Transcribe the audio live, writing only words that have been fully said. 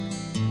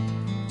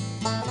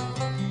Hi,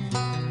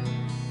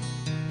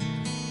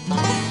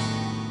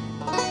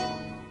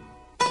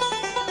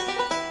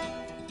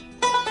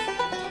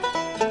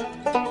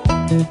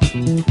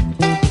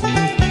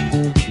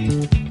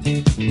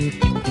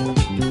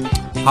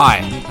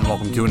 and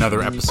welcome to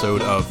another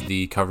episode of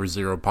the Cover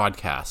Zero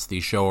podcast,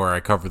 the show where I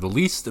cover the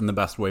least in the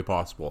best way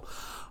possible.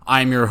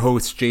 I'm your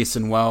host,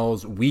 Jason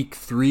Wells. Week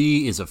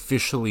 3 is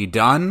officially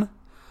done,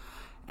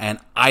 and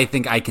I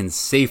think I can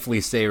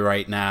safely say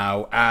right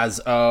now, as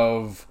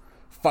of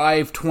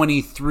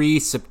 5/23,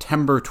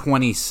 September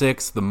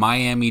 26th, the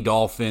Miami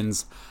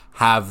Dolphins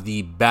have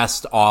the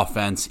best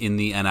offense in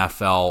the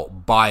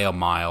NFL by a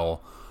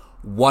mile.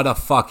 What a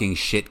fucking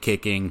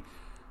shit-kicking.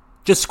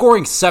 Just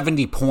scoring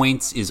 70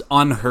 points is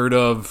unheard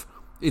of.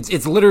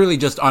 It's literally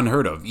just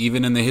unheard of.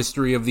 Even in the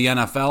history of the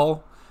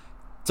NFL,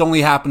 it's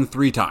only happened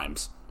 3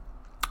 times.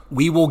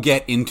 We will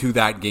get into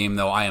that game,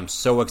 though. I am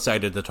so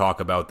excited to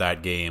talk about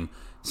that game.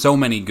 So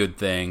many good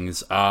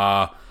things.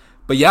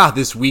 But yeah,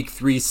 this week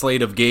 3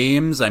 slate of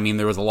games, I mean,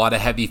 there was a lot of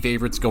heavy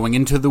favorites going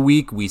into the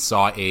week. We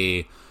saw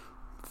a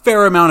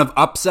fair amount of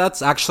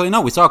upsets. Actually,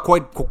 no, we saw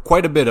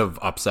quite a bit of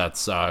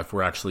upsets, if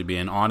we're actually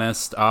being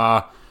honest.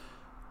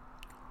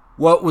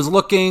 What was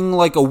looking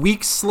like a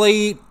weak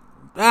slate,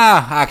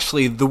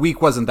 actually, the week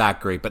wasn't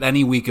that great, but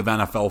any week of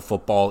NFL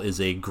football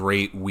is a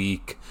great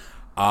week.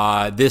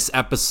 This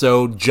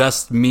episode,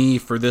 just me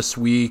for this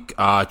week.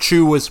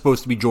 Chu was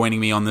supposed to be joining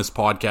me on this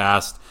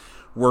podcast.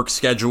 Work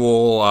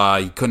schedule,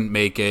 he couldn't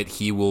make it.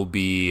 He will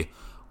be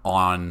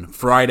on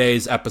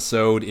Friday's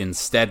episode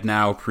instead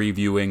now,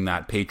 previewing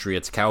that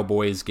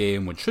Patriots-Cowboys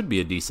game, which should be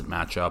a decent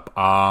matchup.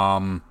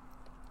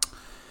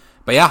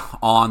 But yeah,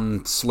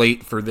 on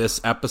slate for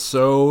this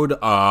episode,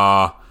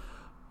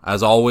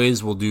 as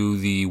always, we'll do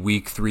the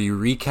Week 3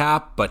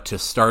 recap, but to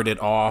start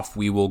it off,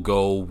 we will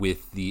go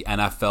with the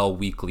NFL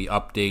Weekly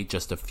Update,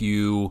 just a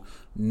few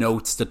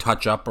notes to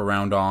touch up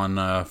around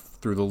on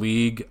through the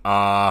league.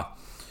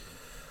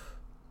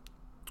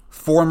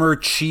 Former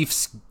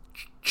Chiefs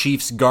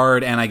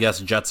guard and I guess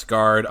Jets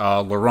guard,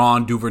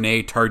 Laurent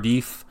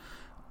Duvernay-Tardif,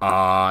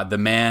 the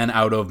man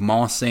out of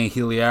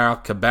Mont-Saint-Hilaire,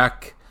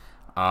 Quebec,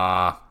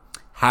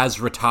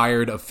 has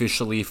retired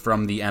officially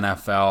from the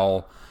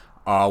NFL,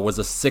 was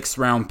a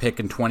 6th-round pick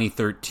in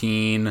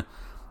 2013,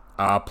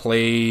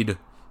 played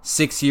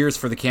 6 years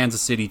for the Kansas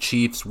City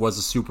Chiefs, was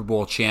a Super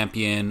Bowl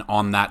champion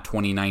on that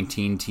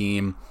 2019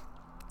 team,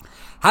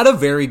 had a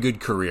very good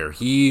career.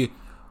 He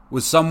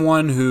was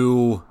someone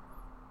who,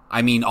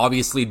 I mean,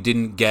 obviously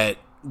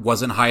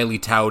wasn't highly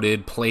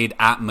touted, played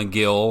at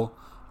McGill.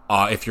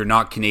 If you're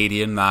not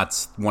Canadian,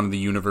 that's one of the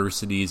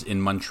universities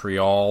in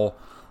Montreal.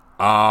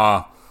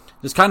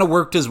 Just kind of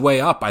worked his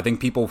way up. I think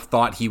people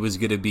thought he was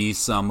going to be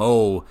some,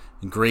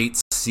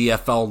 great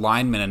CFL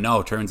lineman. And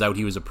no, turns out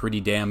he was a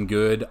pretty damn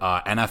good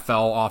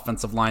NFL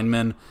offensive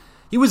lineman.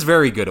 He was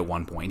very good at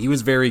one point. He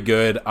was very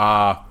good.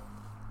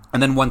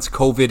 And then once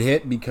COVID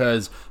hit,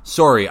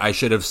 I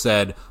should have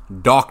said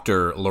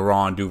Dr.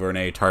 Laurent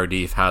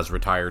Duvernay-Tardif has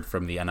retired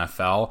from the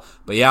NFL.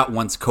 But yeah,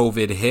 once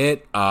COVID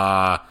hit,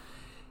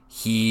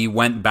 he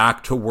went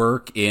back to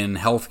work in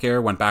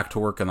healthcare, went back to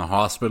work in the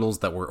hospitals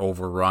that were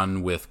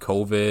overrun with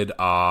COVID.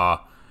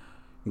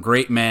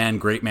 Great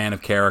man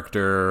of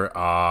character.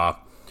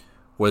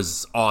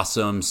 Was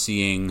awesome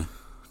seeing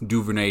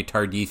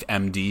Duvernay-Tardif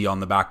MD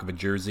on the back of a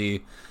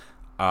jersey.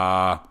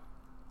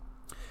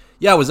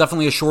 Yeah, it was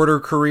definitely a shorter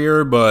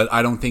career, but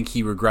I don't think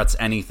he regrets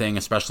anything,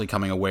 especially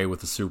coming away with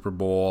the Super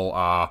Bowl.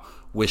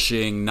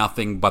 Wishing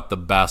nothing but the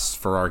best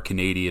for our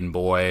Canadian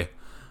boy.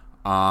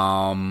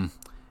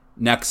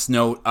 Next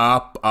note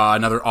up,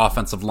 another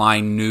offensive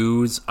line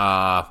news.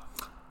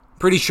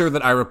 Pretty sure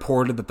that I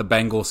reported that the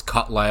Bengals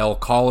cut La'el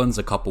Collins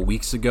a couple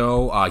weeks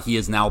ago. He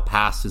has now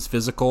passed his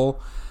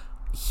physical.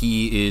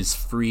 He is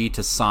free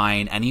to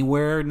sign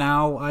anywhere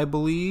now, I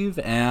believe,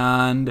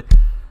 and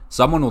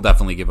someone will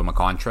definitely give him a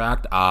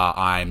contract.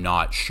 I'm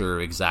not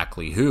sure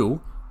exactly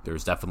who.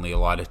 There's definitely a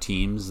lot of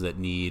teams that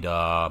need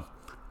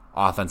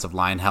offensive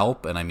line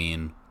help, and I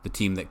mean, the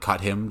team that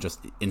cut him just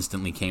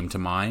instantly came to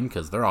mind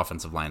because their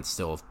offensive line's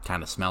still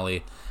kind of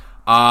smelly.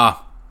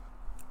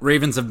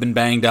 Ravens have been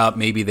banged up.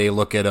 Maybe they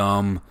look at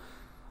him.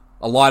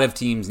 A lot of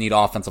teams need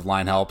offensive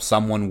line help.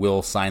 Someone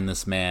will sign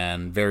this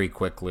man very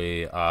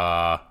quickly.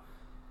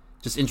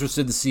 Just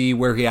interested to see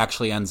where he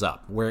actually ends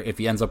up. If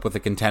he ends up with a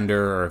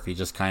contender or if he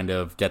just kind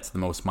of gets the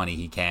most money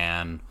he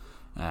can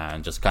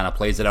and just kind of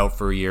plays it out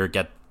for a year,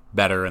 get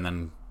better, and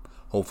then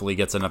hopefully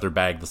gets another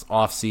bag this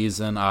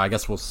offseason. I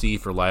guess we'll see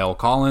for La'el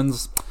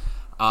Collins.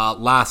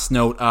 Last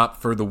note up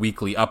for the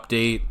weekly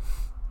update.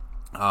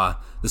 The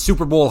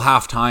Super Bowl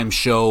halftime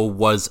show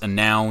was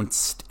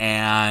announced,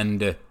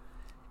 and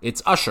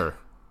it's Usher.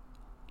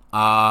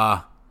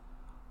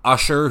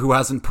 Usher, who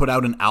hasn't put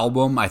out an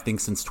album, I think,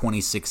 since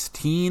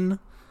 2016.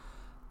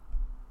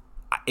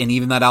 And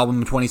even that album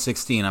in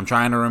 2016, I'm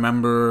trying to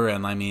remember,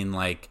 and I mean,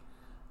 like,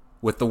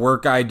 with the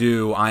work I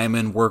do, I am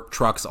in work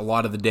trucks a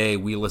lot of the day.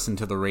 We listen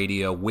to the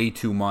radio way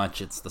too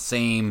much. It's the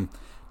same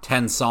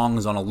 10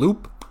 songs on a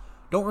loop.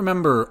 don't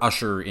remember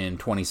Usher in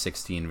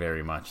 2016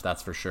 very much,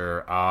 that's for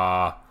sure.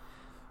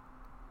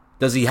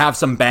 Does he have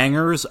some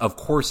bangers? Of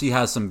course he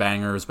has some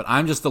bangers, but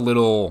I'm just a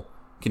little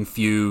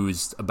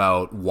confused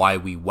about why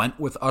we went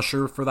with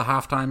Usher for the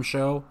halftime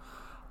show.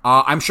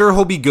 I'm sure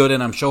he'll be good,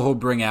 and I'm sure he'll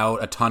bring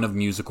out a ton of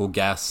musical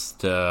guests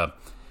to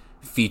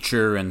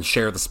feature and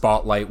share the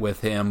spotlight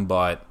with him,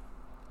 but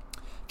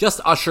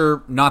just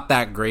Usher, not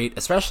that great,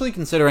 especially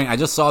considering I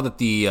just saw that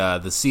the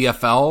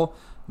CFL,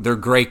 their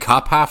Grey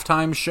Cup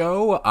halftime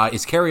show,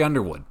 is Carrie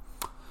Underwood.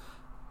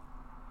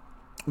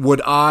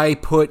 Would I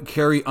put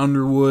Carrie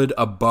Underwood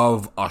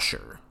above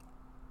Usher?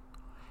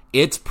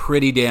 It's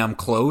pretty damn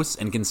close,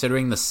 and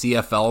considering the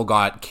CFL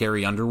got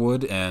Carrie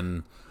Underwood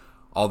and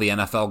all the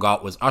NFL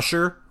got was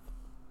Usher,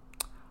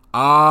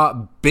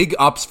 big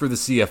ups for the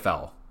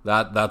CFL.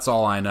 That's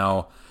all I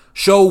know.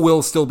 Show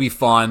will still be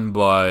fun,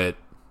 but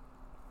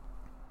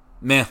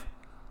meh.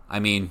 I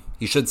mean,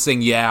 he should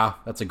sing Yeah.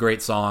 That's a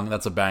great song.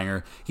 That's a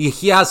banger.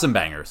 He has some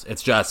bangers.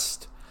 It's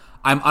just,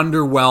 I'm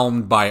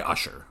underwhelmed by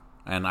Usher.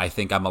 And I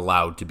think I'm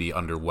allowed to be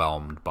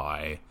underwhelmed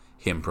by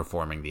him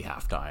performing the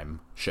halftime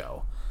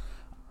show.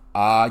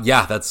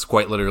 Yeah, that's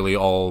quite literally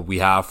all we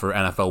have for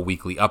NFL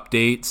Weekly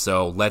Update.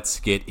 So let's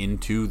get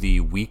into the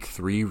Week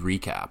 3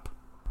 recap.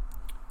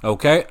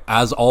 Okay,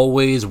 as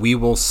always, we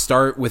will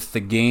start with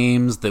the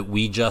games that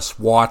we just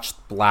watched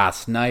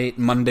last night,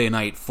 Monday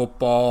Night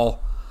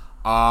Football.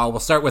 We'll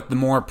start with the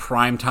more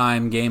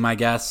primetime game, I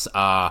guess.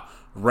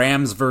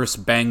 Rams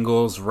versus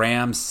Bengals.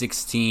 Rams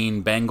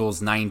 16,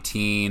 Bengals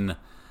 19.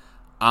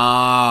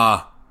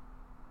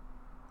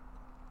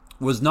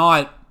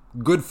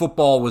 Good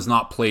football was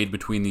not played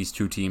between these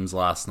two teams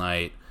last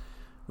night.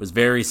 It was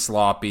very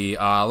sloppy.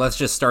 Let's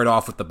just start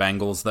off with the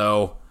Bengals,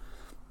 though.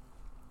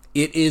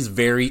 It is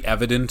very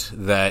evident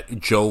that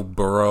Joe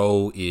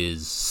Burrow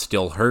is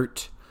still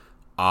hurt.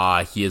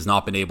 He has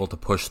not been able to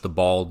push the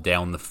ball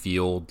down the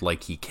field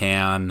like he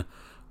can.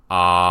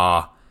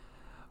 But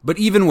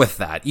even with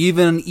that,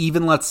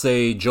 even let's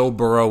say Joe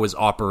Burrow is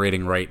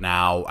operating right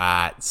now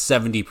at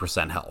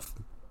 70%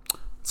 health.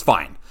 It's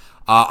fine.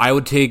 I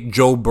would take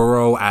Joe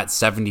Burrow at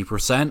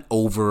 70%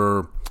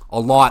 over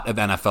a lot of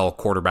NFL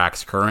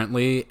quarterbacks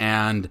currently,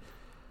 and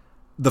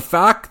the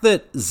fact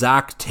that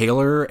Zach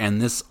Taylor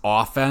and this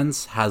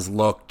offense has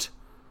looked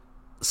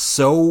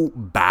so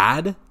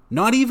bad,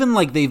 not even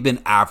like they've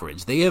been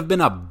average, they have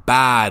been a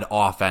bad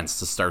offense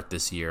to start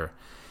this year.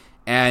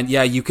 And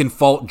yeah, you can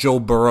fault Joe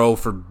Burrow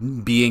for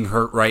being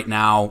hurt right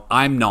now.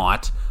 I'm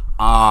not.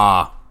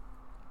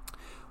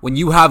 When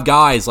you have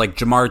guys like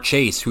Jamar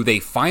Chase, who they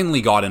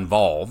finally got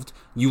involved,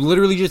 you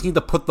literally just need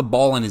to put the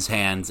ball in his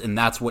hands, and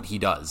that's what he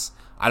does.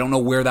 I don't know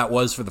where that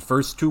was for the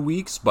first 2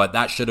 weeks, but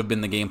that should have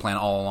been the game plan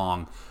all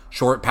along.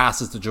 Short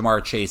passes to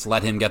Jamar Chase,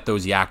 let him get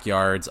those yak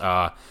yards.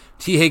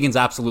 T. Higgins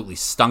absolutely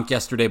stunk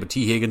yesterday, but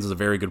T. Higgins is a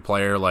very good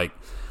player. Like,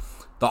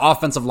 the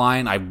offensive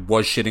line, I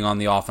was shitting on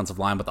the offensive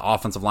line, but the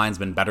offensive line's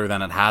been better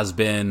than it has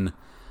been.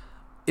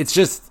 It's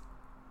just,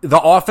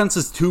 the offense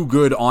is too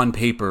good on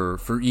paper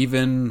for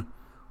even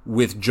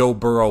with Joe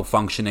Burrow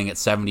functioning at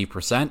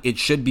 70%. It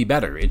should be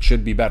better. It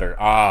should be better.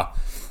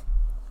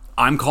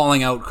 I'm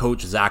calling out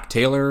Coach Zach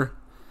Taylor.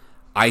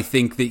 I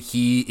think that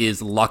he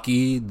is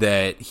lucky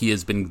that he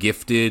has been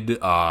gifted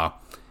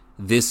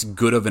this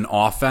good of an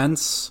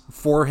offense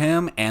for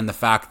him, and the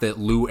fact that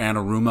Lou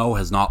Anarumo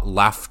has not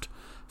left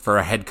for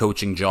a head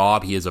coaching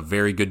job. He is a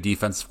very good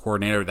defensive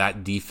coordinator.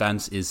 That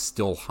defense is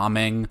still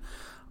humming.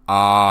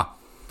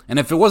 And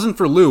if it wasn't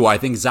for Lou, I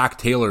think Zach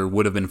Taylor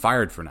would have been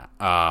fired for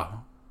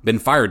now. Been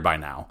fired by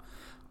now.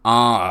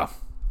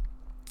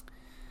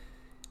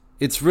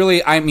 It's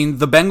really, I mean,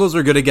 the Bengals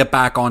are going to get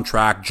back on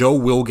track. Joe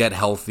will get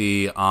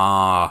healthy.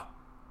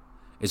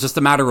 It's just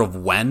a matter of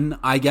when,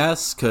 I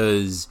guess,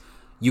 because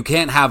you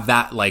can't have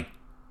that, like,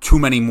 too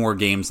many more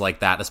games like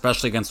that,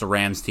 especially against a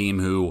Rams team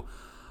who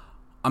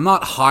I'm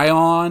not high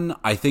on.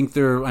 I think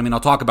I'll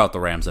talk about the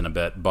Rams in a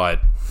bit,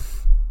 but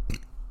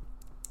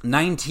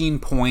 19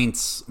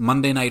 points,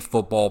 Monday Night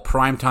Football,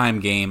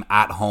 primetime game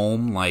at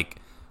home, like,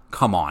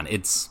 come on.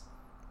 It's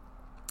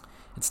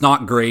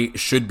not great.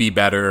 Should be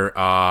better.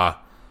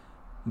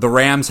 The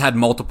Rams had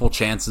multiple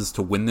chances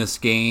to win this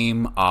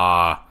game.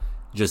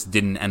 Just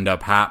didn't end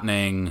up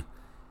happening.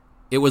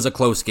 It was a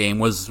close game.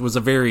 Was a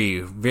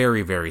very,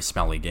 very, very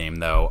smelly game,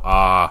 though.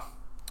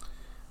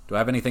 Do I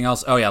have anything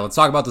else? Oh, yeah, let's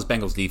talk about this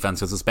Bengals defense,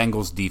 because this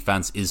Bengals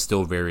defense is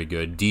still very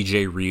good.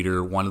 DJ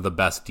Reader, one of the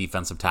best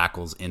defensive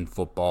tackles in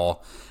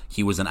football.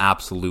 He was an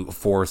absolute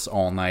force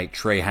all night.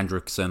 Trey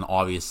Hendrickson,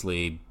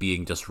 obviously,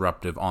 being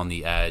disruptive on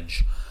the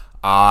edge.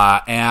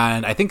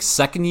 And I think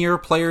second-year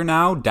player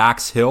now,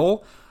 Dax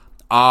Hill,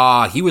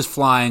 he was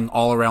flying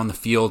all around the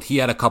field. He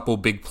had a couple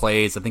big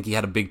plays. I think he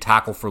had a big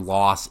tackle for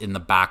loss in the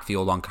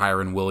backfield on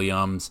Kyren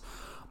Williams.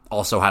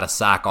 Also had a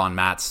sack on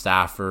Matt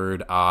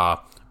Stafford.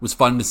 It was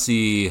fun to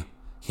see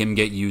him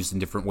get used in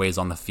different ways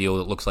on the field.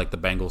 It looks like the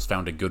Bengals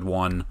found a good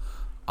one.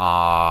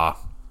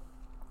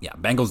 Yeah,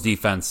 Bengals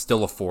defense,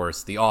 still a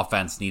force. The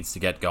offense needs to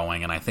get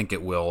going, and I think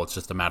it will. It's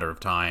just a matter of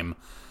time.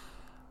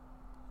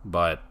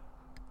 But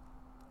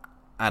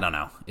I don't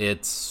know.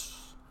 It's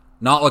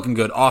Not looking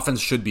good. Offense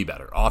should be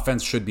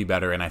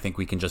better. And I think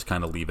we can just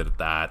kind of leave it at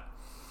that.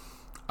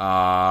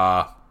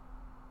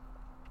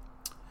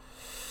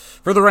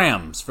 For the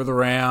Rams,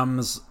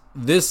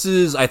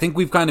 I think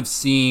we've kind of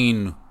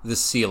seen the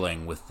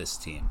ceiling with this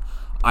team.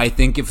 I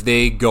think if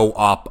they go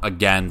up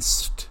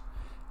against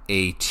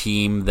a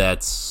team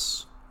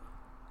that's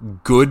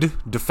good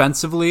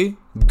defensively,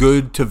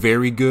 good to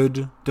very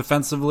good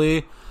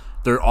defensively,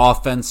 their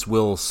offense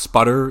will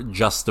sputter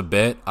just a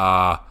bit.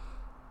 Puka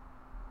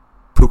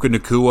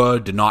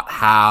Nacua did not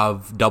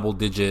have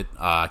double-digit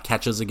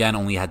catches again,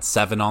 only had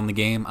 7 on the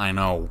game. I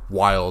know,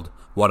 wild.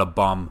 What a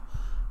bum.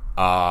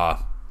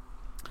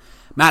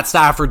 Matt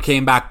Stafford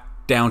came back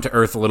down to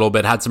earth a little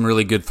bit, had some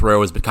really good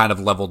throws, but kind of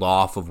leveled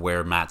off of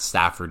where Matt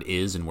Stafford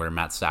is and where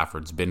Matt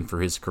Stafford's been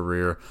for his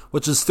career,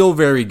 which is still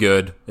very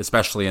good,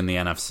 especially in the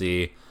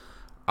NFC.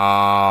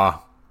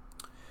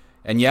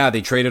 And yeah,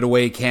 they traded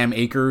away Cam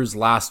Akers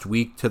last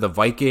week to the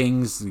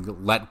Vikings,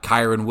 let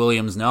Kyren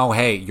Williams know,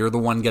 hey, you're the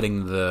one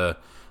getting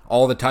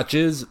all the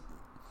touches.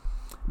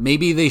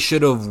 Maybe they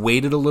should have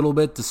waited a little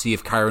bit to see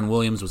if Kyren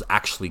Williams was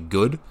actually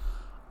good.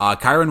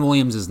 Kyren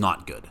Williams is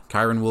not good.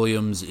 Kyren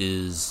Williams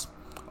is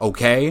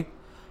okay.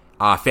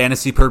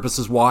 Fantasy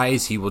purposes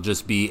wise, he will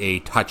just be a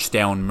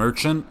touchdown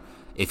merchant.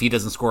 If he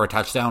doesn't score a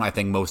touchdown, I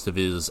think most of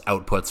his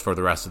outputs for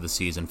the rest of the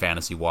season,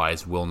 fantasy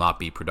wise, will not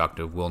be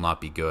productive, will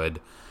not be good.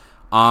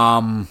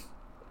 In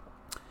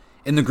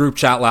the group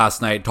chat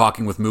last night,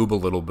 talking with Moob a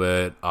little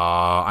bit,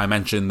 I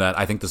mentioned that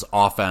I think this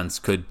offense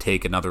could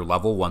take another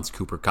level once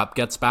Cooper Kupp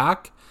gets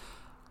back.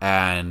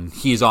 And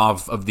he's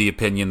of the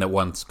opinion that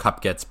once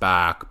Kupp gets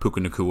back, Puka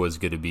Nacua is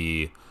going to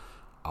be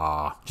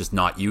just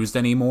not used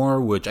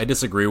anymore, which I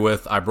disagree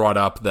with. I brought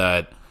up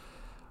that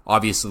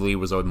obviously it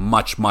was a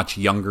much, much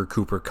younger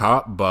Cooper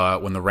Kupp,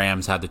 but when the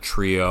Rams had the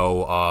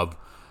trio of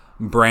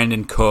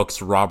Brandon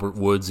Cooks, Robert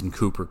Woods, and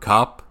Cooper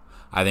Kupp,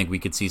 I think we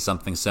could see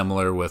something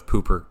similar with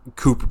Cooper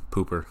Kupp,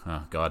 Puka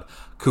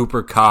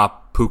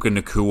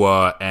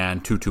Nacua,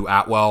 and Tutu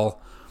Atwell.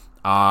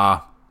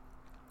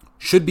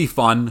 Should be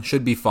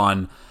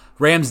fun.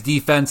 Rams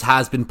defense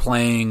has been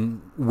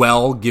playing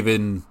well,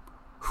 given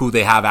who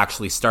they have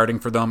actually starting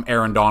for them.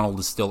 Aaron Donald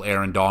is still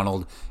Aaron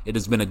Donald. It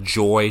has been a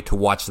joy to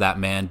watch that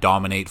man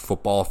dominate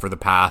football for the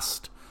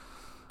past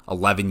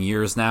 11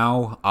 years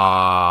now.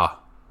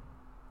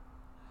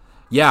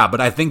 Yeah,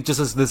 but I think this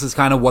is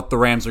kind of what the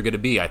Rams are going to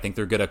be. I think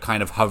they're going to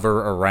kind of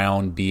hover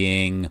around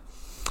being...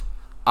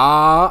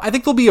 I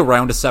think they'll be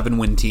around a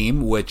 7-win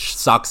team, which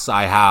sucks.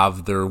 I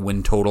have their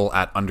win total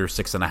at under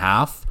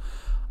 6.5.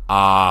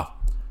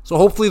 So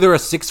hopefully they're a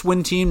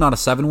 6-win team, not a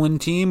 7-win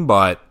team,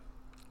 but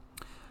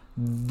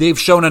they've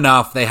shown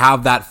enough. They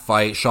have that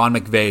fight. Sean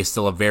McVay is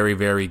still a very,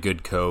 very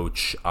good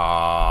coach.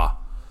 Yeah,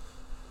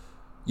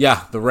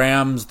 the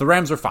Rams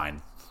are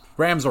fine.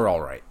 Rams are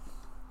all right.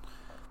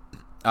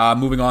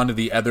 Moving on to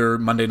the other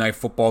Monday Night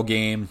Football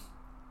game.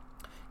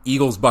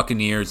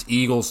 Eagles-Buccaneers.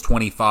 Eagles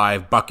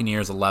 25,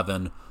 Buccaneers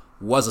 11.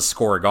 Was a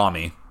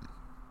scoregami.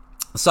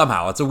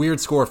 Somehow, it's a weird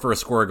score for a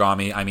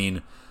scoregami. I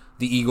mean,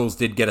 the Eagles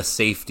did get a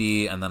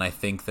safety, and then I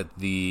think that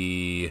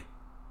the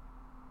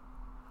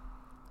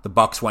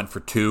Bucs went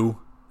for 2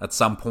 at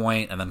some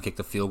point, and then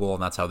kicked a field goal,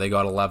 and that's how they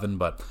got 11.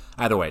 But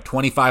either way,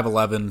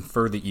 25-11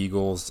 for the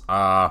Eagles.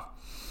 I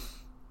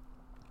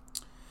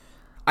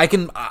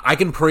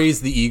can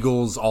praise the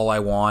Eagles all I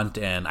want,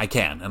 and I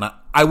can. And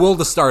I will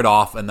to start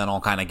off, and then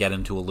I'll kind of get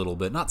into a little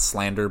bit, not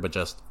slander, but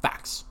just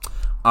facts.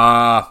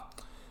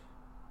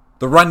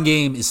 The run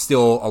game is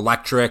still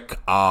electric.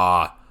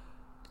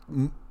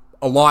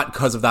 A lot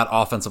because of that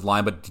offensive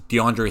line, but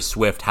DeAndre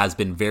Swift has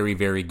been very,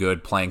 very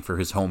good playing for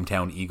his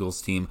hometown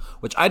Eagles team,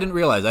 which I didn't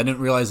realize. I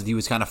didn't realize that he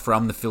was kind of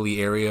from the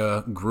Philly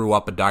area, grew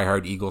up a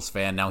diehard Eagles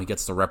fan. Now he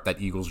gets to rep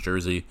that Eagles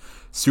jersey.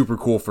 Super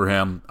cool for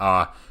him.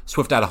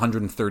 Swift had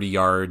 130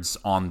 yards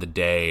on the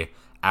day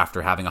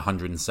after having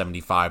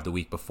 175 the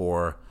week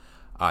before.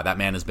 That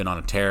man has been on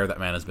a tear. That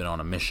man has been on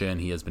a mission.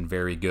 He has been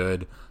very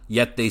good.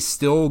 Yet they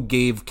still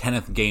gave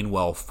Kenneth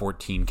Gainwell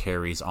 14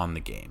 carries on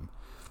the game.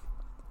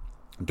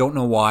 Don't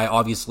know why.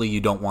 Obviously, you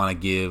don't want to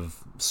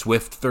give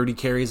Swift 30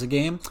 carries a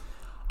game.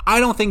 I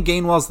don't think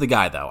Gainwell's the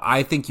guy, though.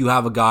 I think you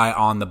have a guy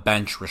on the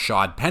bench,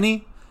 Rashad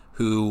Penny,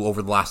 who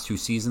over the last 2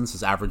 seasons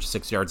has averaged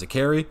 6 yards a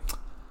carry.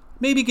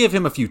 Maybe give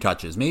him a few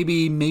touches.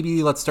 Maybe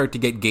let's start to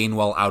get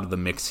Gainwell out of the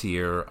mix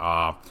here.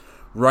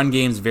 Run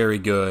game's very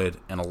good,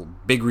 and a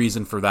big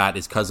reason for that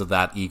is because of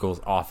that Eagles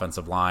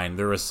offensive line.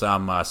 There was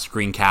some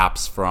screen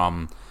caps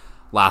from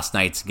last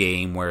night's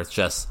game where it's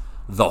just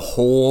the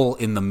hole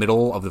in the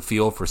middle of the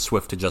field for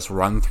Swift to just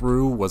run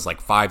through was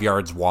like 5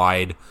 yards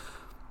wide.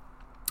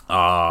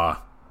 I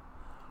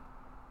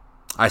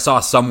saw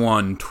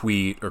someone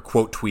tweet or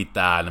quote tweet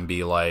that and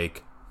be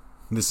like,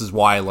 this is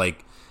why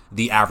like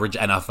the average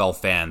NFL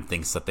fan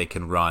thinks that they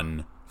can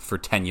run for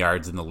 10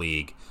 yards in the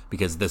league,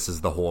 because this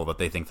is the hole that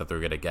they think that they're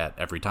going to get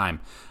every time.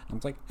 And I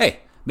was like, hey,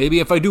 maybe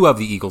if I do have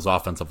the Eagles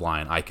offensive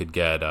line, I could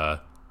get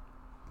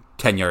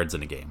 10 yards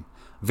in a game.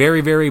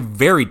 Very, very,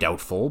 very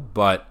doubtful,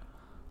 but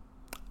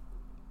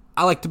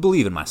I like to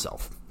believe in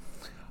myself.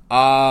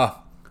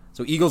 So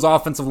So Eagles'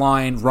 offensive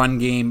line, run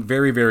game,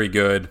 very, very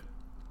good.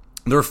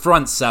 Their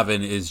front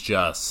seven is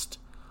just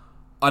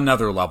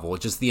another level.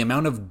 Just the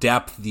amount of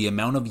depth, the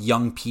amount of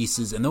young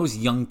pieces, and those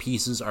young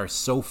pieces are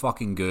so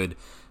fucking good.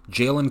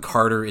 Jalen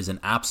Carter is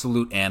an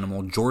absolute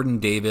animal. Jordan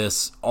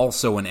Davis,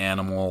 also an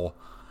animal.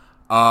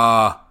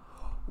 And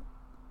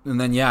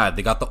then,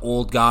 they got the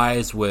old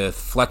guys with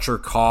Fletcher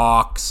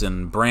Cox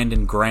and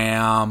Brandon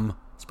Graham.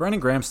 Is Brandon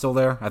Graham still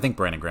there? I think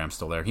Brandon Graham's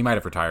still there. He might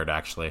have retired,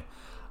 actually.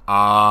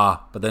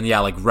 But then,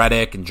 like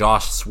Reddick and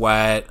Josh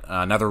Sweat,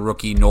 another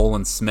rookie,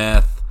 Nolan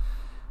Smith.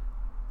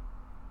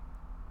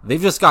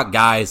 They've just got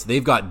guys.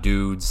 They've got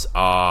dudes.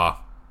 That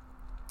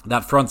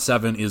front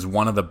seven is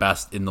one of the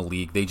best in the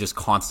league. They just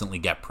constantly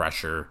get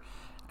pressure,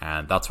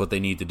 and that's what they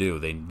need to do.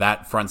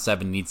 That front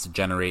seven needs to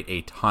generate a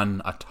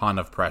ton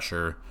of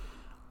pressure.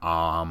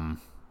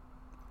 One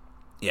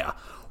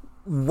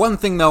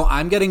thing, though,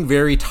 I'm getting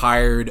very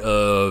tired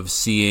of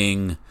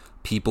seeing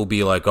people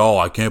be like, oh,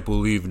 I can't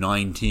believe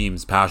 9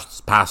 teams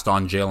passed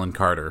on Jalen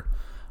Carter.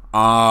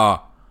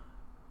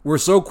 We're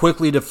so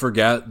quickly to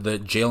forget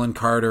that Jalen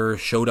Carter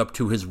showed up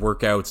to his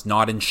workouts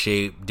not in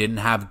shape, didn't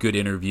have good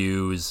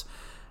interviews,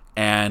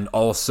 and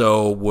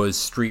also was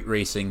street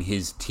racing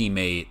his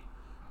teammate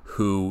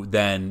who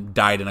then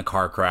died in a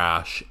car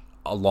crash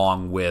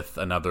along with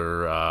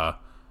another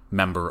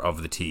member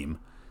of the team.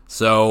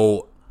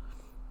 So,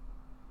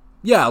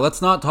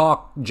 let's not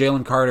talk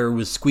Jalen Carter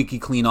was squeaky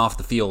clean off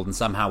the field and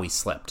somehow he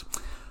slipped.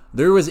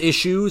 There was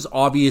issues.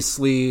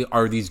 Obviously,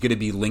 are these going to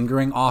be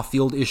lingering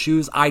off-field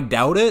issues? I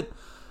doubt it.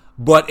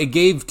 But it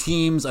gave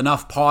teams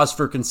enough pause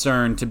for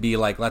concern to be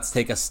like, let's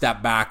take a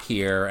step back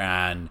here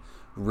and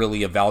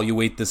really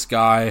evaluate this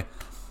guy.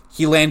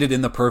 He landed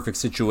in the perfect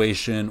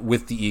situation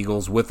with the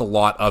Eagles, with a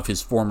lot of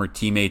his former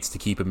teammates to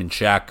keep him in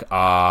check.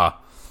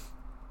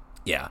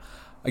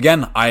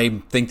 Again,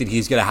 I think that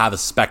he's going to have a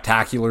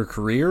spectacular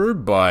career,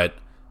 but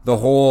the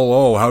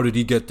whole, how did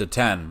he get to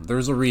 10?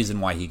 There's a reason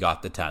why he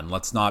got to 10.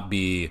 Let's not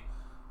be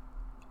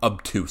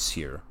obtuse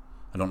here.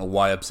 I don't know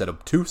why I said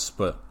obtuse,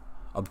 but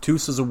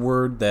obtuse is a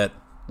word that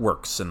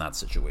works in that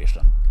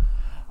situation.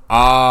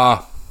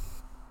 The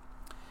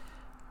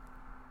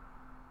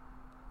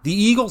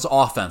Eagles'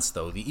 offense,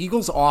 though. The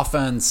Eagles'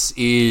 offense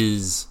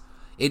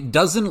it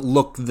doesn't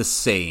look the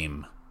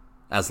same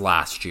as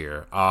last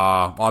year.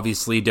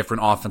 Obviously,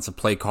 different offensive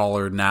play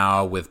caller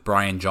now with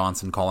Brian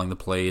Johnson calling the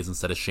plays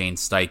instead of Shane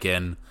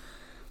Steichen.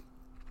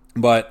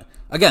 But,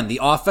 again, the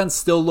offense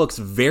still looks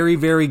very,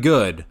 very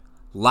good.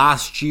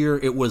 Last year,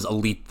 it was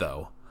elite,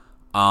 though.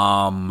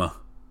 And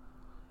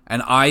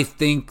I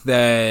think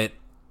that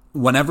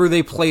whenever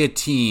they play a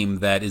team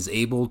that is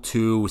able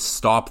to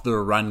stop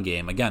their run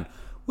game, again,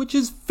 which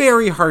is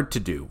very hard to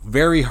do.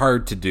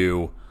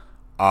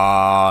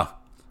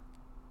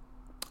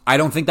 I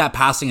don't think that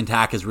passing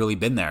attack has really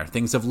been there.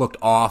 Things have looked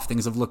off.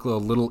 Things have looked a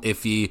little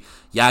iffy.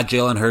 Yeah,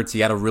 Jalen Hurts, he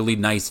had a really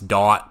nice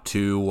dot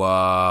to...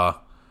 I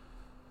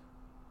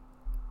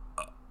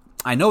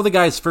know the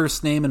guy's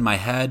first name in my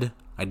head.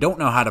 I don't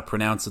know how to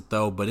pronounce it,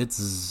 though, but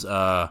it's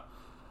Olamide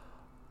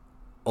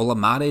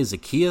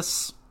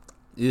Zaccheaus.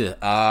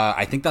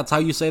 I think that's how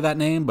you say that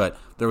name, but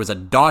there was a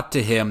dot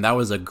to him. That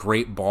was a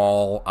great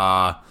ball.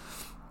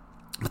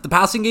 But the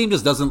passing game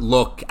just doesn't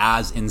look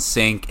as in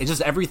sync.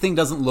 Everything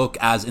doesn't look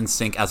as in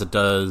sync as it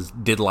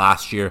did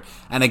last year.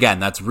 And again,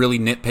 that's really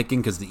nitpicking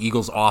because the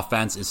Eagles'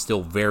 offense is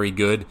still very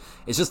good.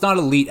 It's just not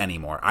elite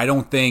anymore. I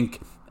don't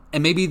think,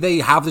 and maybe they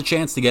have the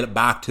chance to get it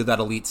back to that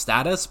elite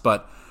status,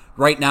 but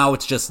right now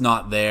it's just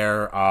not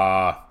there.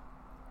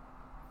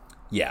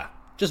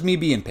 Just me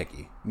being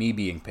picky.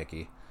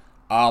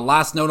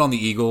 Last note on the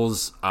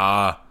Eagles.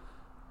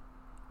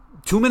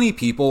 Too many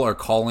people are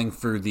calling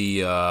for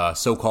the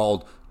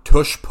so-called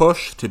tush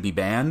push to be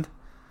banned.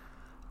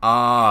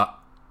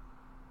 Stop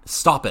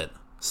it.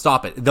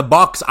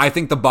 I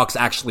think the Bucs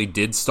actually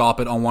did stop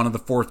it on one of the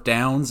fourth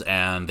downs,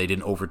 and they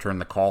didn't overturn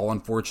the call,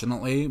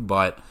 unfortunately.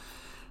 But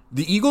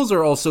the Eagles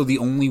are also the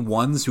only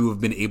ones who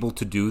have been able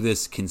to do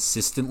this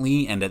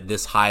consistently and at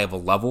this high of a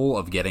level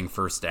of getting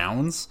first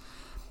downs.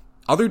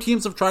 Other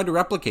teams have tried to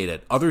replicate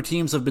it. Other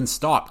teams have been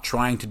stopped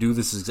trying to do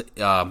this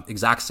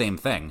exact same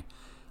thing.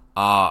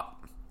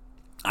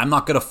 I'm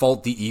not going to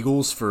fault the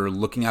Eagles for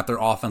looking at their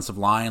offensive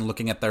line,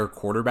 looking at their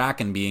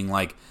quarterback, and being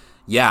like,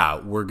 "Yeah,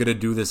 we're going to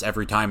do this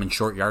every time in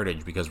short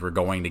yardage because we're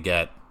going to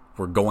get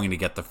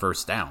the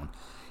first down."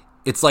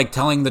 It's like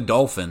telling the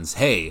Dolphins,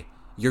 "Hey,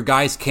 your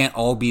guys can't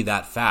all be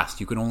that fast.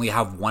 You can only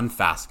have one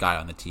fast guy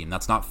on the team.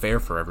 That's not fair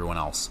for everyone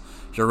else."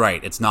 You're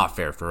right. It's not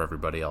fair for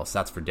everybody else.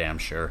 That's for damn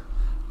sure.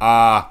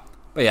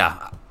 But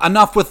yeah,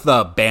 enough with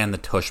the ban the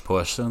tush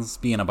push. It's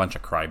being a bunch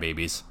of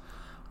crybabies.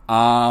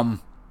 The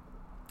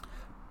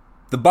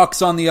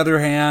Bucs, on the other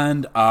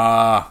hand,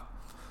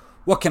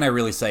 what can I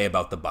really say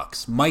about the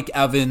Bucs? Mike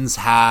Evans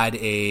had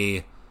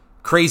a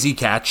crazy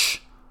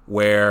catch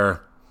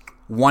where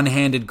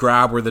one-handed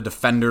grab where the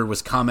defender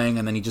was coming,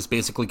 and then he just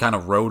basically kind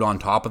of rode on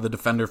top of the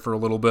defender for a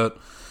little bit.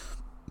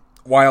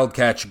 Wild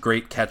catch,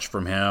 great catch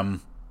from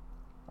him.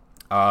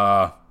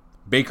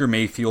 Baker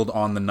Mayfield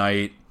on the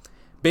night.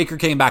 Baker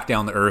came back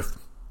down to earth.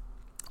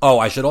 Oh,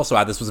 I should also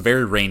add, this was a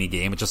very rainy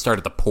game. It just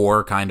started to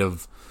pour kind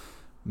of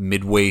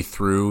midway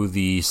through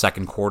the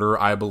second quarter,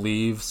 I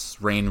believe.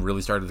 Rain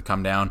really started to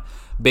come down.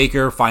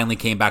 Baker finally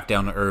came back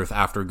down to earth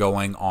after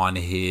going on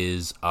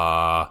his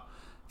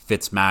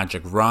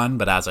Fitzmagic run,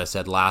 but as I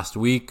said last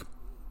week,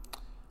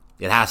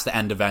 it has to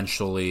end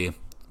eventually.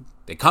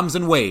 It comes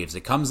in waves.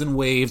 It comes in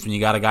waves when you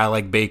got a guy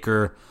like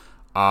Baker.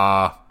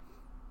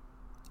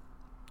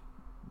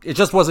 It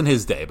just wasn't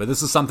his day, but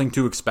this is something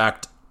to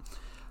expect.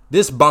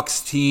 This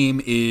Bucs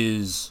team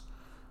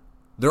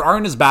they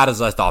aren't as bad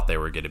as I thought they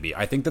were going to be.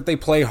 I think that they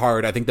play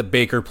hard. I think that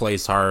Baker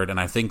plays hard, and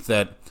I think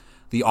that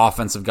the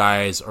offensive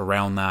guys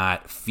around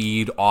that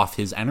feed off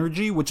his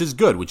energy, which is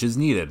good, which is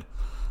needed.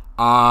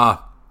 I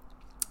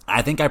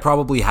think I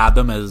probably had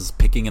them as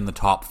picking in the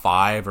top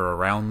 5 or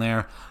around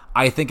there.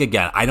 I think,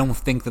 again, I don't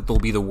think that they'll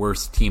be the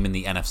worst team in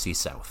the NFC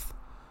South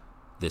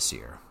this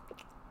year.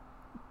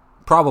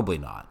 Probably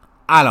not.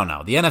 I don't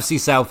know. The NFC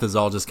South is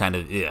all just kind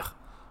of, the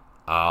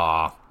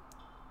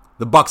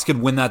Bucs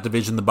could win that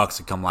division. The Bucs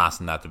could come last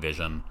in that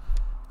division.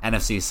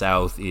 NFC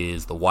South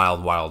is the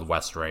wild, wild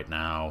west right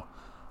now.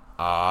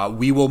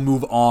 We will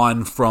move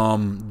on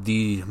from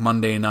the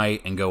Monday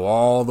night and go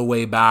all the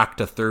way back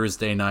to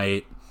Thursday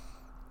night.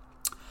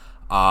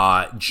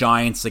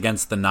 Giants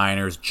against the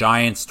Niners.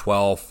 Giants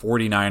 12,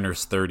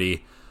 49ers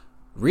 30.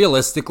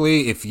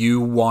 Realistically, if you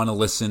want to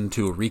listen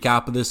to a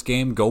recap of this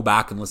game, go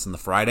back and listen to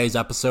Friday's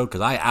episode,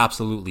 because I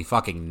absolutely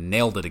fucking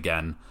nailed it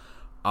again.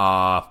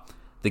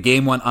 The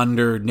game went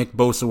under. Nick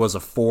Bosa was a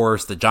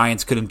force. The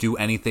Giants couldn't do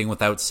anything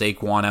without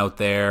Saquon out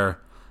there.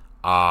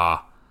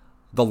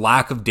 The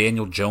lack of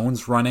Daniel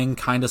Jones running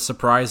kind of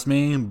surprised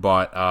me,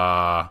 but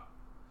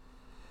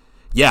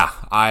yeah,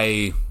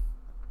 I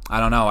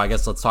don't know. I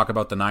guess let's talk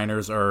about the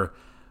Niners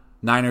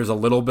a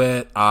little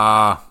bit.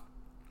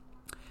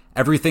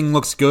 Everything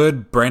looks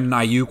good. Brandon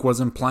Ayuk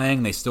wasn't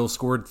playing. They still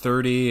scored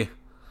 30.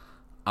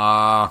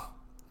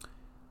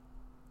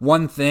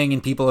 One thing,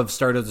 and people have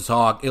started to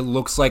talk, it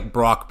looks like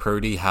Brock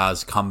Purdy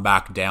has come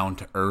back down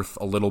to earth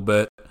a little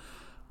bit.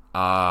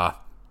 And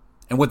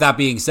with that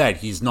being said,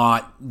 he's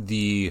not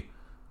the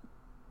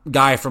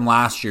guy from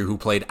last year who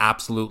played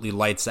absolutely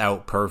lights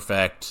out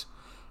perfect.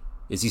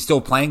 Is he still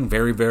playing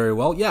very, very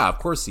well? Yeah, of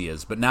course he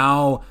is. But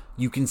now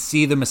you can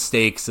see the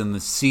mistakes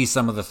and see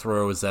some of the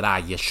throws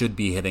that, you should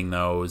be hitting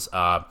those.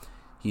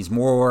 He's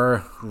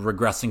more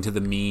regressing to the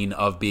mean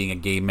of being a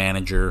game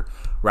manager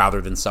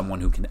rather than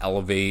someone who can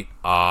elevate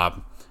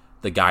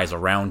the guys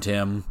around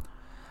him.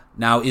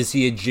 Now, is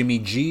he a Jimmy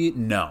G?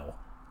 No.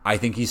 I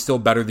think he's still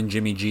better than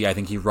Jimmy G. I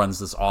think he runs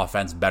this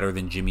offense better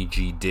than Jimmy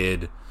G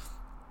did.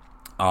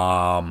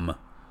 But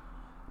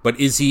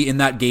is he in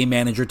that game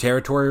manager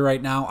territory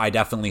right now? I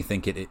definitely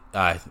think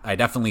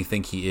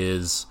he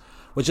is,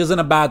 which isn't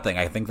a bad thing.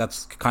 I think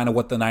that's kind of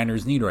what the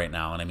Niners need right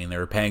now. And I mean, they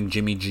were paying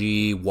Jimmy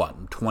G,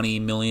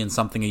 $20 million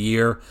something a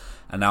year,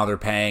 and now they're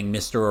paying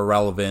Mr.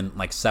 Irrelevant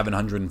like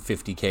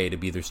 $750K to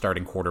be their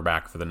starting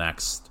quarterback for the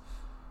next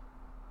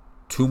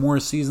 2 more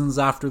seasons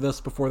after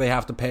this before they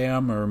have to pay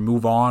him or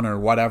move on or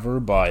whatever.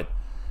 But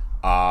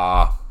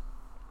Brock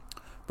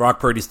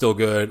Purdy's still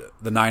good.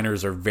 The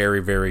Niners are very,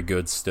 very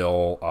good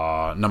still.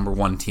 Number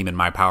 1 team in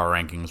my power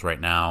rankings right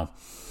now.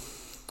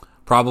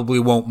 Probably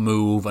won't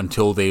move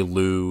until they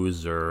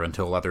lose or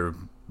until other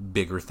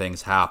bigger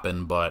things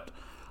happen, but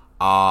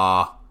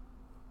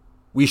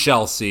we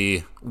shall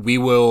see. We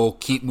will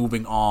keep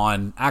moving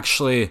on.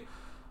 Actually,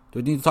 do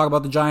we need to talk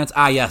about the Giants?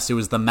 Yes, it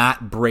was the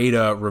Matt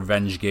Breida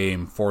revenge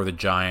game for the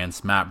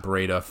Giants. Matt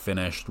Breida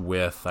finished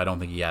with, I don't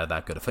think he had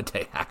that good of a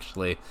day,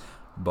 actually,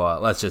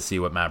 but let's just see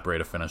what Matt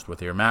Breida finished with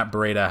here. Matt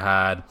Breida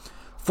had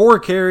 4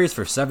 carries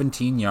for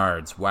 17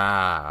 yards.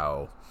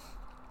 Wow.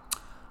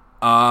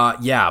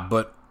 Yeah,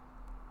 but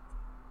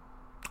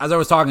as I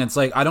was talking, it's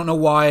like, I don't know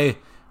why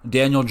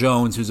Daniel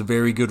Jones, who's a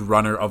very good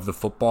runner of the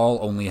football,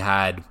 only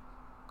had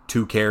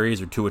 2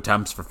 carries or 2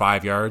 attempts for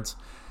 5 yards.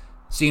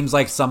 Seems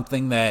like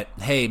something that,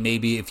 hey,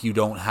 maybe if you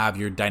don't have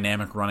your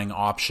dynamic running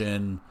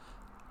option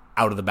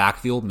out of the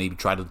backfield, maybe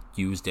try to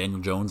use Daniel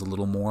Jones a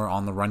little more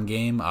on the run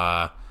game.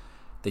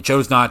 They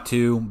chose not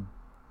to.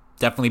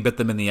 Definitely bit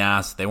them in the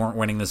ass. They weren't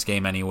winning this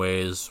game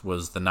anyways.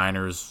 Was the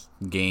Niners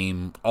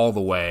game all the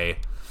way.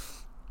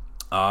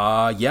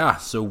 Yeah,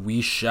 so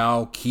we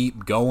shall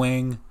keep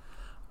going.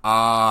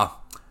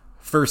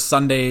 First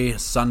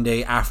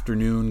Sunday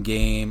afternoon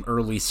game,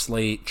 early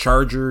slate.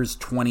 Chargers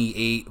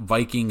 28,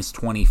 Vikings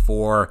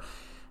 24.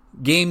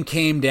 Game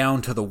came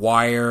down to the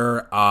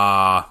wire.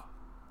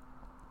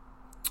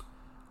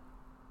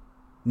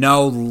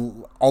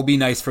 No, I'll be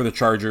nice for the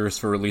Chargers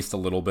for at least a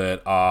little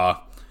bit.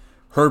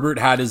 Herbert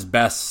had his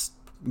best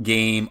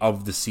game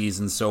of the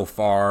season so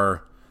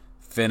far.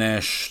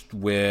 Finished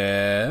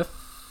with...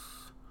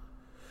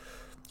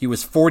 He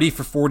was 40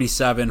 for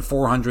 47,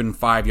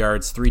 405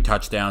 yards, 3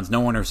 touchdowns,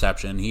 no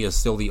interception. He is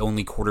still the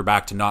only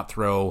quarterback to not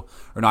throw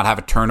or not have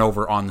a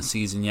turnover on the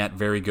season yet.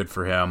 Very good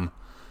for him.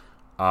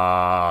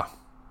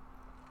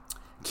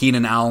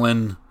 Keenan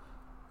Allen,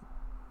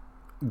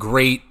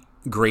 great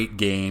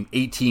game.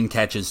 18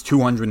 catches,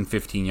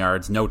 215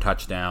 yards, no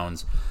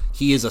touchdowns.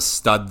 He is a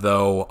stud,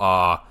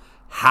 though.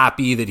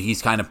 Happy that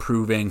he's kind of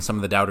proving some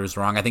of the doubters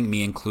wrong. I think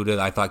me included.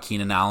 I thought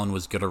Keenan Allen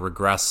was going to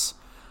regress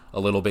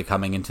a little bit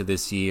coming into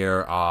this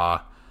year.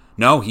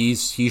 No,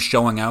 he's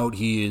showing out.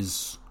 He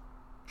is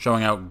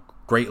showing out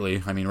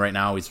greatly. I mean, right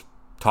now he's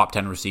top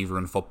 10 receiver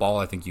in football.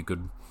 I think you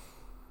could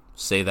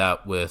say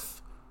that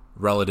with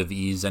relative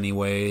ease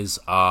anyways.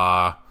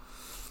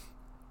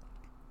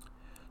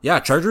 Yeah,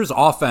 Chargers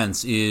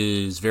offense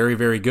is very,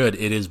 very good.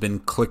 It has been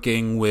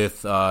clicking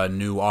with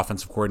new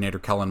offensive coordinator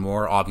Kellen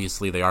Moore.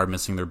 Obviously, they are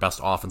missing their best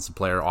offensive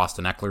player,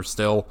 Austin Eckler,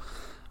 still.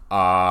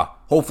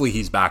 Hopefully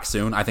he's back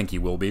soon. I think he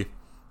will be.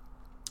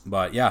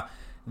 But yeah,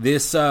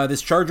 this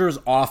Chargers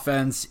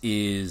offense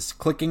is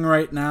clicking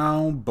right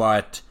now,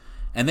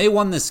 and they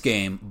won this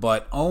game,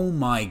 but oh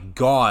my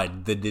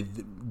god,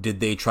 did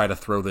they try to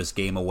throw this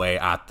game away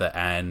at the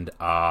end.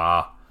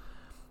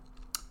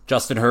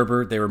 Justin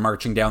Herbert, they were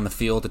marching down the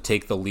field to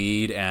take the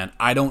lead, and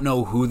I don't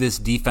know who this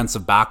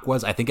defensive back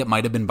was. I think it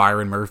might have been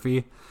Byron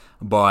Murphy,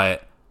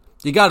 but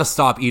you got to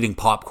stop eating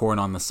popcorn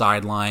on the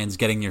sidelines,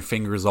 getting your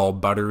fingers all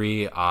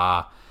buttery,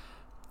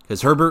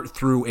 because Herbert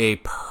threw a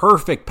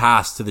perfect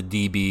pass to the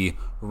DB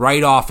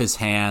right off his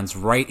hands,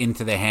 right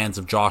into the hands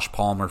of Josh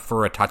Palmer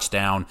for a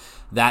touchdown.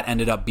 That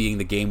ended up being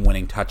the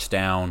game-winning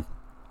touchdown.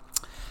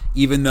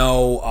 Even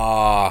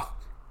though...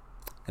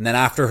 And then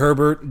after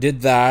Herbert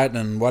did that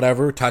and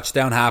whatever,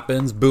 touchdown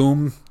happens,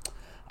 boom.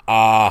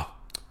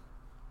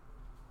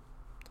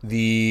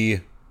 The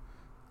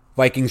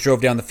Vikings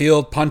drove down the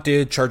field,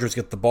 punted, Chargers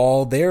get the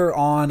ball.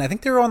 I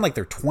think they're on like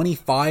their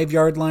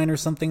 25-yard line or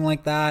something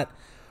like that.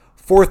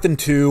 4th and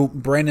 2,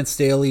 Brandon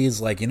Staley is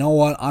like, you know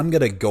what, I'm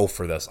going to go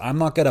for this. I'm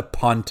not going to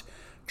punt,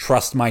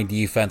 trust my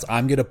defense.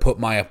 I'm going to put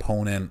my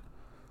opponent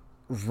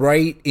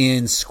right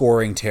in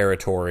scoring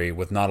territory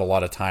with not a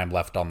lot of time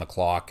left on the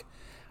clock.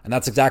 And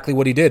that's exactly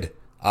what he did.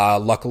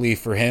 Luckily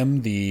for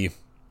him, the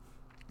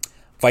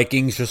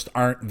Vikings just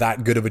aren't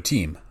that good of a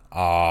team.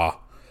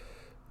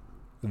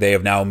 They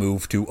have now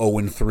moved to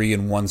 0-3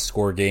 in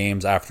one-score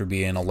games after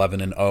being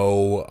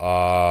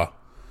 11-0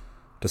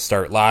 to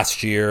start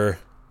last year.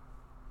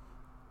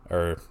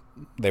 Or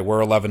they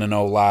were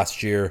 11-0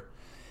 last year.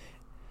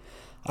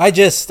 I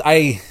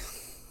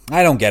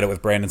don't get it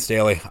with Brandon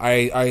Staley.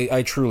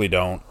 I truly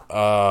don't.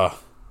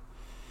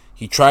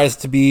 He tries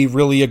to be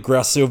really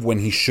aggressive when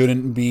he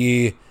shouldn't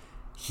be.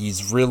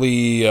 He's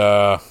really...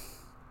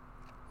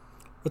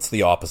 what's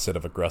the opposite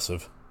of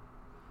aggressive?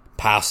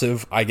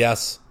 Passive, I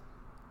guess.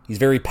 He's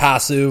very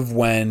passive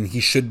when he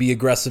should be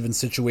aggressive in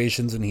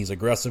situations, and he's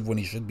aggressive when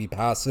he should be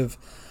passive.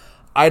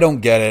 I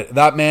don't get it.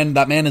 That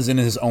man is in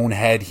his own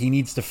head. He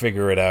needs to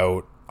figure it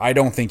out. I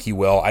don't think he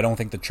will. I don't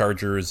think the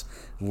Chargers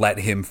let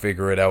him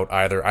figure it out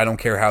either. I don't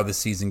care how this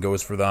season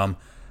goes for them.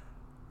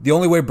 The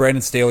only way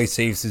Brandon Staley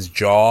saves his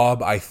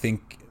job, I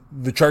think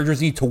the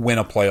Chargers need to win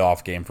a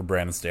playoff game for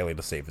Brandon Staley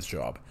to save his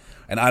job.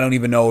 And I don't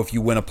even know if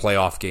you win a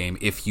playoff game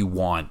if you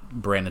want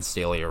Brandon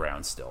Staley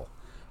around still.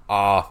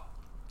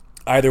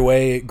 Either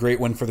way, great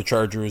win for the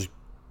Chargers.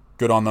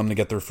 Good on them to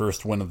get their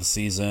first win of the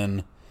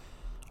season.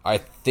 I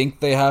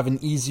think they have an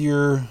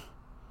easier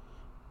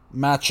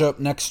matchup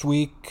next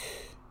week.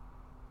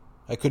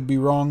 I could be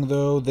wrong,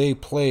 though. They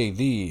play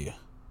the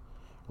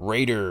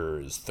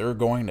Raiders. They're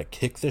going to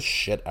kick the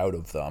shit out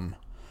of them.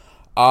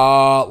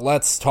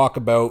 Let's talk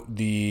about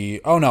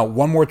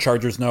one more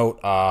Chargers note.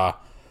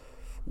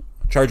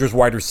 Chargers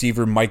wide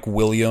receiver Mike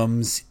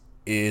Williams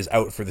is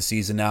out for the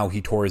season now.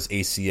 He tore his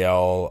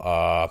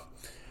ACL.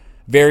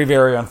 Very,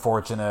 very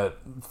unfortunate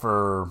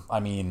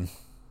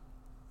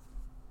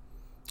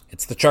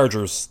it's the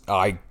Chargers.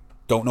 I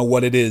don't know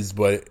what it is,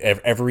 but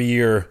every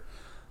year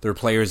their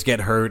players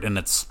get hurt, and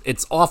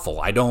it's awful.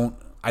 I don't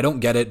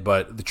get it,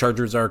 but the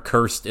Chargers are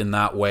cursed in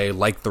that way,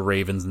 like the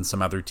Ravens and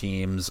some other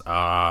teams.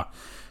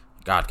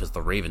 Because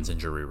the Ravens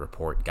injury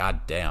report,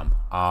 god damn.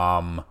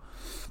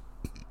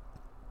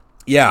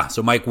 Yeah,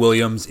 so Mike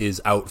Williams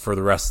is out for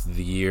the rest of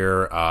the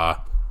year.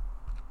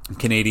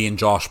 Canadian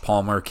Josh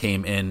Palmer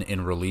came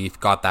in relief,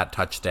 got that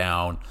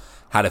touchdown,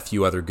 had a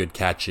few other good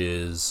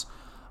catches.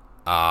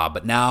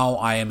 But now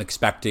I am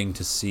expecting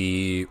to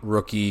see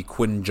rookie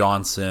Quinn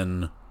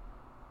Johnson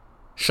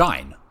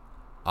shine.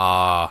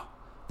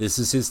 This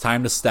is his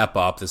time to step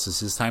up. This is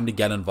his time to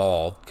get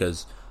involved,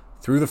 because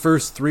through the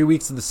first 3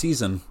 weeks of the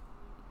season,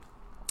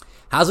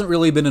 hasn't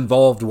really been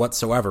involved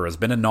whatsoever. Has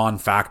been a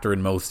non-factor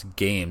in most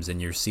games,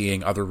 and you're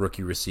seeing other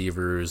rookie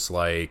receivers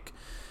like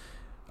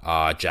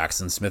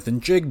Jackson Smith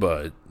and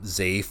Jigba,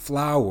 Zay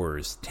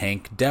Flowers,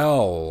 Tank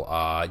Dell,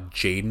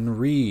 Jaden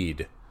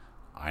Reed.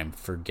 I'm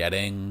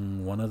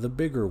forgetting one of the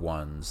bigger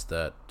ones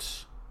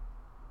that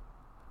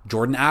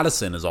Jordan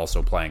Addison is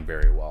also playing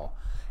very well.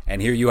 And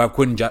here you have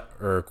Quinn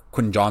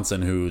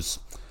Johnson, who's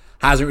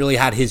hasn't really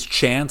had his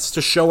chance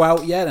to show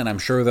out yet, and I'm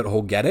sure that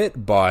he'll get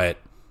it, but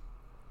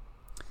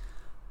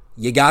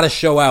you got to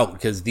show out,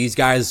 because these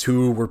guys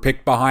who were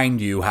picked behind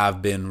you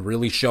have been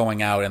really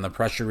showing out, and the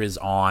pressure is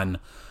on.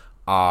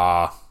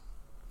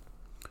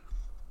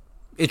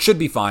 It should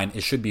be fine.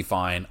 It should be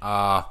fine.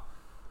 The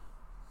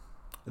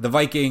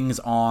Vikings,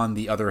 on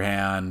the other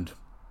hand,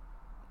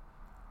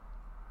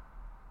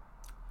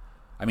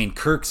 I mean,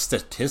 Kirk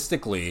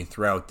statistically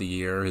throughout the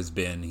year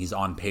he's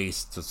on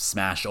pace to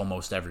smash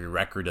almost every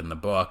record in the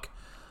book,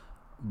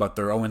 but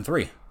they're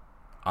 0-3.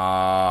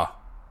 Not,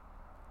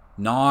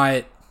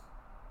 I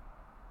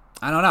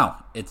don't know.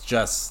 It's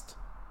just,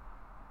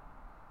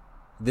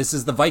 this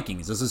is the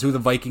Vikings. This is who the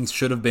Vikings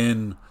should have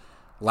been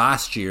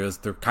last year.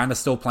 They're kind of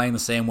still playing the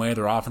same way.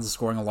 Their offense is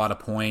scoring a lot of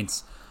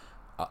points.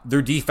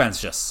 Their defense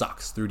just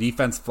sucks. Their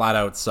defense flat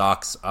out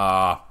sucks.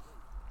 I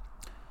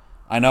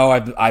know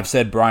I've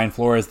said Brian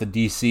Flores, the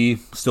DC,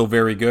 still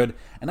very good,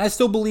 and I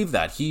still believe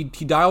that. He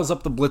dials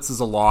up the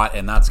blitzes a lot,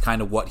 and that's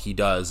kind of what he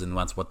does, and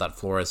that's what that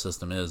Flores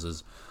system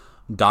is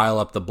dial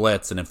up the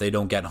blitz, and if they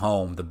don't get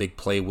home, the big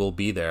play will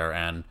be there,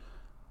 and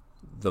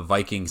the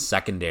Vikings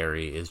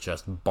secondary is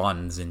just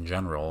buns in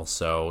general,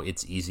 so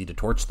it's easy to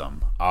torch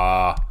them.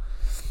 I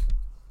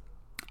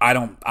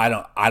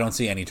don't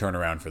see any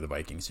turnaround for the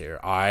Vikings here.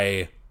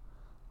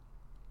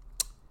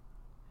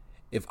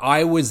 If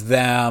I was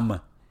them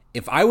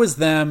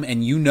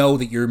and you know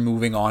that you're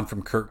moving on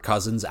from Kirk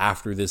Cousins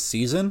after this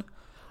season,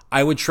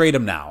 I would trade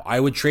him now.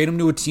 I would trade him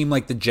to a team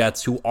like the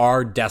Jets, who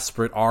are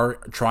desperate, are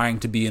trying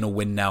to be in a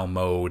win now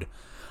mode.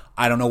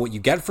 I don't know what you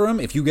get for him.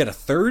 If you get a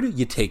third,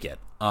 you take it.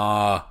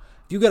 If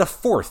you get a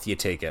fourth, you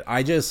take it.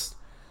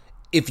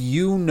 If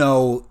you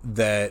know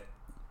that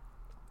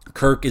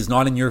Kirk is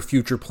not in your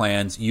future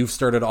plans, you've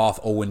started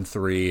off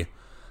 0-3,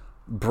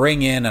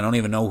 bring in, I don't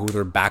even know who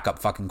their backup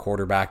fucking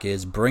quarterback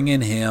is, bring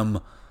in him,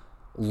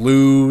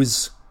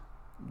 lose,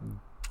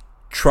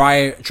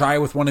 try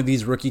with one of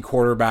these rookie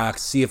quarterbacks,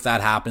 see if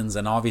that happens,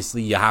 and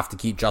obviously you have to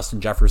keep Justin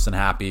Jefferson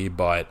happy,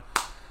 but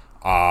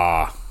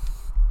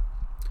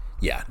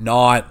yeah,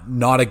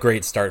 not a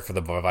great start for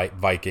the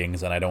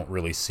Vikings, and I don't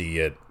really see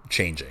it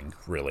changing,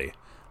 really.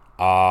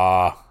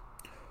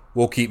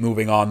 We'll keep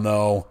moving on,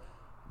 though.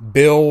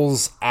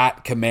 Bills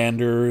at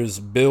Commanders.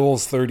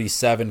 Bills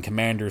 37,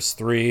 Commanders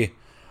 3.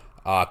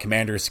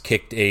 Commanders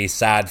kicked a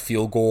sad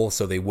field goal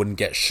so they wouldn't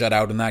get shut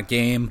out in that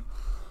game.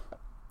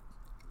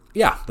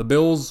 Yeah, the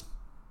Bills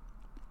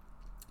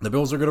are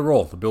going to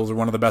roll. The Bills are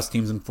one of the best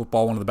teams in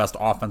football, one of the best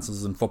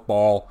offenses in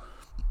football.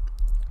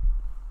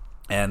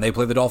 And they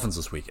play the Dolphins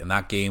this week, and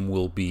that game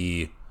will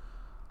be,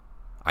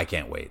 I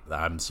can't wait.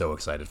 I'm so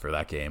excited for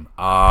that game.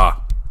 I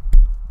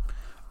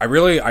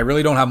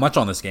really don't have much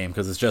on this game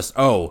because it's just,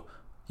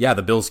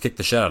 the Bills kicked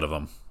the shit out of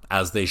them,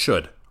 as they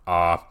should.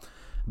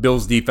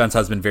 Bills defense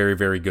has been very,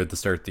 very good to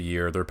start the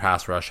year. Their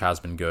pass rush has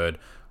been good.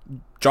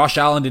 Josh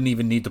Allen didn't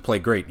even need to play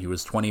great. He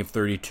was 20 of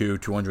 32,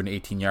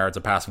 218 yards,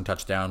 a passing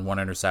touchdown, 1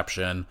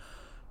 interception,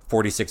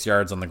 46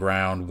 yards on the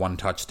ground, 1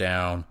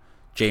 touchdown.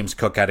 James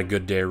Cook had a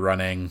good day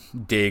running.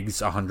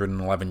 Diggs,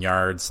 111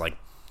 yards. Like,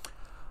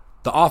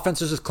 the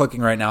offense is just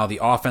clicking right now. The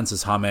offense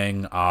is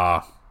humming.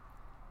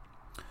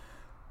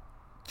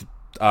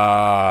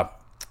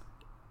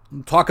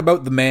 Talk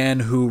about the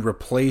man who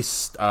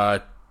replaced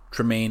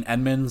Tremaine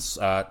Edmonds,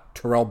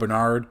 Terrell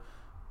Bernard.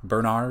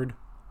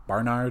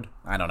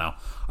 I don't know.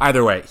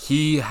 Either way,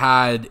 he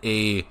had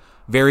a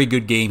very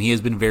good game. He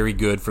has been very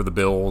good for the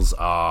Bills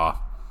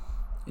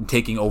in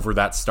taking over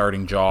that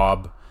starting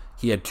job.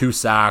 He had 2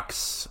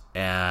 sacks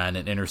and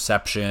an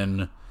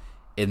interception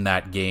in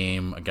that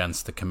game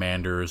against the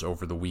Commanders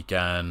over the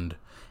weekend.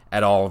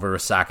 Ed Oliver, a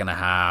sack and a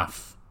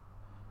half.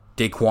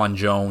 Daquan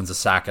Jones, a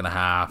sack and a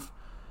half.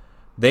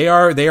 They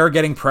are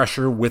getting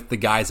pressure with the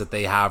guys that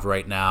they have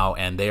right now,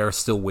 and they are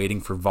still waiting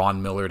for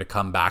Von Miller to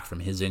come back from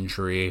his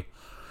injury.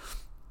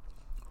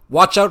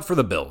 Watch out for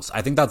the Bills.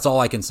 I think that's all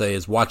I can say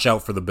is watch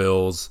out for the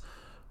Bills.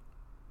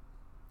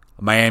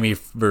 Miami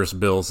versus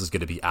Bills is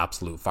going to be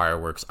absolute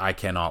fireworks. I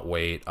cannot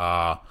wait.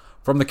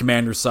 From the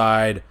Commanders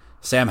side,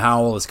 Sam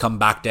Howell has come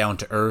back down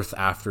to earth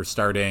after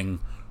starting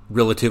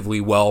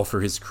relatively well for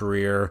his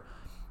career.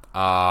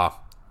 On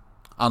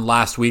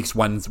last week's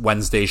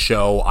Wednesday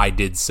show, I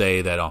did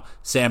say that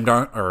Sam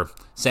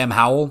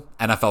Howell,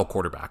 NFL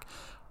quarterback.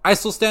 I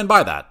still stand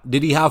by that.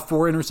 Did he have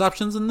 4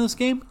 interceptions in this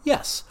game?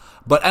 Yes.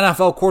 But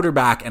NFL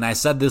quarterback, and I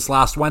said this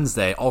last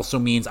Wednesday, also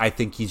means I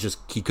think he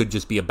could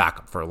just be a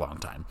backup for a long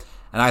time.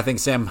 And I think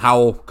Sam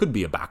Howell could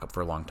be a backup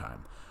for a long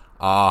time.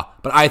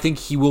 But I think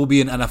he will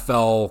be an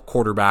NFL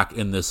quarterback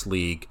in this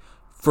league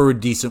for a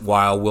decent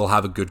while. Will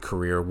have a good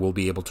career. Will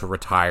be able to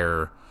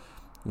retire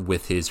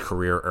with his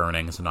career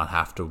earnings and not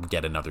have to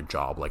get another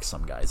job like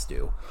some guys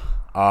do.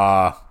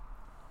 Not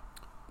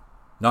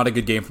a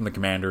good game from the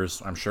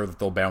Commanders. I'm sure that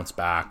they'll bounce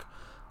back.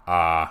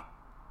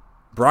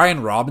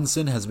 Brian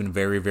Robinson has been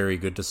very, very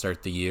good to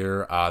start the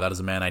year. That is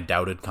a man I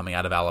doubted coming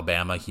out of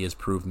Alabama. He has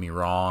proved me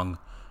wrong.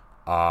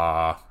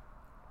 Yeah.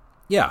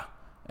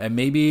 And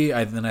maybe,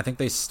 I think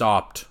they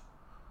stopped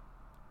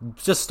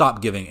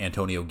giving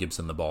Antonio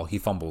Gibson the ball. He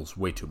fumbles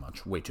way too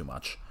much.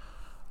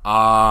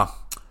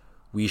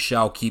 We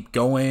shall keep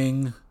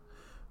going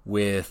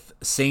with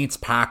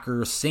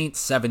Saints-Packers. Saints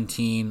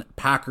 17,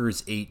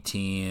 Packers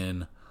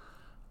 18.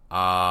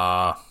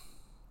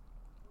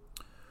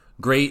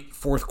 Great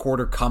fourth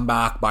quarter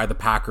comeback by the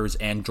Packers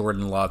and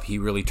Jordan Love. He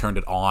really turned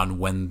it on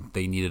when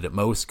they needed it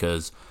most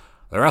because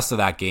the rest of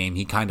that game,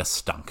 he kind of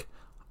stunk.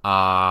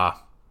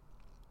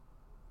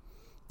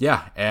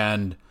 Yeah,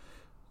 and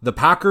the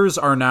Packers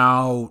are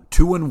now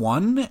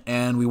 2-1,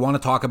 and we want to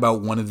talk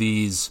about one of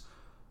these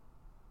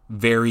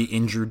very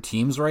injured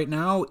teams right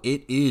now.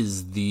 It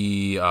is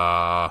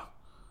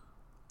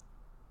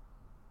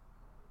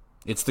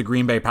it's the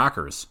Green Bay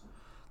Packers.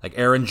 Like,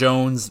 Aaron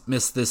Jones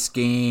missed this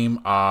game.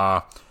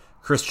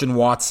 Christian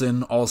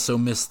Watson also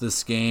missed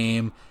this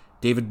game.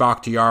 David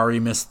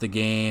Bakhtiari missed the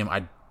game.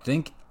 I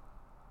think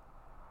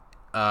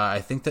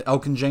that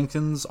Elkin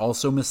Jenkins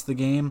also missed the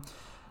game.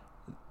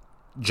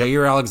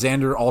 Jair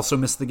Alexander also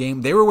missed the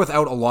game. They were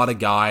without a lot of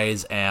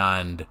guys,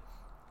 and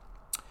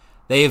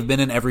they have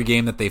been in every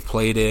game that they've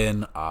played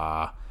in.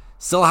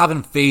 Still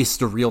haven't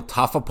faced a real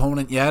tough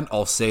opponent yet,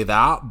 I'll say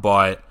that,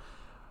 but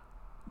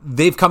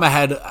they've come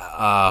ahead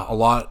a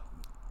lot.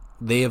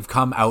 They have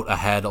come out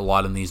ahead a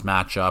lot in these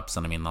matchups,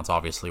 and I mean, that's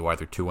obviously why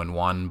they're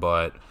 2-1,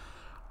 but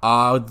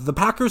the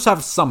Packers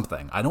have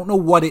something. I don't know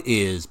what it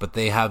is, but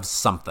they have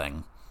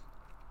something.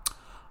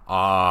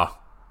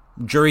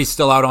 Jury's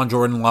still out on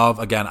Jordan Love.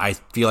 Again, I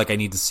feel like I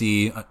need to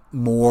see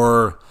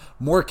more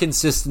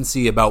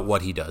consistency about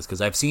what he does, because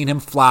I've seen him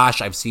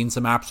flash. I've seen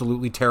some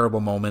absolutely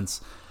terrible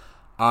moments.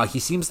 He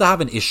seems to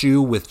have an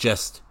issue with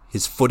just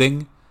his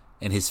footing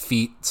and his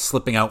feet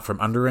slipping out from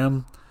under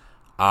him.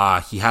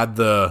 He had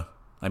the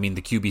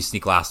QB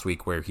sneak last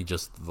week where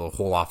the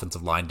whole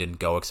offensive line didn't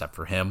go except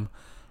for him.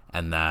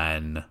 And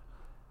then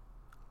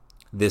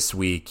this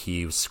week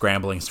he was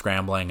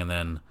scrambling, and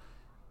then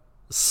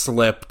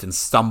slipped and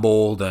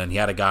stumbled, and he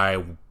had a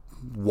guy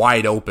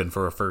wide open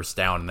for a first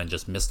down and then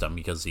just missed him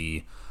because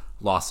he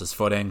lost his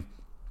footing.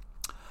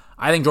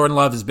 I think Jordan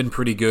Love has been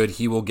pretty good.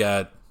 He will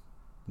get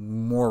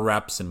more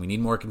reps, and we need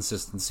more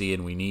consistency,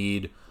 and we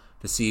need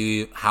to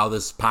see how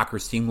this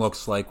Packers team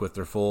looks like with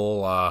their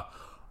full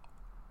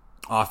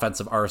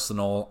offensive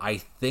arsenal. I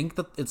think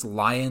that it's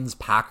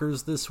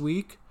Lions-Packers this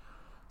week,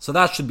 so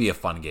that should be a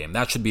fun game.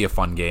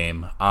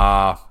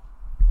 On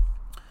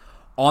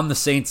the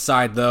Saints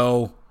side,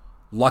 though,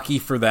 lucky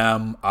for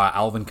them,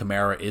 Alvin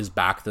Kamara is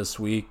back this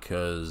week,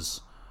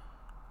 because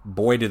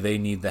boy, do they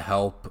need the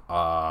help.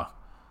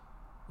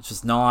 It's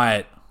just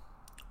not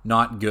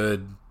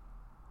good.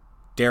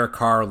 Derek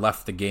Carr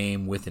left the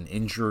game with an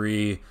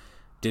injury,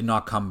 did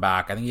not come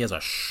back. I think he has a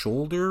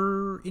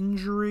shoulder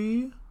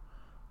injury.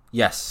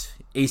 Yes,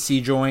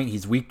 AC joint.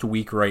 He's week to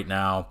week right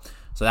now.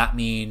 So that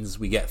means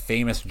we get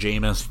famous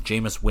Jameis.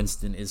 Jameis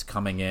Winston is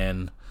coming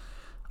in.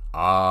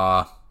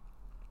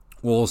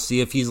 We'll see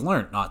if he's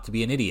learned not to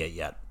be an idiot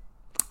yet.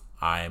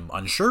 I'm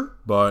unsure,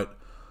 but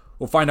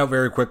we'll find out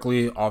very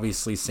quickly.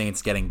 Obviously,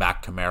 Saints getting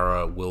back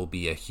Kamara will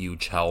be a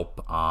huge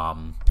help.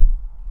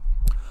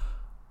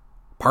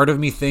 Part of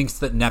me thinks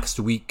that next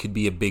week could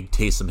be a big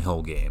Taysom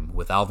Hill game.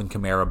 With Alvin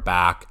Kamara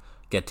back,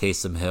 get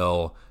Taysom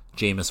Hill,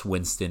 Jameis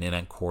Winston in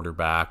at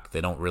quarterback. They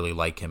don't really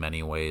like him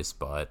anyways,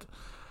 but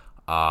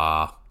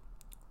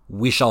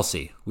we shall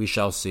see.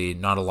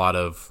 Not a lot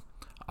of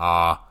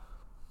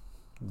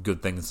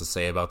good things to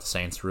say about the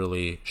Saints,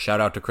 really.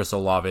 Shout out to Chris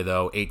Olave,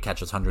 though. 8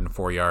 catches,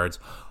 104 yards.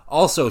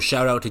 Also,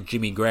 shout out to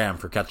Jimmy Graham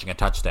for catching a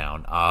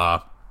touchdown.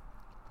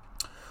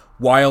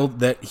 Wild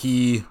that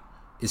he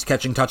is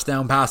catching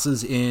touchdown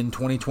passes in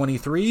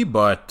 2023,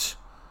 but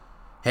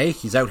hey,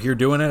 he's out here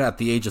doing it at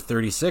the age of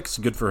 36.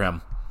 Good for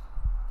him.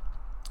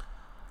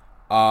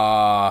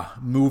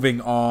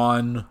 Moving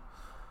on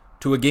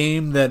to a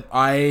game that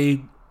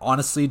I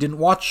honestly didn't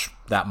watch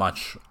that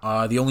much.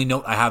 The only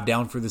note I have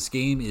down for this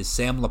game is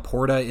Sam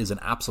Laporta is an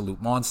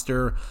absolute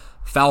monster.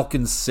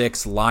 Falcons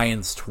 6,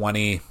 Lions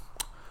 20.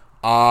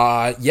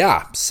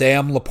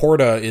 Sam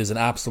Laporta is an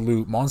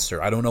absolute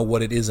monster. I don't know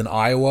what it is in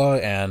Iowa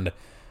and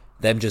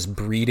them just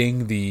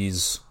breeding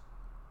these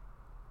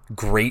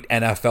great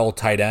NFL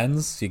tight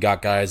ends. You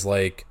got guys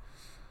like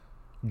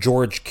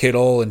George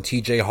Kittle and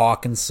TJ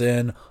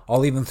Hawkinson.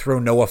 I'll even throw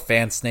Noah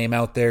Fant's name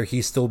out there.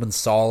 He's still been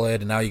solid.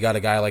 And now you got a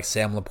guy like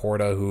Sam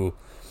Laporta who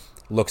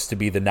looks to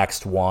be the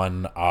next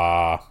one.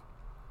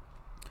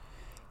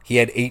 He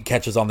had 8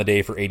 catches on the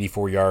day for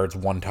 84 yards,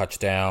 1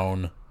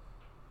 touchdown.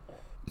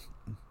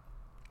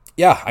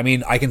 Yeah, I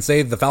mean, I can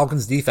say the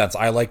Falcons defense.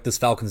 I like this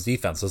Falcons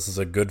defense. This is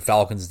a good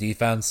Falcons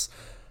defense.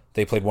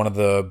 They played one of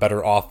the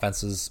better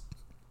offenses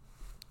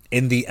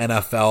in the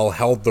NFL,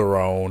 held their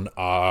own.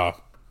 But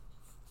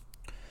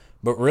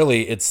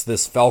really, it's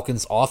this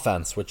Falcons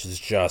offense, which is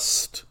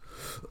just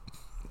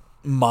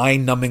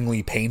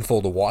mind-numbingly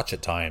painful to watch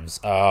at times.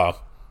 The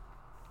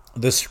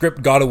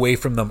script got away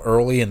from them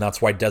early, and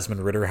that's why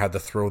Desmond Ridder had to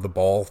throw the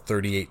ball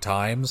 38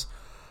 times.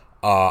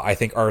 I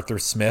think Arthur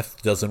Smith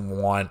doesn't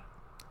want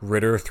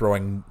Ridder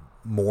throwing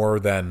more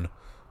than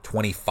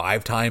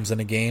 25 times in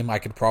a game, I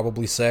could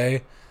probably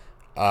say.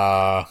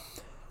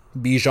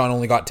 Bijan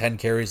only got 10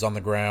 carries on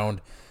the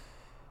ground,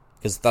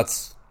 because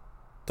that's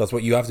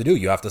what you have to do.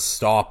 You have to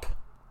stop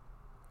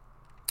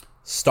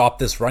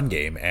this run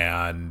game,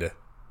 and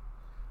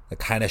it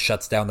kind of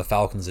shuts down the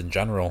Falcons in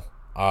general.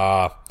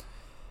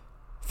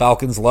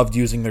 Falcons loved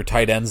using their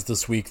tight ends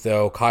this week,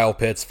 though. Kyle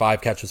Pitts,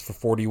 5 catches for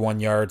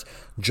 41 yards.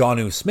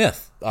 Jonnu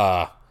Smith,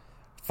 5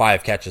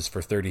 catches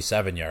for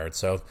 37 yards.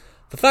 So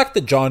the fact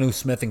that Jonnu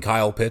Smith and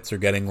Kyle Pitts are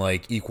getting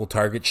like equal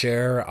target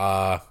share,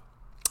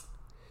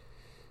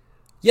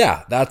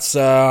 yeah, that's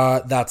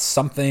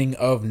something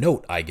of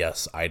note, I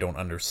guess. I don't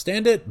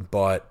understand it,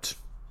 but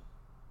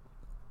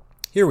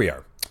here we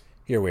are.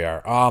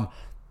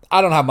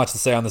 I don't have much to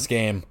say on this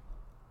game.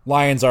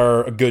 Lions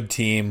are a good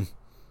team.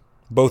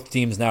 Both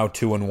teams now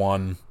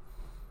 2-1.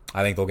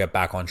 I think they'll get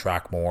back on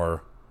track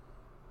more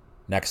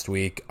next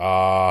week.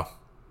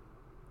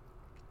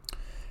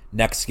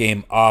 Next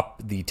game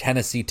up, the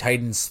Tennessee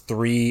Titans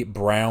 3,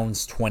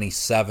 Browns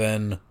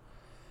 27.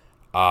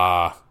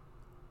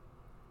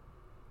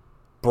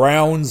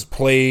 Browns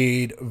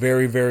played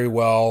very, very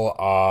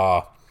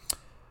well.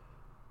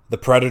 The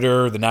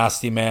Predator, the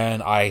Nasty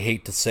Man, I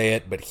hate to say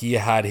it, but he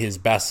had his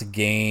best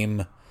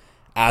game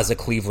as a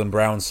Cleveland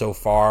Brown so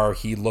far.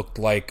 He looked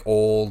like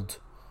old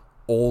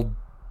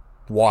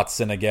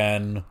Watson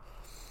again,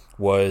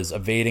 was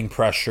evading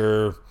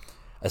pressure,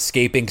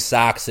 escaping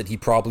sacks that he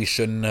probably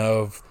shouldn't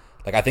have.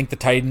 Like, I think the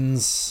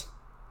Titans...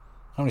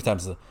 How many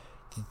times?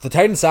 The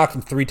Titans sacked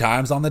him 3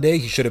 times on the day.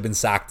 He should have been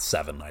sacked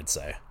 7, I'd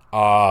say.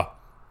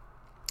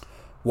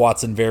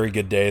 Watson, very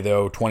good day,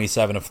 though.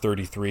 27 of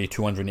 33,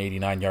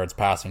 289 yards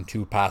passing,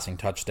 2 passing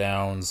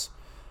touchdowns.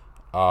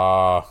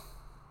 Jerome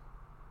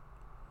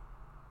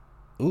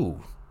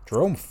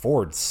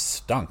Ford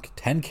stunk.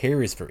 10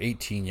 carries for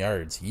 18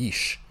 yards.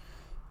 Yeesh.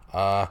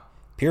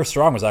 Pierre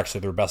Strong was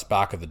actually their best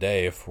back of the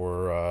day if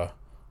we're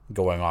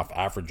going off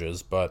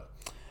averages. But,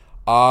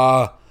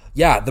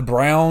 yeah, the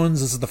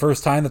Browns, this is the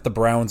first time that the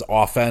Browns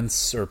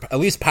offense, or at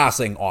least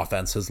passing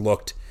offense, has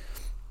looked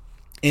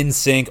in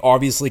sync.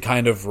 Obviously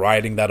kind of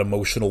riding that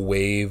emotional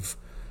wave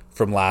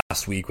from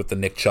last week with the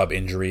Nick Chubb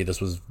injury. This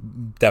was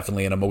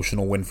definitely an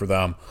emotional win for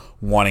them,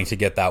 wanting to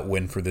get that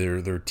win for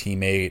their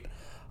teammate.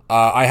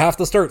 I have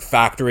to start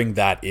factoring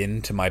that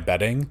into my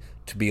betting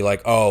to be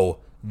like, oh,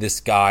 this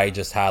guy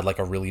just had like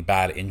a really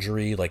bad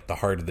injury, like the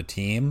heart of the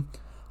team.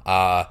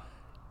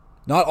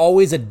 Not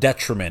always a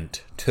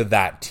detriment to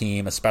that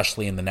team,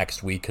 especially in the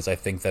next week, because I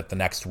think that the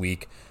next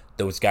week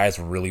those guys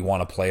really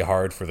want to play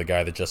hard for the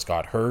guy that just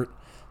got hurt.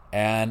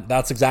 And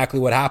that's exactly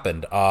what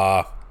happened.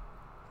 The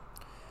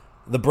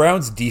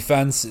Browns'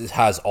 defense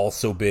has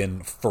also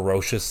been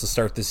ferocious to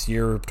start this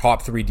year.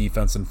 Top 3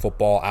 defense in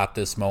football at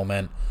this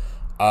moment.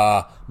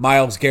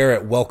 Myles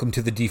Garrett, welcome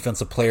to the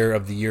Defensive Player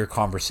of the Year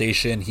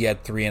conversation. He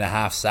had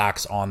 3.5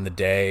 sacks on the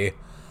day.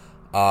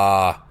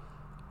 I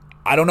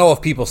don't know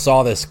if people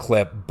saw this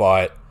clip,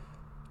 but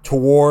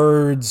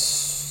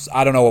towards...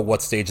 I don't know at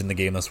what stage in the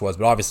game this was,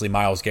 but obviously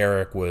Myles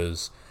Garrett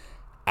was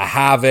a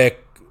havoc.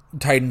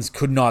 Titans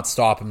could not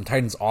stop him.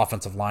 Titans'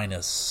 offensive line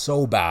is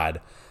so bad.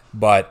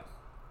 But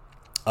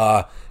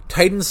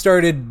Titans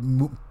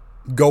started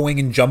going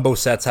in jumbo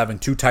sets, having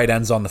 2 tight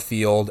ends on the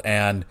field,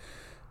 and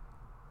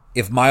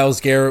if Myles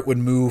Garrett would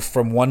move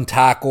from one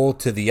tackle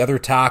to the other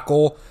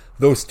tackle,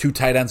 those 2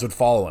 tight ends would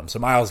follow him. So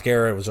Myles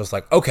Garrett was just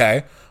like,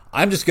 okay,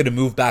 I'm just going to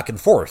move back and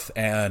forth,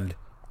 and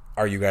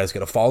are you guys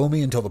going to follow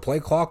me until the play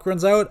clock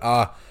runs out?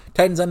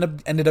 Titans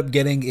ended up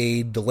getting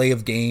a delay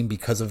of game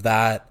because of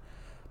that,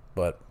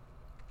 but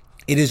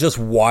it is just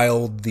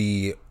wild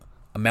the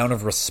amount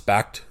of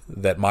respect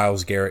that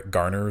Myles Garrett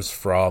garners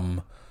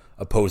from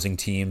opposing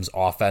teams'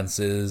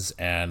 offenses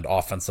and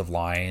offensive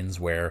lines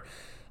where,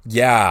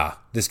 yeah,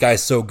 this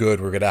guy's so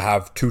good, we're going to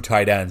have 2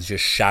 tight ends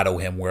just shadow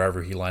him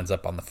wherever he lines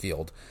up on the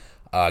field.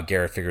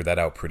 Garrett figured that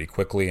out pretty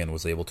quickly and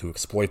was able to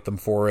exploit them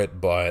for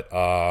it, but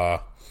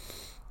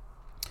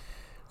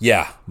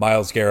yeah,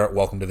 Myles Garrett,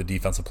 welcome to the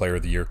Defensive Player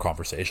of the Year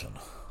conversation.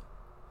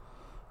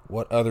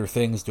 What other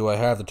things do I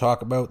have to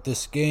talk about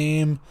this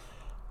game?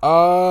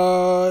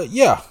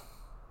 Yeah.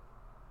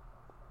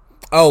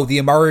 Oh, the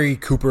Amari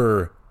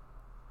Cooper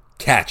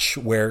catch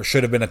where it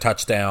should have been a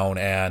touchdown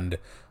and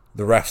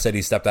the ref said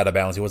he stepped out of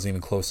bounds. He wasn't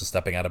even close to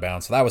stepping out of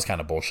bounds, so that was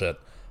kind of bullshit.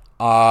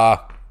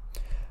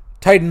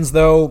 Titans,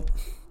 though,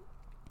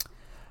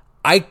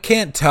 I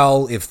can't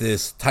tell if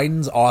this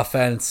Titans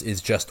offense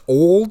is just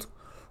old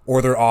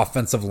or their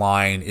offensive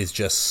line is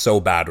just so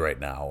bad right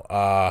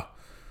now.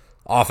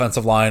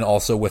 Offensive line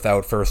also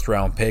without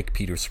first-round pick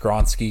Peter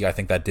Skoronski. I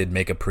think that did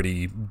make a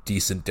pretty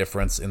decent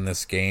difference in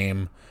this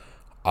game.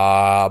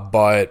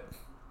 But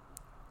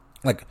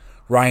like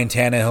Ryan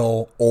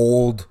Tannehill,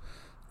 old,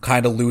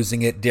 kind of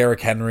losing it.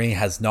 Derrick Henry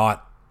has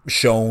not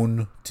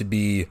shown to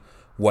be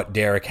what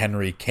Derrick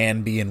Henry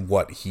can be and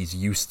what he's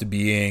used to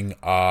being.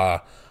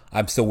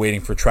 I'm still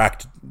waiting for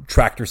Tractor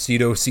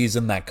Cedo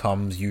season that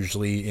comes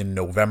usually in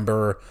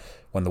November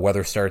when the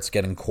weather starts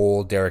getting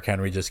cold. Derrick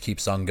Henry just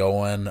keeps on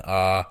going.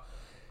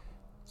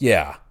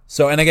 Yeah.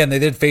 So, and again, they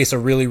did face a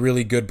really,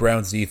 really good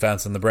Browns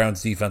defense, and the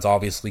Browns defense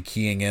obviously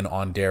keying in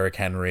on Derrick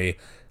Henry,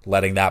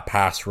 letting that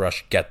pass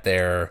rush get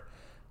there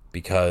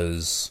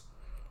because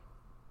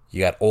you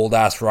got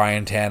old-ass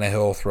Ryan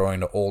Tannehill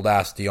throwing to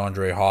old-ass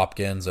DeAndre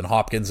Hopkins, and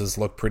Hopkins has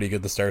looked pretty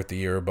good to start the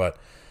year, but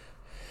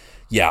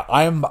yeah,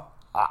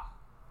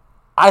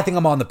 I think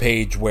I'm on the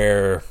page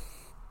where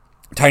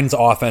Titans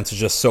offense is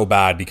just so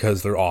bad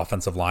because their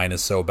offensive line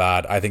is so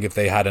bad. I think if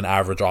they had an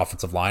average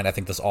offensive line, I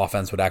think this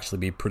offense would actually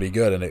be pretty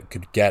good and it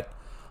could get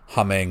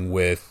humming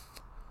with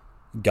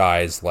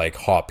guys like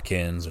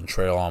Hopkins and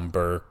Treylon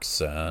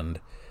Burks and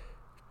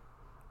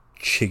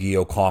Chigi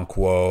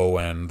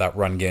Okonkwo, and that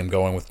run game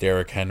going with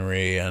Derrick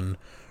Henry and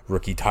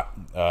rookie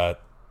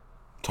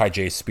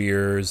Tyjae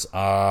Spears.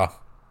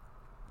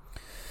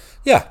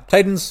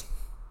 Titans,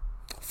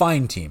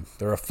 fine team.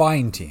 They're a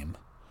fine team.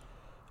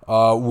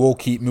 We'll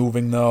keep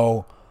moving,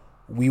 though.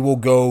 We will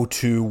go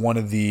to one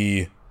of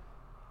the...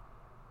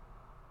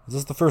 Is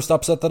this the first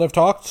upset that I've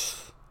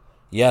talked?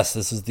 Yes,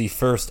 this is the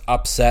first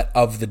upset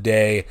of the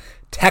day.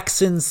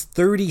 Texans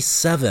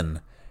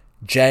 37,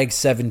 Jags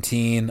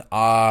 17.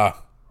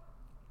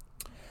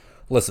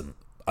 Listen,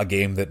 a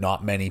game that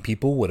not many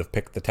people would have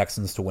picked the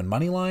Texans to win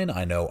money line.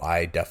 I know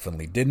I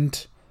definitely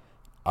didn't.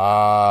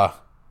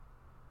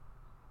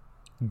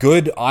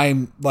 Good.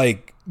 I'm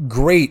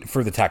great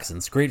for the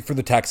Texans. Great for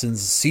the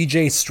Texans.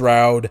 CJ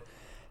Stroud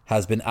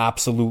has been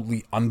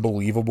absolutely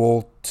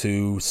unbelievable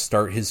to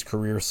start his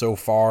career so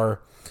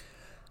far.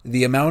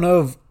 The amount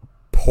of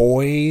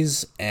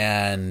poise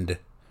and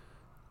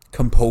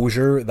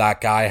composure that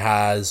guy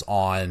has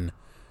on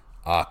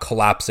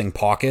collapsing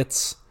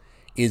pockets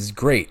is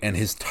great, and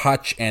his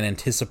touch and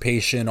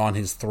anticipation on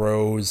his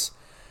throws,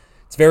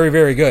 it's very,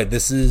 very good.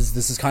 This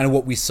is kind of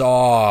what we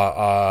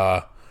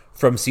saw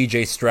from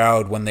CJ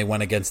Stroud when they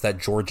went against that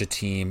Georgia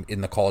team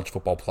in the college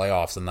football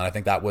playoffs, and I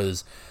think that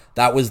was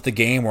the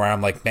game where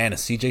I'm like, man,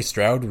 is CJ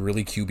Stroud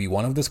really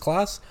QB1 of this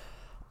class?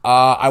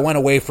 I went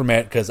away from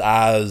it because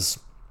as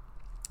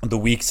the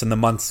weeks and the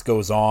months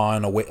goes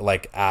on,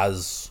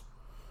 as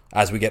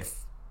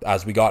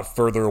we got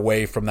further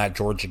away from that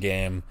Georgia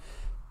game,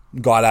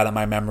 got out of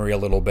my memory a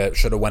little bit.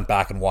 Should have went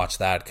back and watched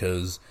that,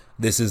 because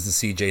this is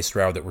the CJ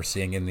Stroud that we're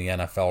seeing in the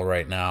NFL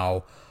right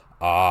now.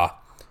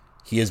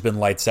 He has been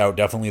lights out.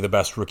 Definitely the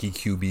best rookie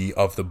QB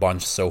of the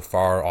bunch so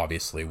far.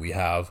 Obviously, we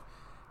have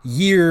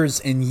years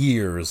and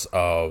years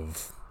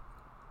of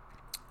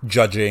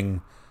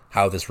judging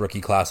how this rookie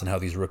class and how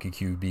these rookie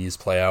QBs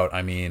play out.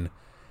 I mean,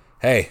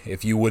 hey,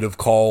 if you would have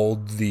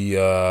called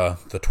the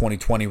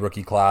 2020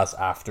 rookie class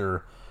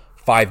after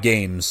 5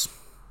 games,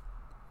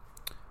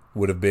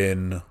 would have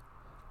been...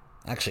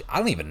 Actually, I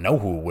don't even know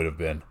who it would have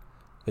been,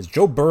 because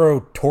Joe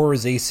Burrow tore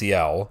his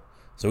ACL,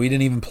 so he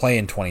didn't even play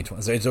in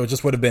 2020. So it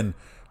just would have been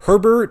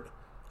Herbert,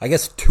 I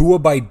guess Tua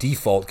by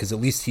default, because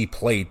at least he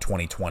played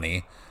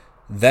 2020,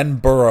 then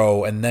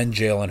Burrow, and then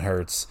Jalen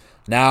Hurts.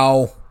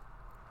 Now,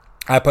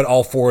 I put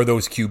all 4 of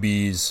those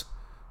QBs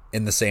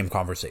in the same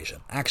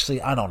conversation.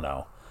 Actually, I don't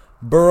know.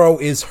 Burrow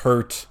is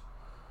hurt,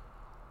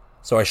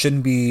 so I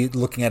shouldn't be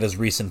looking at his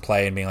recent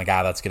play and being like,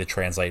 that's going to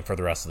translate for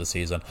the rest of the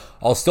season.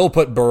 I'll still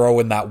put Burrow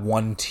in that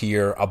one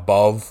tier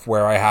above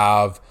where I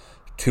have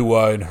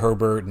Tua and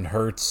Herbert and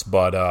Hurts,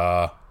 but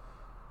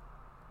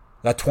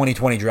that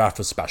 2020 draft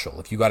was special.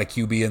 If you got a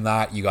QB in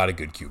that, you got a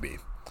good QB.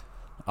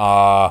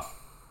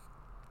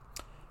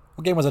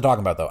 What game was I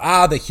talking about,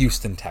 though? The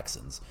Houston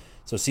Texans.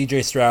 So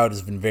CJ Stroud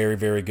has been very,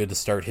 very good to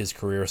start his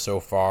career so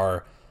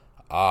far.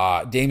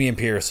 Dameon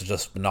Pierce has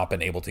just not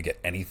been able to get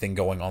anything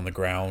going on the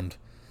ground.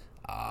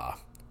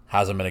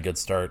 Hasn't been a good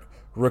start.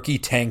 Rookie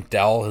Tank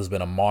Dell has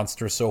been a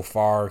monster so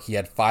far. He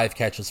had 5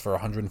 catches for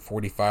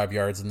 145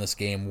 yards in this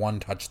game,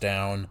 1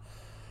 touchdown.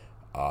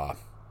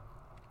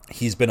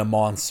 He's been a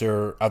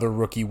monster. Other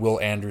rookie Will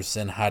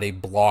Anderson had a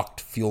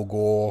blocked field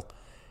goal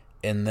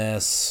in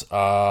this.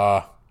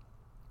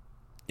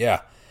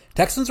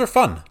 Texans are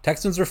fun.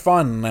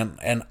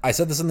 And I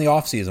said this in the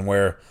offseason,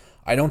 where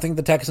I don't think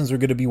the Texans are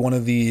going to be one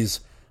of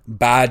these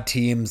bad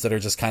teams that are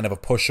just kind of a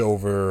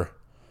pushover.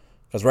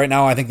 Because right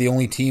now, I think the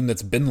only team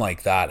that's been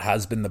like that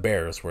has been the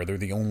Bears, where they're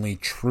the only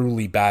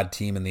truly bad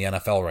team in the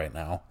NFL right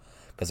now.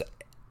 Because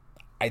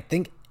I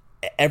think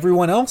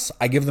everyone else,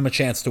 I give them a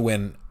chance to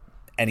win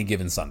any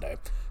given Sunday.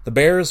 The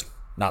Bears,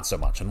 not so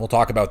much. And we'll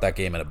talk about that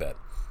game in a bit.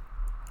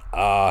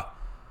 The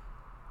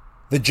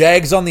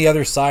Jags on the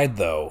other side,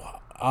 though,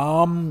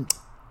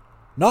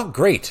 not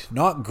great.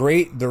 Not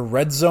great. The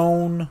red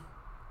zone...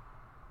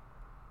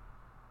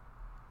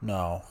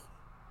 No.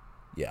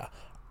 Yeah.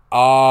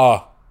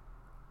 I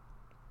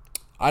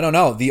don't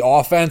know. The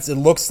offense, it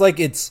looks like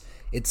it's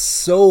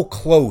so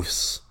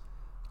close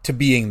to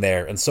being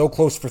there and so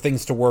close for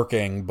things to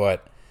working,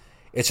 but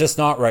it's just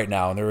not right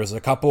now. And there was a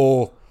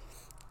couple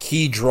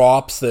key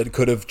drops that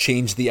could have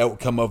changed the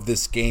outcome of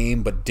this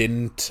game, but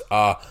didn't.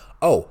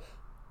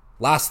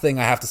 Last thing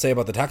I have to say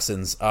about the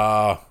Texans.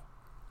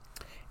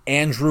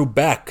 Andrew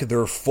Beck,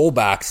 their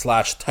fullback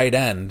 / tight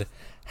end,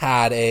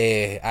 had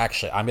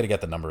actually, I'm going to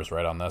get the numbers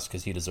right on this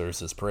because he deserves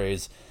his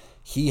praise.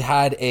 He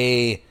had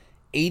a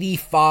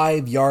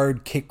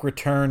 85-yard kick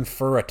return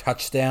for a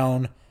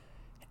touchdown.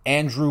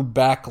 Andrew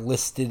Beck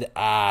listed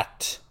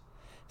at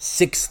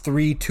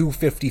 6'3",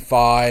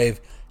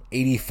 255,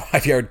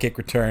 85-yard kick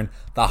return.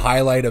 The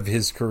highlight of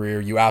his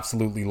career. You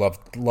absolutely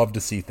love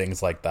to see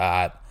things like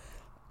that.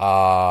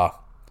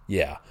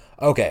 Yeah.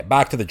 Okay,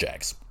 back to the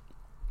Jags.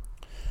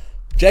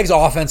 Jags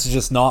offense has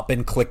just not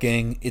been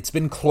clicking. It's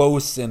been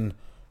close, and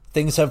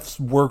things have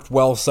worked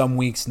well some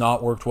weeks,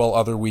 not worked well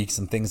other weeks,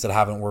 and things that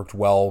haven't worked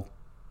well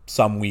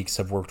some weeks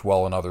have worked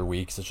well in other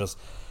weeks. It's just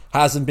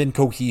hasn't been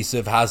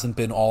cohesive, hasn't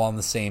been all on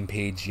the same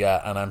page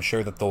yet, and I'm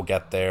sure that they'll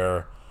get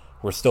there.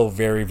 We're still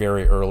very,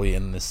 very early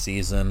in this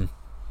season.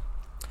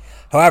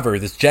 However,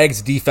 this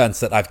Jags defense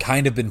that I've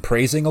kind of been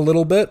praising a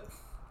little bit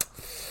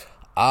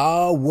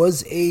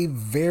was a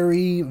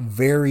very,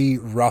 very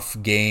rough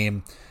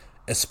game,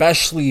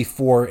 especially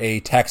for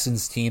a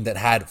Texans team that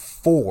had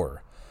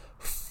four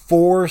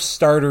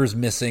starters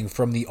missing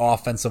from the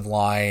offensive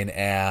line,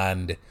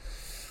 and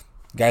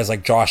guys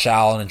like Josh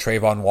Allen and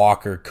Trayvon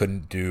Walker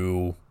couldn't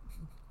do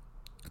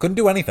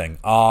anything.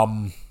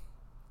 Am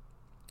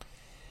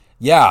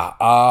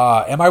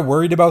I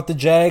worried about the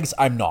Jags?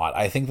 I'm not.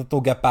 I think that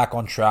they'll get back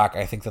on track.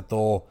 I think that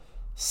they'll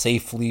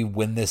safely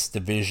win this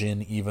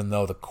division, even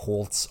though the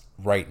Colts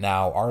right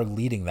now are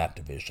leading that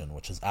division,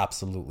 which is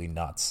absolutely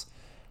nuts.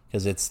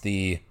 Because it's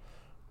the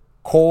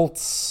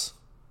Colts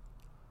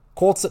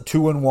at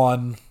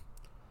 2-1,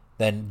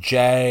 then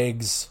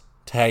Jags,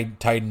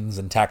 Titans,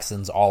 and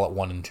Texans all at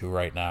 1-2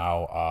 right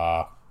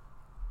now.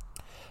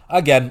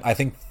 Again, I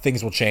think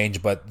things will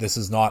change, but this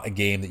is not a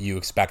game that you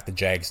expect the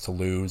Jags to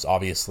lose.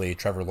 Obviously,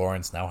 Trevor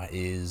Lawrence now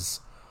is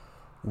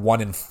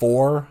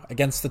 1-4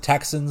 against the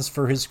Texans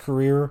for his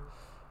career,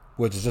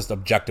 which is just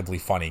objectively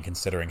funny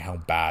considering how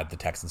bad the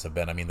Texans have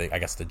been. I mean, I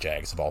guess the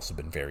Jags have also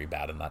been very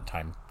bad in that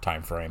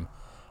time frame.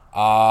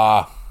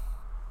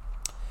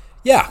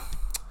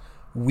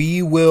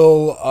 We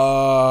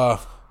will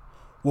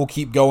we'll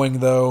keep going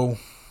though.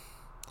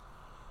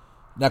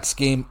 Next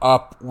game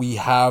up, we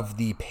have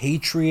the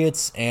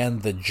Patriots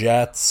and the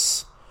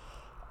Jets.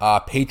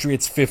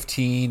 Patriots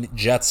 15,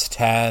 Jets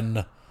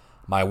 10.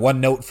 My one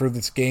note for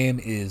this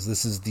game is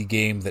this is the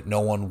game that no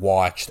one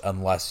watched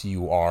unless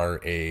you are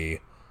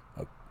a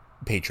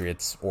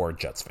Patriots or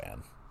Jets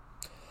fan.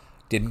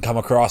 Didn't come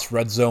across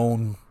Red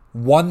Zone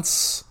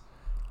once.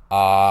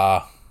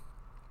 Let's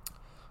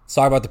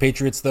talk about the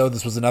Patriots, though.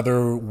 This was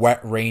another wet,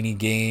 rainy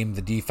game.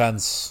 The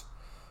defense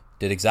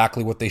did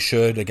exactly what they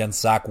should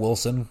against Zach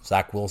Wilson.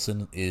 Zach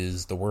Wilson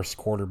is the worst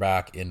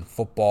quarterback in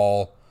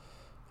football.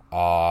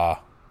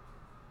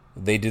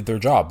 They did their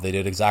job. They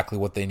did exactly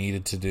what they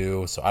needed to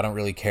do. So I don't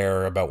really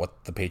care about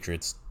what the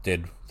Patriots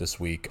did this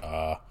week.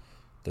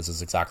 This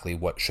is exactly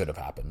what should have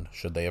happened.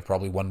 Should they have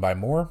probably won by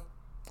more?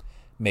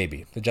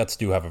 Maybe. The Jets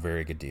do have a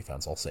very good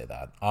defense, I'll say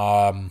that.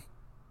 I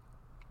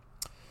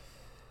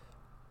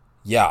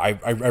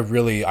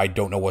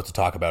don't know what to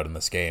talk about in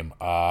this game.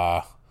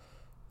 The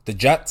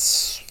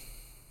Jets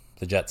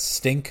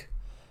stink.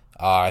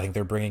 I think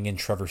they're bringing in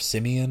Trevor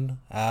Siemian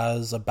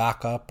as a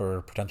backup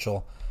or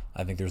potential.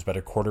 I think there's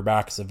better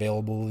quarterbacks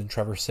available than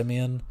Trevor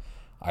Siemian.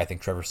 I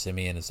think Trevor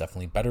Siemian is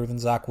definitely better than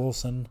Zach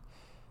Wilson.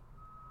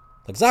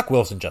 Like, Zach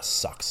Wilson just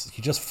sucks.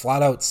 He just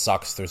flat out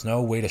sucks. There's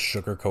no way to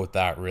sugarcoat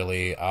that,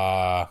 really.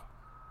 I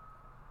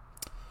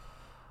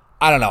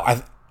don't know.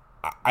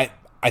 I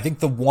think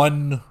the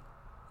one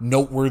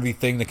noteworthy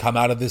thing to come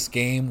out of this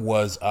game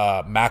was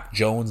Mac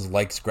Jones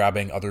likes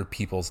grabbing other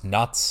people's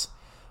nuts.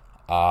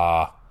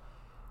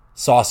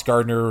 Sauce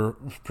Gardner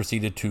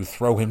proceeded to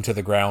throw him to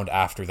the ground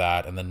after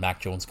that, and then Mac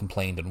Jones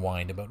complained and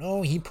whined about,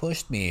 "Oh, he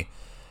pushed me."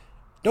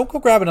 Don't go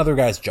grab another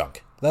guy's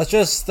junk. That's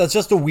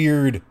just a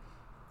weird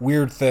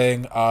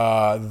thing.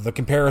 The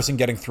comparison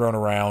getting thrown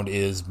around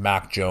is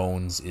Mac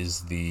Jones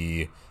is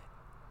the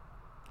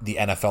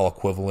NFL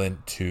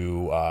equivalent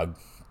to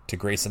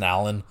Grayson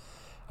Allen.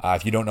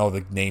 If you don't know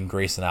the name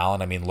Grayson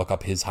Allen, I mean, look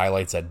up his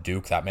highlights at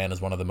Duke. That man is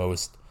one of the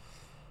most,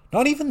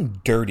 not even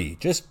dirty,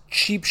 just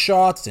cheap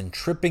shots and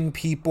tripping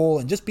people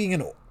and just being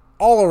an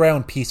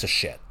all-around piece of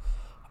shit.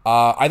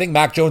 I think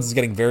Mac Jones is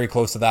getting very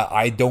close to that.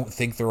 I don't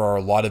think there are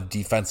a lot of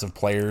defensive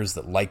players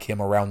that like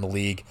him around the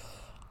league.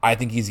 I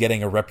think he's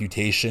getting a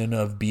reputation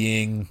of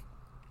being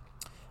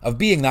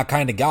that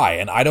kind of guy,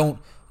 and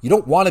you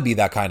don't want to be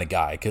that kind of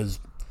guy, because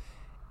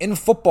in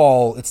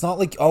football, it's not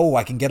like, oh,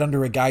 I can get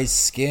under a guy's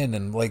skin,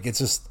 and like, it's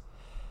just,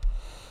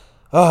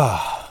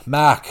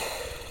 Mac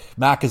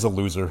is a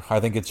loser. I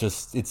think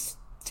it's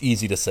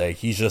easy to say.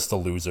 He's just a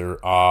loser.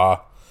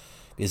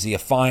 Is he a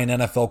fine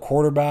NFL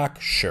quarterback?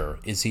 Sure.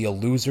 Is he a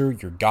loser?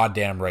 You're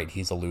goddamn right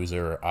he's a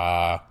loser.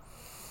 I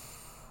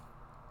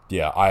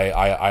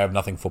have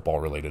nothing football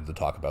related to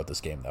talk about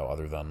this game, though,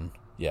 other than,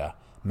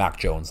 Mac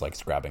Jones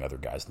likes grabbing other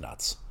guys'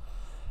 nuts.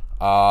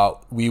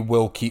 We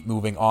will keep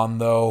moving on,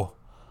 though,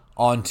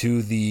 onto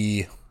was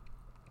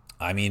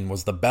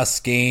the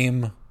best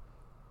game.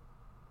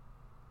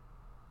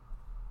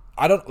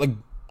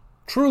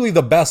 Truly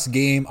the best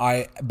game,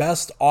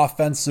 best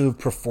offensive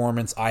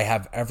performance I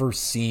have ever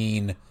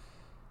seen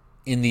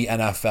in the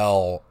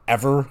NFL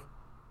ever.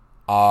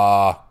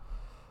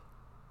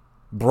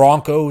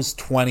 Broncos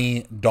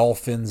 20,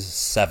 Dolphins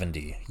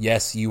 70.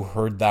 Yes, you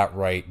heard that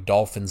right.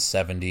 Dolphins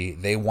 70.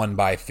 They won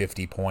by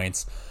 50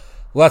 points.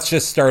 Let's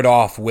just start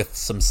off with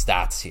some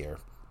stats here.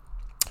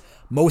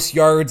 Most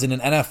yards in an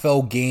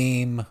NFL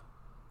game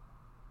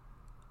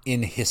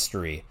in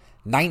history.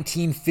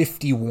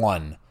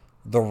 1951.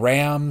 The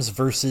Rams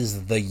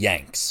versus the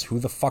Yanks. Who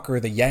the fuck are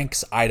the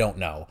Yanks? I don't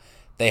know.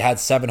 They had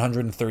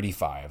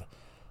 735.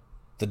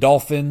 The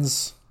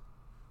Dolphins,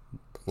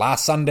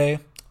 last Sunday,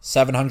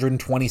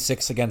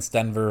 726 against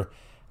Denver.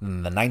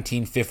 And the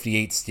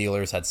 1958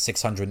 Steelers had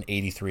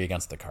 683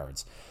 against the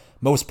Cards.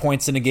 Most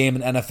points in a game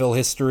in NFL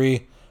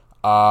history.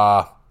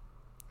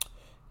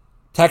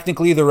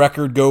 Technically, the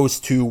record goes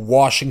to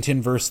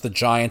Washington versus the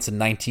Giants in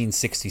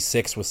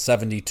 1966 with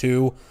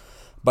 72.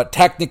 But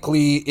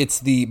technically, it's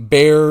the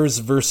Bears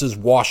versus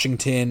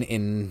Washington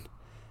in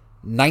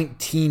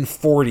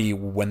 1940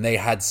 when they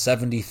had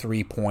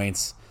 73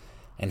 points.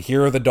 And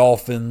here are the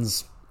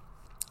Dolphins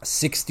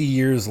 60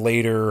 years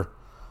later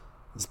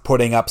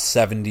putting up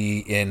 70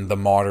 in the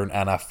modern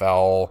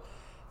NFL.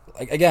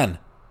 Again,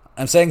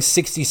 I'm saying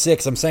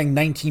 66, I'm saying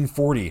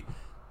 1940.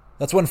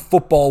 That's when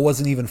football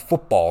wasn't even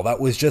football. That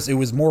was just, it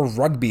was more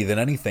rugby than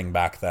anything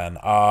back then.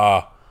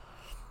 So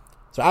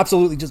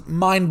absolutely just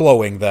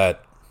mind-blowing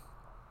that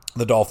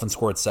the Dolphins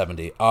scored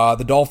 70.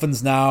 The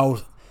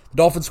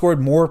Dolphins scored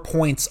more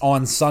points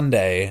on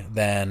Sunday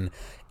than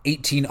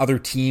 18 other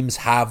teams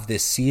have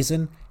this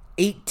season.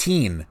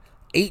 18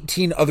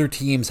 other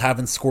teams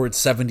haven't scored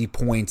 70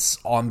 points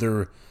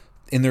in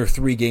their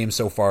 3 games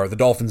so far. The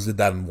Dolphins did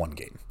that in 1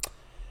 game.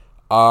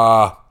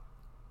 Talk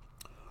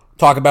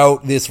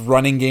about this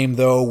running game,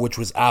 though, which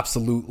was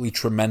absolutely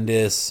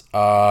tremendous.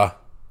 Devon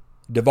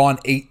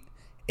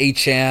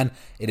Achane.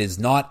 It is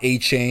not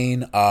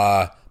A-Chain.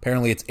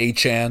 Apparently it's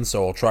A-Chan,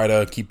 so I'll try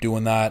to keep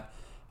doing that.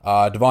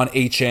 Devon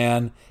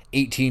Achane,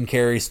 18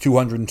 carries,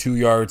 202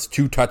 yards,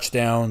 2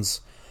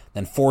 touchdowns,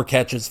 then 4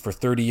 catches for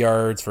 30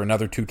 yards for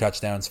another 2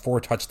 touchdowns, 4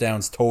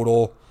 touchdowns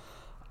total.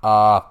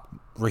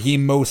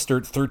 Raheem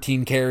Mostert,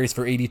 13 carries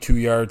for 82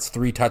 yards,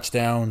 3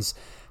 touchdowns,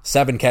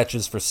 7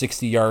 catches for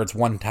 60 yards,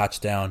 1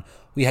 touchdown.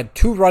 We had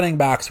 2 running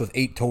backs with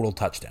 8 total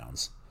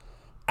touchdowns.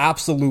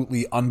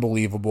 Absolutely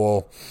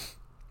unbelievable.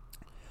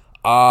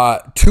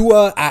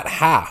 Tua at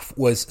half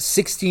was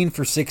 16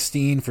 for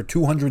 16 for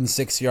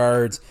 206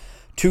 yards,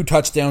 2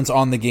 touchdowns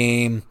on the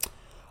game.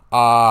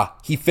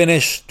 He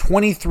finished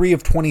 23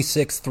 of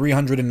 26,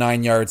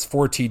 309 yards,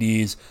 4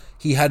 TDs.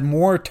 He had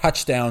more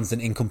touchdowns than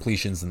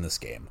incompletions in this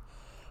game.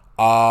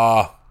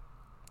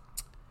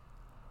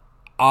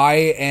 I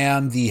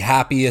am the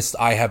happiest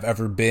I have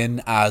ever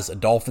been as a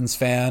Dolphins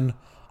fan.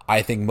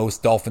 I think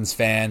most Dolphins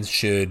fans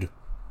should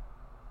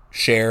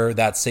share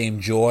that same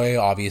joy.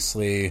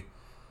 Obviously,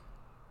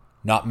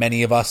 not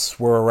many of us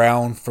were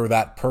around for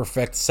that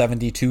perfect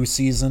 72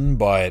 season,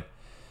 but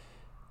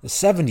the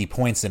 70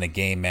 points in a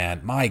game,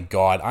 man, my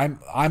God.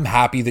 I'm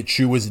happy that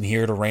Chew isn't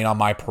here to rain on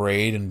my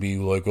parade and be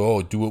like,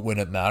 oh, do it when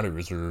it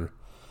matters, or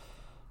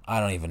I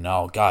don't even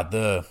know. God,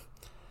 the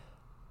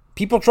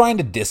people trying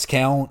to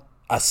discount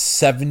a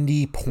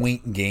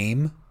 70-point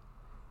game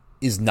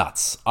is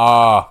nuts.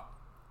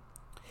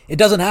 It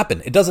doesn't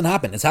happen.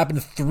 It's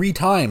happened 3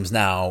 times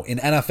now in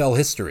NFL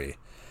history.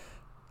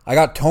 I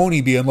got Tony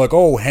being like,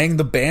 oh, hang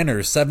the banner,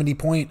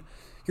 70-point.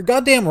 You're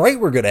goddamn right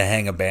we're going to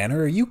hang a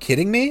banner. Are you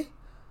kidding me?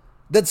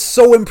 That's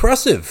so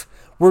impressive.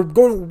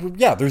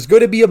 There's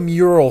going to be a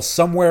mural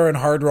somewhere in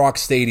Hard Rock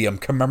Stadium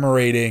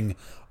commemorating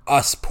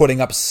us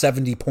putting up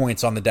 70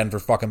 points on the Denver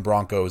fucking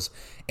Broncos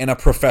in a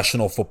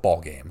professional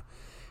football game.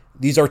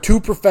 These are 2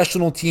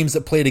 professional teams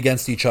that played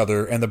against each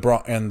other, and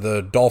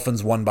the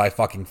Dolphins won by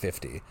fucking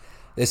 50.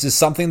 This is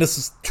something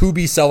that's to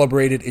be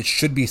celebrated. It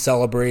should be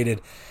celebrated.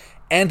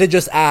 And to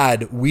just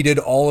add, we did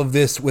all of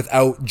this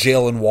without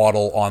Jalen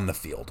Waddle on the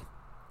field.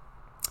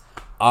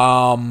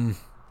 The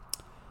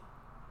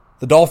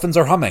Dolphins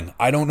are humming.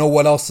 I don't know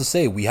what else to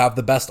say. We have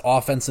the best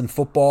offense in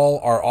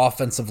football. Our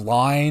offensive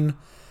line,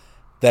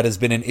 that has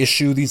been an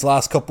issue these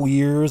last couple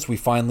years. We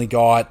finally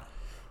got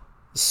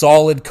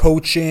solid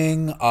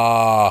coaching.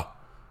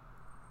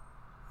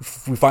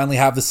 We finally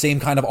have the same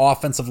kind of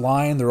offensive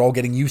line. They're all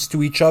getting used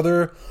to each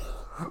other.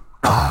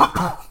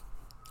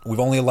 We've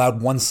only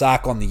allowed 1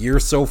 sack on the year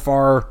so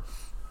far.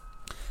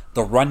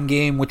 The run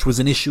game, which was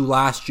an issue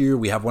last year,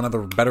 we have one of the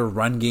better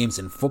run games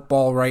in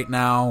football right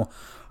now.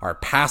 Our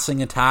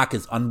passing attack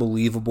is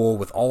unbelievable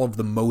with all of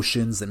the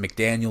motions that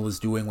McDaniel is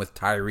doing with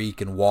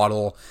Tyreek and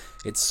Waddle.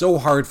 It's so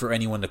hard for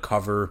anyone to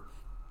cover.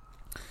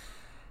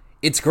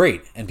 It's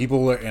great. And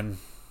people are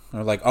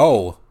like,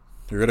 oh,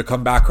 you're going to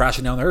come back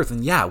crashing down the earth.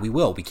 And yeah, we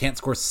will. We can't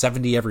score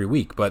 70 every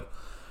week. But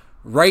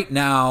right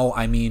now,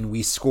 I mean,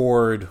 we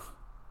scored...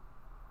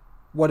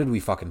 What did we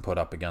fucking put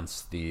up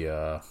against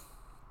the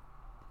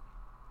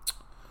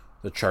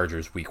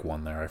Chargers week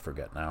 1 there? I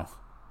forget now.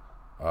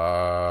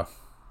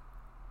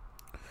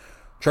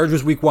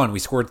 Chargers week 1, we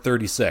scored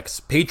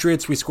 36.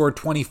 Patriots, we scored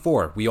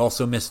 24. We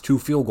also missed 2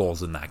 field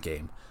goals in that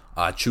game.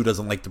 Chew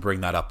doesn't like to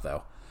bring that up,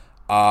 though.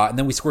 And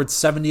then we scored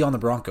 70 on the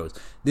Broncos.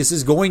 This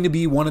is going to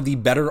be one of the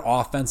better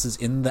offenses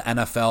in the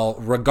NFL,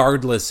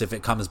 regardless if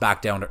it comes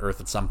back down to earth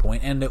at some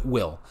point, and it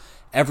will.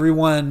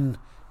 Everyone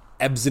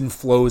ebbs and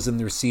flows in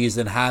their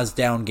season, has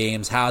down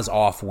games, has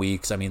off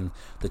weeks. I mean,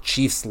 the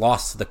Chiefs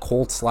lost to the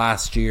Colts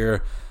last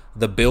year.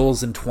 The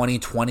Bills in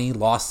 2020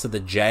 lost to the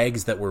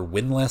Jags that were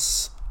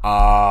winless.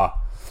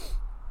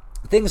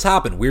 Things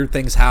happen. Weird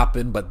things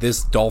happen, but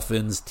this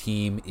Dolphins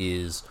team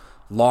is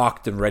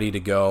locked and ready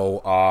to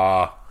go.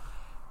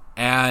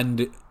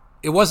 And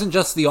it wasn't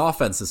just the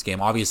offense this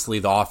game. Obviously,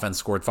 the offense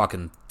scored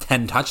fucking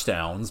 10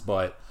 touchdowns,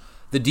 but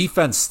the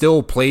defense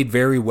still played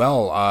very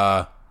well.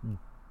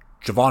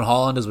 Javon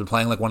Holland has been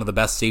playing like one of the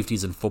best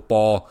safeties in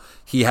football.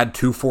 He had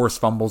 2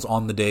 forced fumbles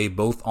on the day,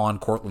 both on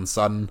Courtland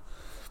Sutton.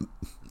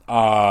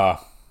 Our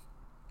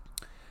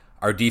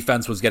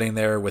defense was getting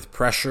there with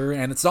pressure,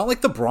 and it's not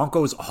like the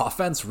Broncos'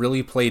 offense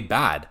really played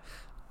bad.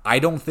 I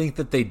don't think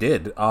that they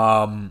did.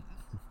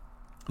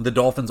 The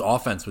Dolphins'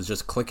 offense was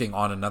just clicking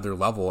on another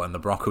level, and the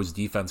Broncos'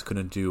 defense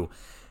couldn't do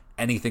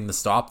anything to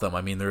stop them.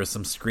 I mean, there are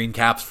some screen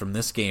caps from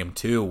this game,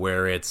 too,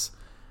 where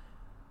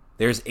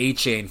there's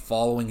A-Chain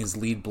following his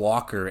lead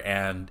blocker,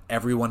 and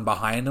everyone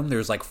behind him,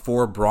 there's like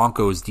 4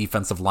 Broncos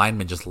defensive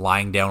linemen just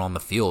lying down on the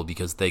field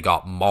because they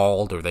got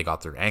mauled or they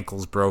got their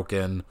ankles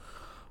broken.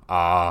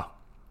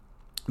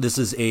 This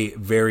is a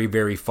very,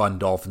 very fun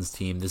Dolphins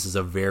team. This is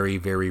a very,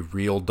 very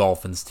real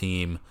Dolphins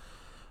team.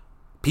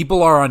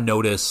 People are on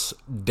notice,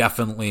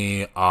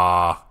 definitely.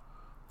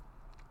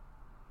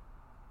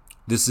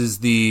 This is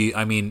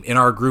in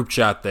our group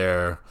chat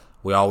there,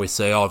 we always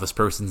say, oh, this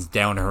person's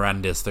down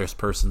horrendous, this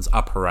person's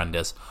up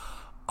horrendous.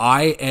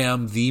 I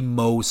am the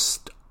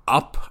most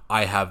up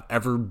I have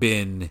ever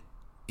been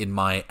in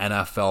my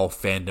NFL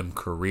fandom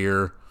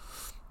career.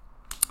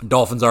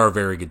 Dolphins are a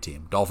very good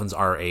team. Dolphins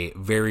are a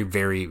very,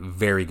 very,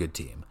 very good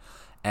team.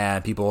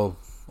 And people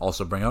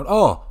also bring out,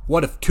 oh,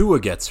 what if Tua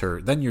gets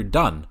hurt? Then you're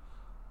done.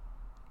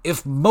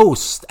 If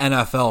most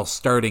NFL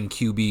starting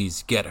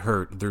QBs get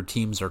hurt, their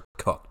teams are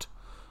cooked.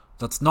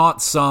 That's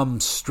not some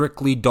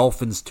strictly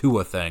Dolphins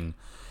Tua thing.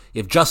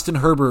 If Justin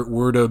Herbert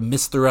were to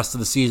miss the rest of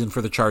the season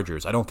for the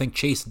Chargers, I don't think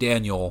Chase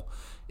Daniel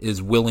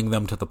is willing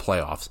them to the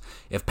playoffs.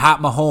 If Pat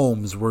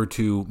Mahomes were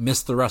to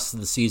miss the rest of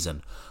the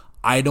season,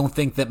 I don't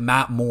think that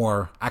Matt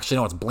Moore... Actually,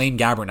 no, it's Blaine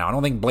Gabbert now. I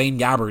don't think Blaine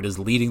Gabbert is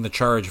leading the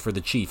charge for the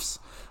Chiefs.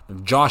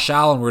 If Josh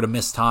Allen were to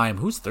miss time...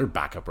 Who's their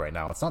backup right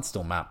now? It's not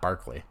still Matt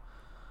Barkley.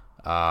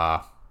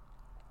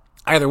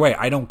 Either way,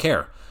 I don't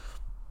care.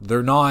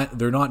 They're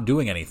not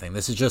doing anything.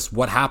 This is just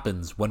what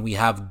happens when we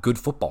have good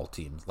football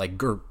teams. Like,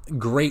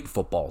 great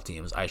football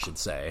teams, I should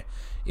say.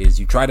 Is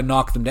you try to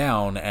knock them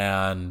down,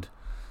 and...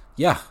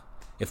 yeah,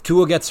 if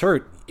Tua gets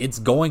hurt, it's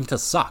going to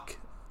suck.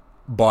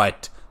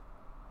 But...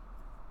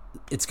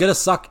 it's going to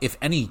suck if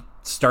any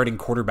starting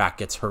quarterback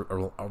gets hurt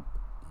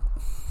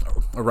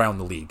around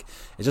the league.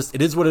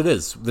 It is what it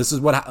is. This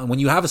is what when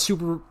you have a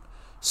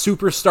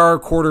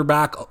superstar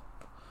quarterback,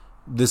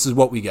 this is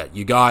what we get.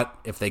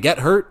 If they get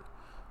hurt,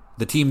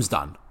 the team's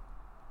done.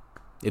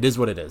 It is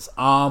what it is.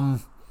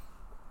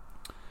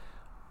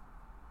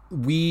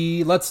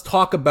 Let's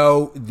talk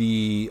about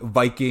the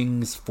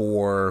Vikings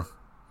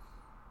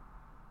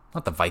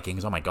not the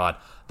Vikings, oh my god.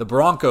 The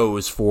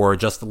Broncos for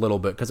just a little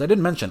bit, because I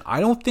didn't mention, I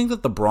don't think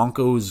that the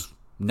Broncos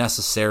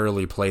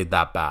necessarily played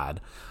that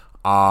bad.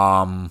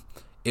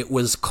 It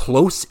was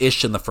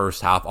close-ish in the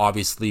first half.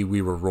 Obviously,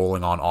 we were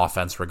rolling on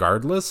offense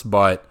regardless,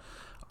 but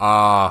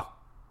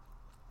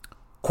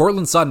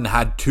Courtland Sutton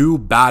had 2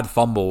 bad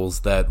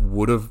fumbles that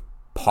would have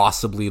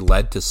possibly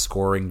led to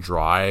scoring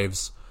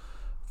drives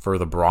for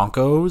the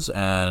Broncos,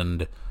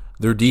 and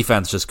their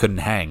defense just couldn't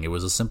hang. It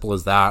was as simple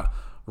as that.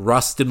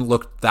 Russ didn't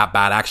look that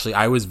bad. Actually,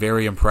 I was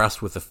very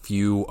impressed with a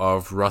few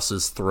of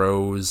Russ's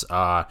throws,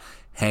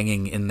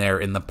 hanging in there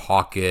in the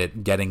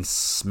pocket, getting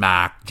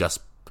smacked just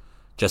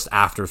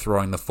after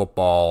throwing the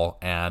football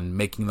and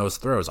making those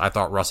throws. I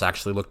thought Russ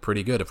actually looked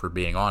pretty good, if we're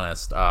being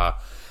honest.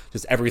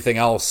 Just everything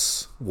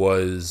else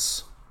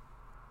was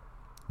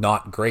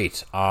not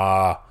great.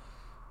 God,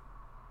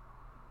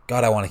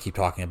 I want to keep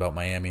talking about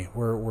Miami.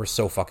 We're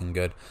so fucking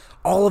good.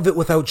 All of it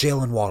without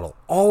Jalen Waddle.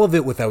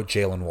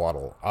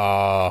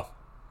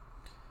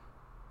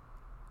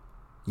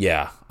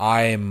 Yeah,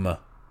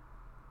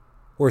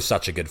 we're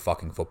such a good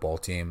fucking football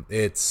team.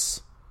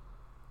 It's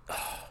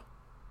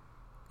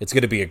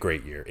going to be a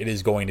great year. It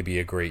is going to be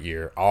a great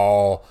year.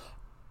 I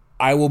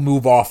will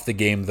move off the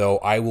game, though.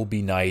 I will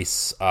be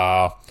nice.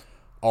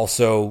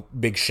 Also,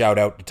 big shout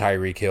out to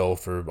Tyreek Hill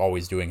for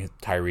always doing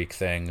Tyreek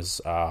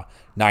things.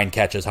 9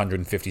 catches,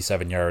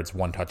 157 yards,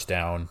 1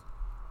 touchdown.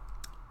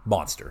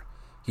 Monster.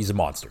 He's a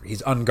monster.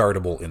 He's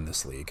unguardable in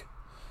this league.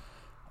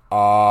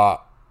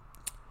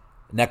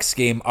 Next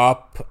game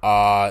up,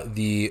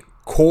 the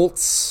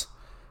Colts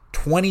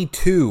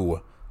 22,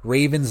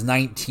 Ravens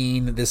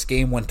 19. This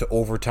game went to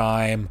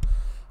overtime.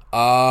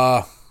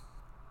 The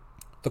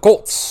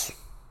Colts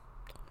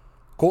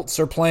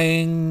are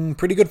playing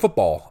pretty good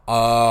football.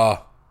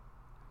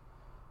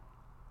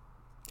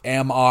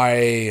 Am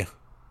I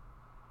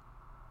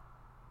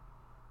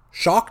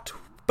shocked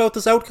about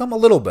this outcome? A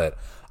little bit.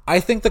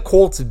 I think the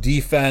Colts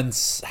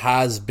defense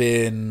has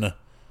been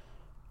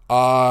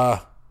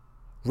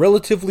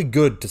relatively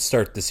good to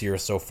start this year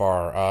so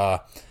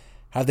far.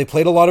 Have they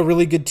played a lot of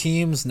really good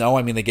teams? No,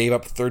 I mean, they gave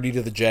up 30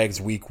 to the Jags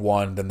week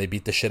 1, then they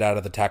beat the shit out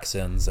of the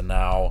Texans, and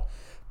now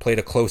played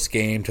a close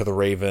game to the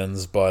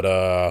Ravens,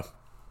 but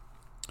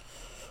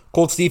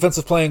Colts defense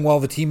is playing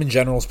well. The team in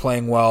general is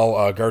playing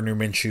well. Gardner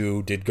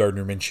Minshew did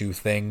Gardner Minshew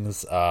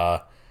things.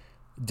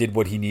 did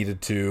what he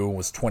needed to,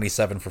 was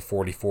 27 for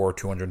 44,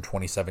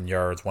 227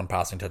 yards, 1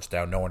 passing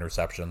touchdown, no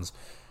interceptions.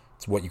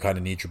 It's what you kind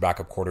of need your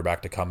backup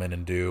quarterback to come in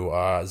and do.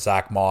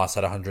 Zach Moss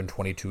had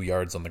 122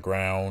 yards on the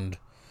ground.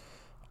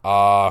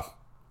 Was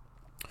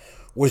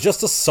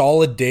just a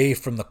solid day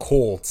from the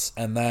Colts,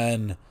 and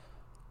then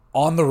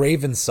on the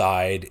Ravens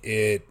side,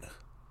 it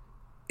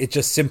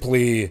just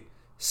simply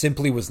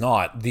was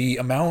not. The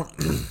amount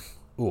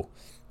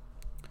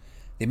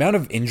the amount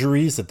of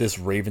injuries that this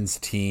Ravens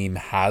team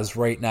has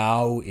right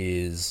now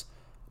is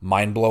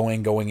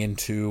mind-blowing going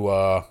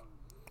into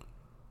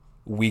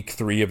week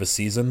 3 of a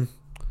season.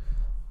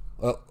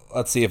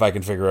 Let's see if I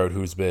can figure out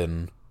who's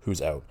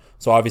out.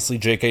 So obviously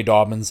J.K.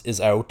 Dobbins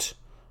is out.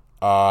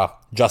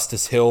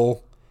 Justice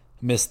Hill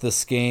missed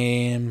this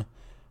game.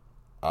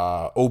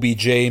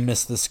 OBJ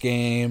missed this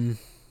game.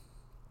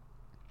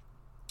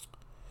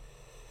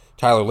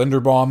 Tyler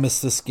Linderbaum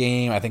missed this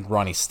game. I think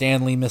Ronnie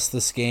Stanley missed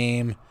this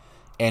game.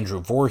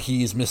 Andrew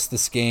Voorhees missed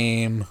this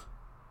game.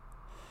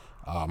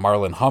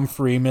 Marlon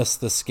Humphrey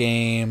missed this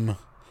game.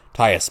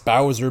 Tyus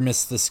Bowser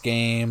missed this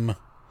game.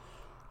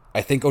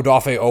 I think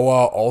Odafe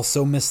Owa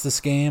also missed this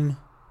game.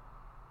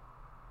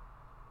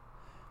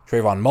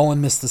 Trayvon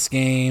Mullen missed this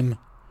game.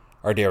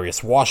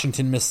 Ardarius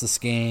Washington missed this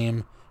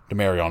game.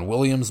 Demarion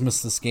Williams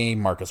missed this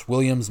game. Marcus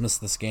Williams missed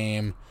this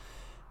game.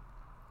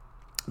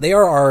 They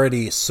are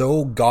already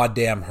so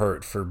goddamn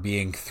hurt for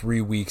being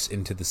 3 weeks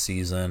into the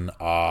season.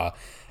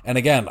 And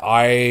again,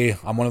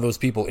 I'm one of those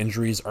people,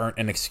 injuries aren't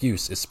an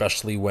excuse,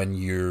 especially when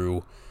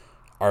you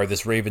are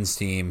this Ravens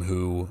team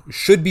who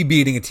should be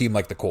beating a team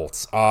like the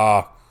Colts.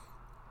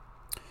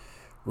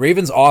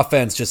 Ravens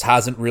offense just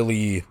hasn't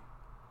really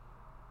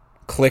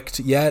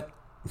clicked yet.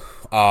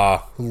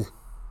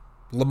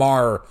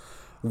 Lamar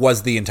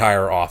was the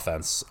entire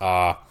offense.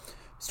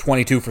 It's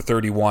 22 for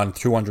 31,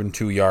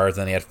 202 yards,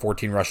 and he had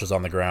 14 rushes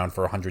on the ground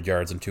for 100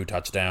 yards and 2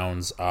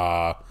 touchdowns.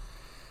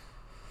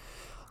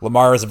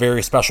 Lamar is a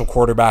very special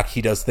quarterback.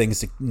 He does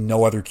things that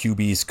no other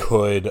QBs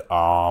could.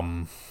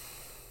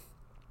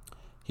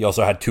 He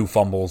also had 2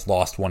 fumbles,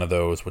 lost one of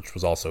those, which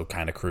was also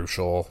kind of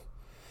crucial.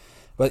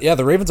 But yeah,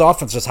 the Ravens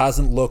offense just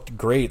hasn't looked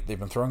great. They've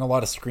been throwing a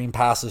lot of screen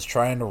passes,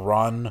 trying to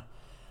run.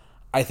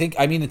 I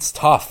mean, it's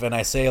tough, and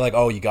I say, like,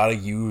 oh, you got to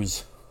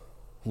use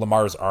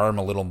Lamar's arm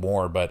a little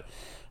more, but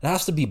it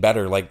has to be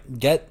better. Like,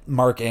 get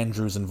Mark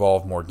Andrews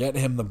involved more. Get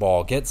him the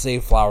ball. Get Zay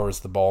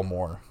Flowers the ball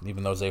more,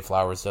 even though Zay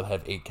Flowers still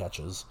have 8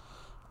 catches.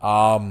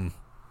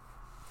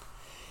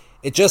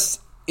 It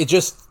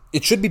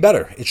should be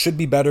better. It should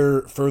be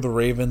better for the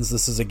Ravens.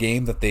 This is a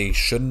game that they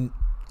shouldn't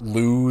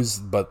lose,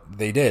 but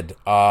they did.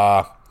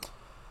 I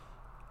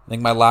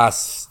think my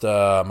last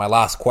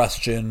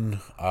question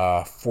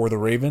for the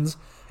Ravens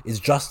is: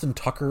 Justin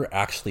Tucker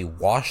actually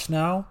washed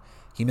now?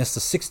 He missed a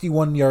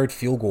 61-yard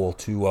field goal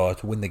to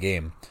win the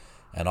game,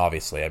 and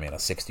obviously, I mean, a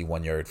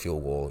 61-yard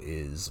field goal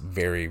is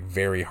very,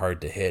 very hard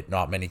to hit.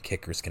 Not many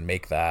kickers can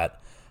make that.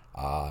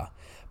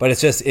 But it's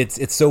just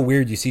it's so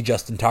weird. You see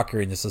Justin Tucker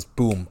and just this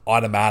boom,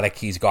 automatic.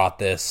 He's got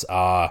this,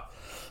 and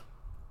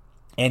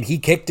he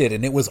kicked it,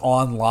 and it was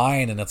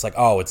online, and it's like,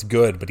 oh, it's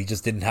good, but he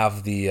just didn't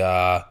have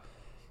the.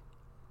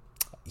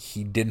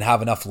 He didn't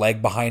have enough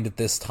leg behind it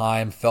this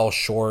time. Fell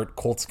short.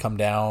 Colts come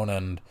down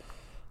and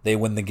they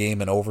win the game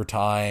in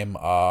overtime.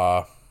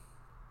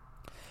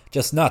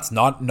 Just nuts.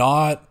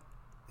 Not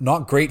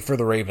great for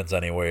the Ravens,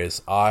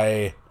 anyways.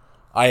 I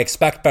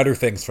expect better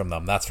things from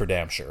them. That's for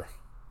damn sure.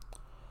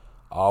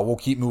 We'll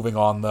keep moving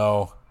on,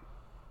 though.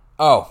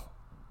 Oh,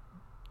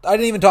 I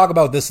didn't even talk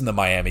about this in the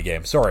Miami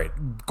game. Sorry.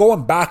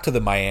 Going back to the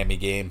Miami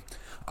game,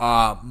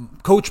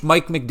 Coach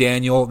Mike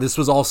McDaniel, this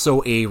was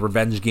also a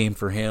revenge game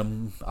for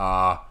him.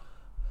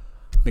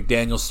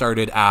 McDaniel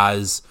started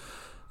as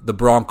the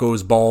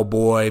Broncos ball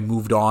boy,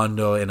 moved on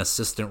to an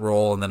assistant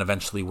role, and then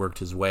eventually worked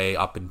his way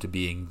up into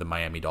being the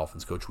Miami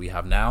Dolphins coach we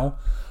have now.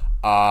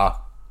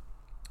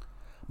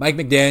 Mike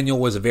McDaniel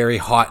was a very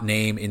hot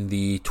name in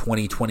the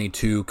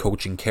 2022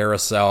 coaching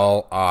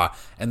carousel,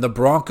 and the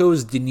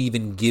Broncos didn't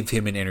even give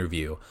him an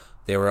interview.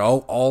 They were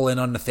all in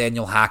on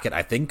Nathaniel Hackett,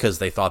 I think, because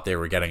they thought they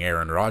were getting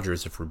Aaron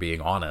Rodgers, if we're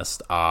being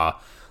honest.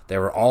 They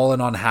were all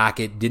in on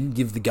Hackett, didn't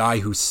give the guy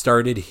who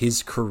started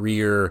his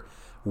career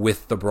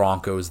with the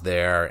Broncos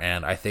there,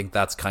 and I think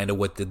that's kind of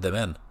what did them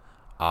in.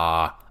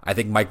 I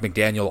think Mike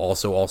McDaniel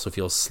also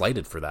feels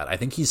slighted for that. I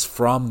think he's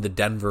from the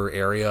Denver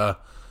area,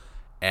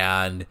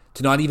 and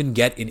to not even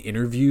get an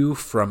interview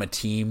from a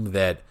team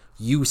that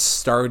you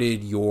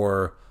started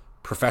your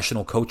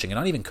professional coaching, and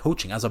not even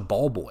coaching, as a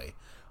ball boy,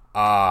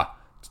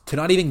 to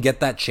not even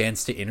get that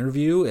chance to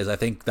interview I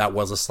think that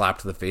was a slap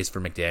to the face for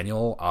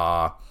McDaniel.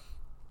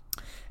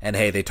 And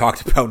hey, they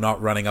talked about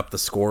not running up the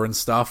score and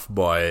stuff,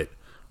 but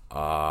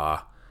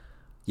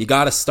you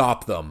got to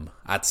stop them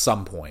at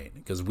some point,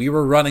 because we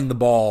were running the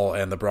ball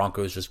and the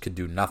Broncos just could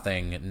do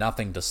nothing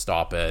to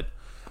stop it.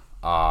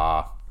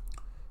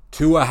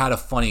 Tua had a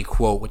funny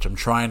quote, which I'm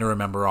trying to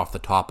remember off the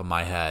top of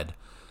my head,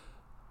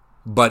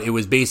 but it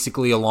was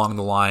basically along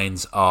the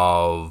lines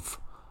of,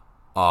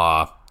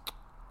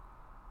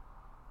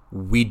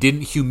 we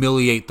didn't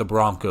humiliate the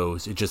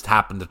Broncos. It just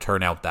happened to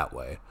turn out that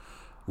way.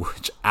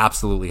 Which,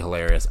 absolutely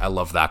hilarious. I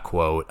love that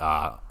quote.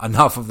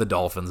 Enough of the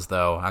Dolphins,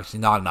 though.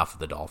 Actually, not enough of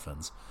the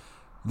Dolphins.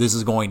 This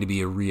is going to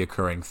be a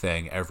reoccurring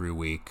thing every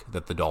week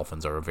that the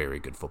Dolphins are a very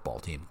good football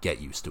team.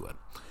 Get used to it.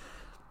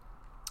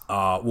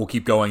 We'll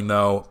keep going,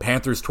 though.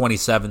 Panthers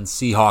 27,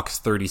 Seahawks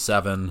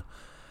 37.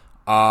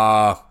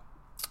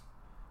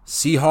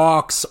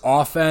 Seahawks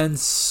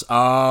offense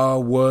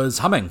was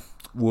humming.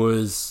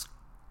 Was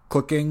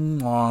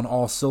clicking on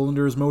all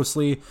cylinders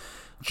mostly.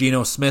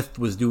 Geno Smith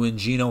was doing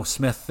Geno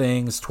Smith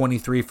things.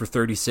 23 for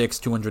 36,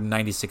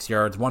 296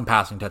 yards, 1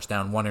 passing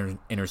touchdown, 1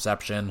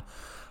 interception.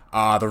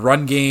 The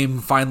run game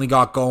finally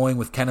got going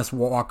with Kenneth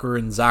Walker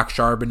and Zach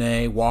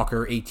Charbonnet.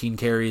 Walker, 18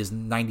 carries,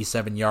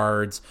 97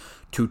 yards,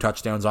 2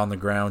 touchdowns on the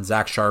ground.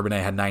 Zach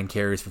Charbonnet had 9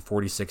 carries for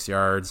 46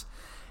 yards.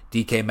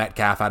 DK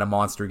Metcalf had a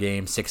monster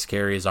game, 6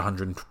 catches,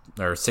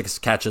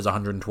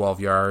 112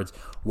 yards.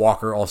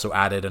 Walker also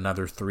added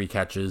another 3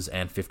 catches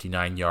and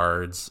 59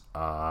 yards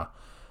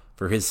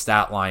for his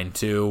stat line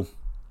too.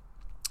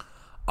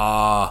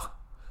 The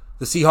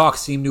Seahawks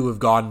seem to have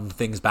gotten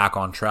things back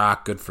on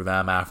track. Good for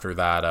them after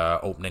that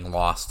opening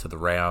loss to the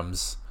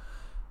Rams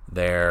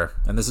there.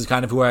 And this is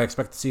kind of who I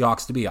expect the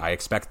Seahawks to be. I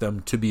expect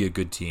them to be a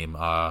good team.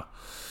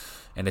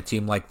 And a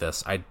team like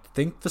this. I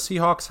think the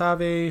Seahawks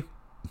have a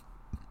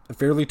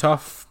fairly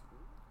tough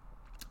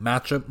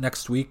matchup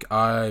next week,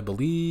 I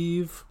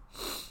believe.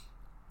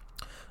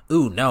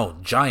 Ooh, no.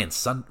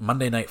 Giants,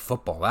 Monday Night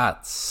Football.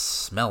 That's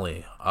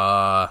smelly.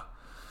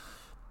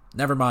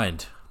 Never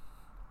mind.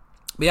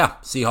 But yeah,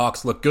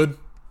 Seahawks look good.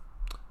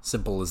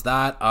 Simple as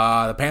that.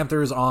 The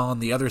Panthers on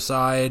the other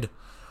side,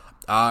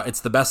 it's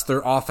the best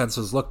their offense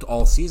has looked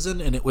all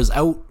season, and it was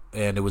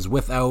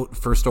without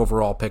first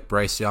overall pick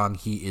Bryce Young.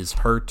 He is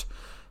hurt.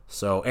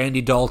 So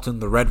Andy Dalton,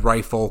 the Red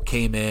Rifle,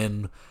 came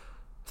in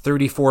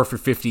 34 for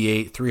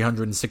 58,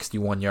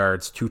 361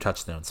 yards, 2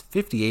 touchdowns.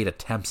 58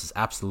 attempts is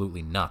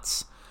absolutely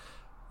nuts.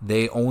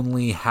 They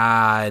only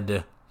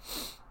had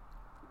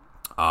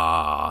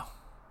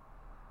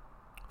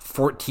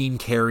 14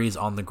 carries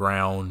on the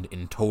ground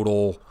in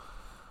total.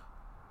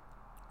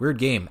 Weird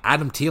game.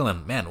 Adam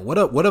Thielen, man, what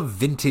a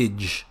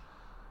vintage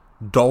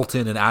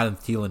Dalton and Adam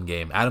Thielen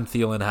game. Adam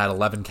Thielen had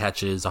 11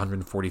 catches,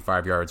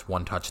 145 yards,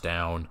 1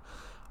 touchdown.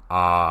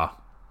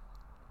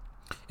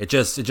 It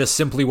just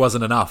simply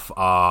wasn't enough.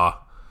 I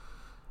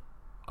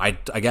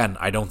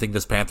don't think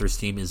this Panthers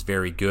team is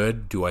very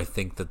good. Do I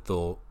think that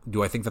they're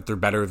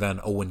better than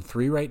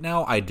 0-3 right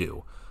now? I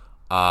do.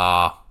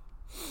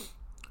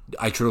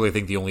 I truly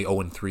think the only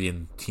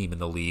 0-3 team in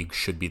the league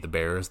should be the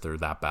Bears. They're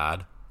that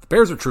bad. The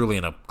Bears are truly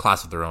in a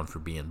class of their own for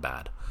being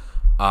bad.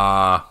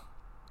 But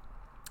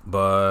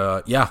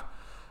yeah,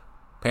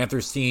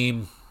 Panthers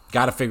team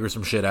got to figure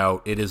some shit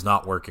out. It is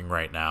not working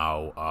right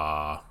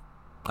now.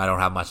 I don't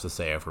have much to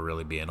say if we're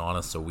really being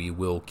honest, so we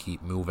will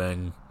keep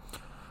moving.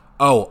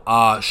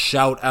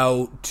 Shout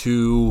out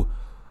to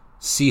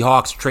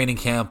Seahawks training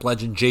camp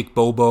legend Jake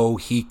Bobo.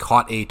 He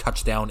caught a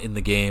touchdown in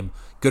the game.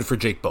 Good for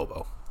Jake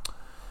Bobo.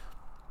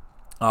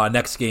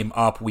 Next game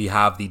up, we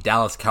have the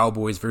Dallas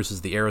Cowboys versus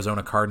the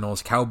Arizona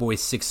Cardinals.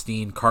 Cowboys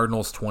 16,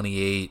 Cardinals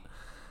 28.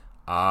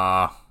 Let's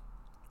talk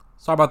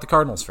about the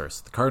Cardinals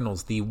first. The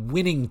Cardinals, the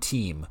winning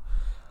team.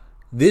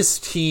 This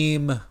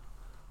team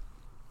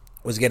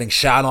was getting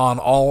shot on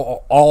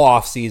all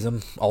off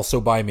season, also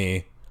by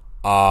me.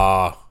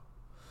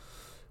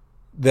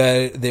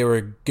 They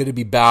were going to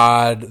be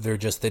bad.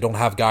 They don't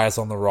have guys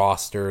on the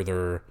roster.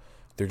 They're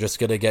just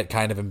going to get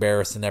kind of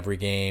embarrassed in every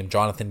game.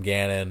 Jonathan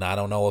Gannon, I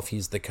don't know if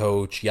he's the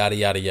coach, yada,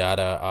 yada,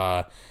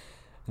 yada.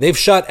 They've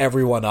shut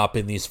everyone up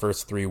in these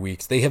first 3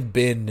 weeks. They have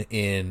been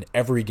in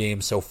every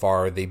game so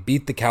far. They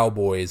beat the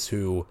Cowboys,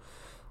 who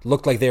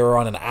looked like they were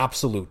on an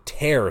absolute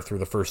tear through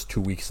the first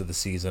 2 weeks of the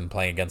season,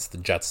 playing against the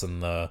Jets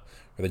and the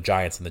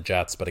Giants and the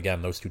Jets. But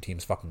again, those two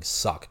teams fucking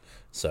suck.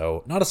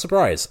 So, not a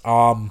surprise.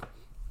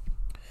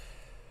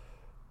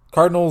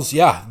 Cardinals,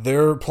 yeah,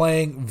 they're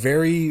playing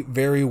very,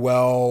 very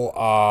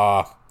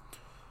well.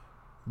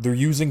 They're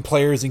using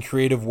players in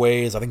creative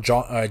ways. I think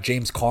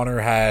James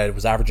Conner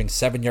was averaging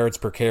 7 yards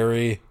per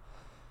carry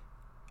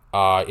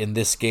in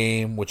this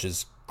game, which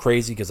is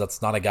crazy because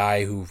that's not a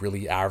guy who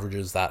really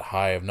averages that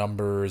high of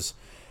numbers.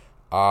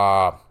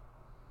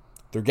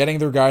 They're getting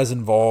their guys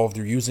involved.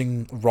 They're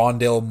using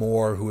Rondale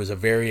Moore, who is a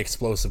very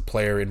explosive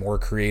player, in more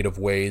creative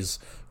ways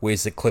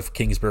that Cliff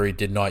Kingsbury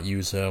did not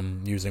use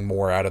him, using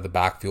Moore out of the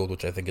backfield,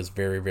 which I think is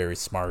very, very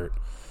smart.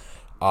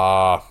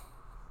 Am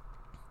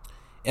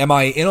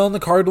I in on the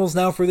Cardinals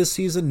now for this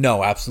season?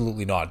 No,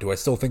 absolutely not. Do I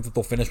still think that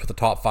they'll finish with a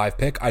top 5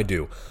 pick? I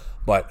do.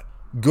 But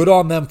good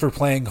on them for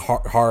playing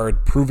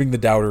hard, proving the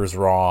doubters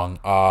wrong.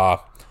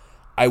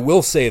 I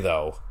will say,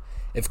 though,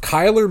 if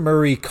Kyler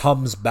Murray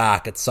comes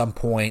back at some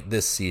point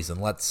this season,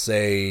 let's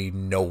say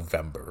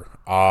November,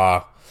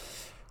 I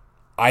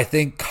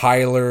think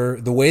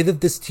Kyler, the way that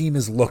this team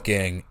is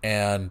looking,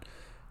 and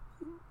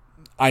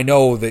I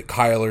know that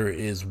Kyler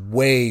is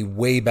way,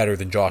 way better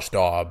than Josh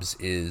Dobbs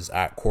is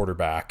at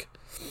quarterback,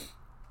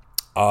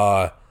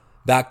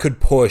 that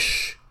could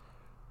push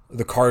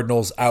the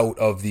Cardinals out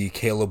of the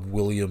Caleb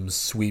Williams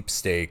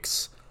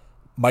sweepstakes,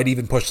 might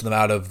even push them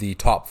out of the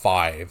top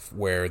 5,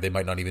 where they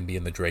might not even be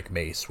in the Drake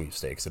May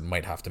sweepstakes and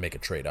might have to make a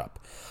trade up.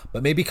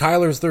 But maybe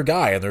Kyler's their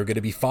guy, and they're going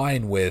to be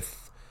fine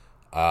with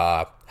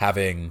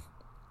having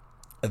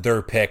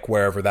their pick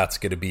wherever that's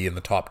going to be in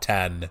the top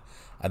 10,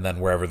 and then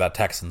wherever that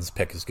Texans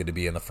pick is going to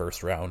be in the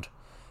first round.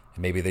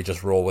 And maybe they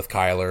just roll with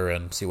Kyler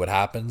and see what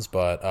happens,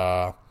 but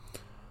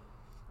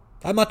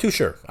I'm not too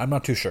sure.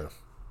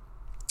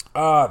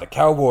 The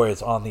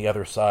Cowboys on the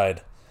other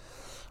side.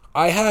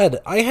 I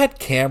had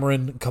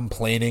Cameron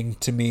complaining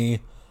to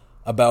me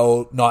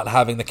about not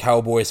having the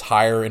Cowboys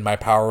higher in my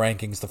power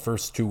rankings the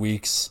first 2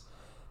 weeks,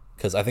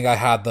 because I think I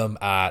had them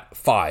at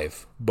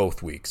 5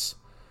 both weeks,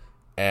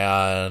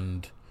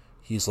 and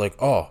he's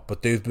like, "Oh,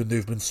 but they've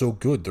been so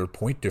good. Their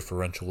point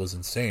differential is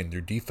insane.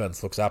 Their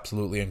defense looks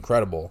absolutely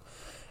incredible."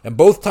 And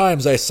both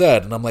times I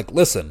said, and I'm like,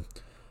 "Listen,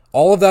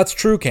 all of that's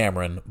true,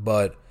 Cameron,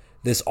 but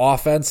this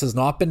offense has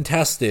not been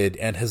tested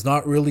and has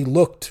not really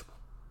looked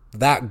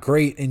that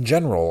great in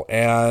general."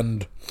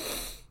 And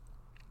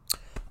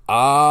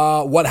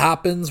what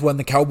happens when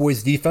the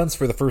Cowboys defense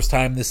for the first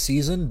time this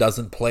season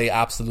doesn't play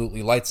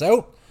absolutely lights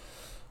out?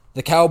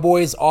 The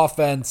Cowboys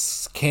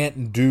offense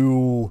can't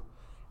do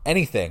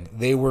anything.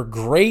 They were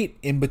great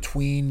in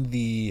between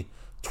the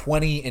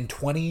 20 and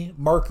 20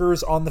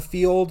 markers on the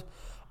field,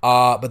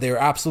 but they were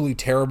absolutely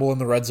terrible in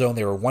the red zone.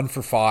 They were 1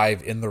 for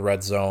 5 in the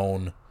red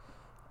zone.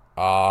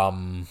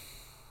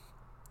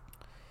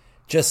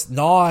 Just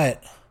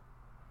not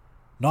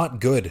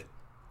good.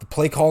 The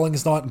play calling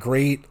is not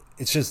great.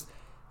 It's just,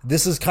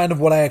 this is kind of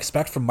what I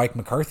expect from Mike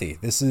McCarthy.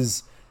 This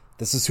is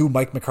who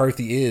Mike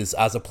McCarthy is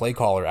as a play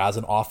caller, as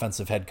an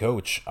offensive head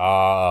coach.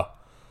 I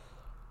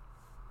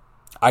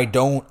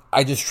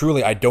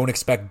don't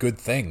expect good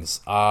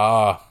things.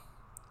 What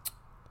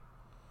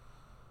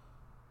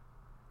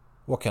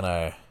can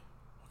I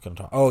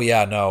talk? Oh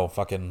yeah, no,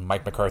 fucking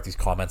Mike McCarthy's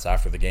comments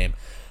after the game.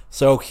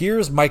 So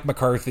here's Mike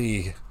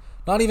McCarthy,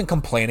 not even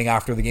complaining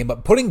after the game,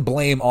 but putting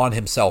blame on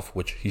himself,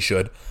 which he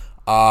should.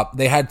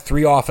 They had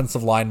 3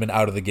 offensive linemen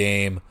out of the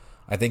game.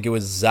 I think it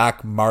was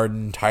Zach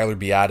Martin, Tyler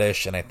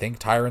Biadasz, and I think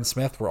Tyron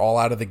Smith were all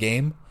out of the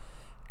game,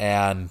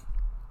 and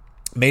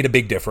made a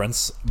big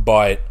difference.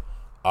 But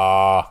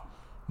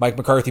Mike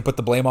McCarthy put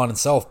the blame on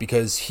himself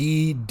because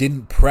he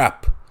didn't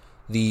prep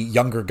the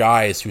younger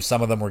guys, who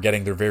some of them were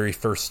getting their very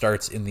first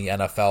starts in the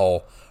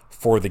NFL,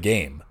 for the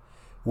game,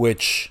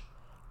 which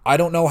I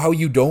don't know how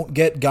you don't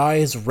get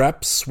guys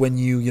reps when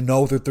you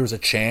know that there's a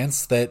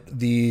chance that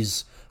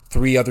these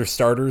 3 other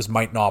starters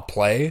might not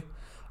play.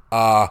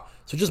 So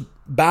just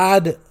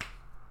bad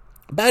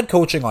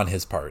coaching on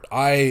his part.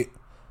 It's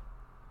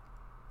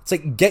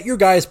like, get your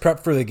guys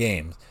prepped for the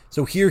game.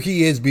 So here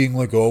he is being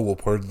like, "Oh, well,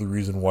 part of the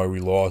reason why we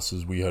lost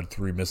is we had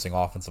 3 missing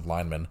offensive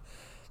linemen."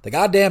 The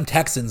goddamn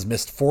Texans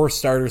missed 4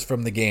 starters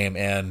from the game,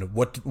 and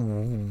what did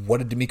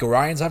DeMeco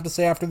Ryans have to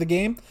say after the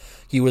game?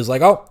 He was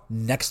like, "Oh,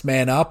 next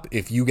man up.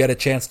 If you get a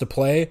chance to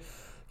play,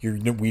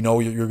 we know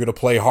you're going to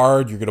play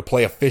hard, you're going to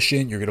play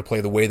efficient, you're going to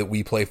play the way that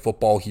we play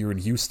football here in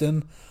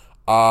Houston."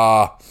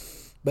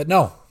 But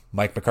no,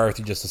 Mike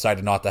McCarthy just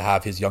decided not to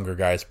have his younger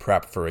guys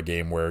prep for a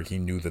game where he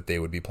knew that they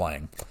would be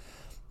playing.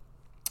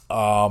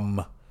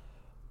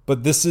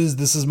 But this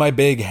is my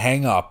big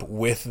hang up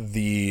with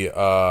the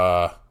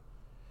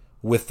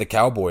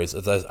Cowboys.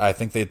 I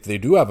think they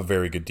do have a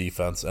very good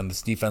defense, and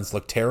this defense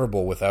looked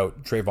terrible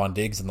without Trayvon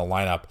Diggs in the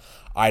lineup.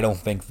 I don't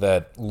think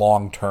that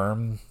long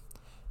term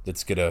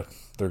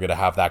they're gonna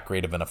have that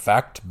great of an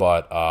effect,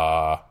 but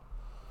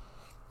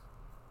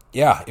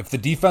yeah, if the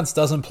defense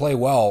doesn't play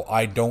well,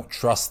 I don't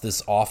trust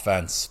this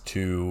offense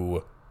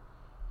to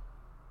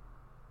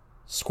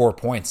score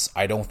points.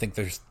 I don't think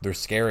they're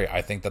scary.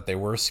 I think that they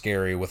were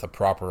scary with a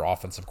proper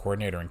offensive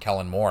coordinator in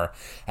Kellen Moore.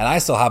 And I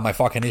still have my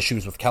fucking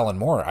issues with Kellen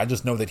Moore. I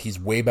just know that he's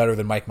way better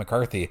than Mike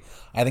McCarthy.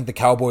 I think the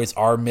Cowboys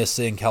are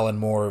missing Kellen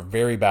Moore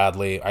very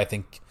badly. I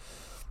think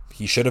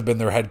he should have been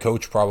their head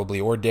coach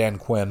probably, or Dan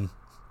Quinn.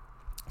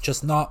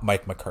 Just not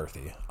Mike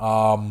McCarthy.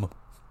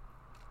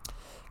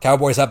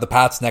 Cowboys have the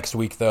Pats next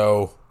week,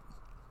 though.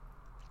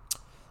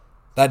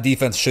 That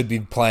defense should be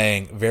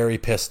playing very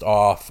pissed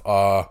off.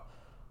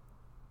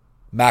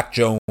 Mac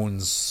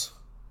Jones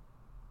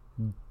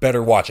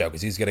better watch out,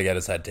 because he's going to get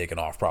his head taken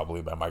off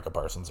probably by Micah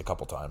Parsons a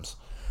couple times.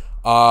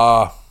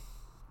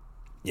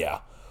 Yeah.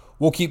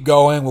 We'll keep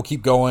going.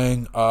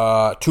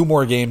 2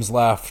 more games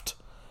left.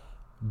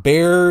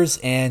 Bears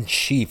and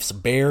Chiefs.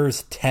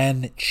 Bears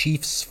 10,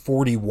 Chiefs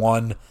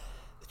 41. The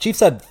Chiefs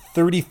had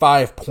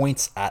 35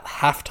 points at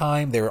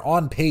halftime. They were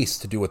on pace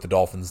to do what the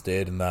Dolphins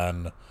did, and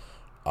then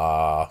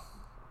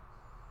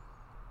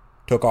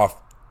took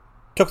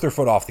their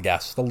foot off the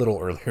gas just a little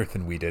earlier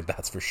than we did,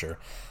 that's for sure.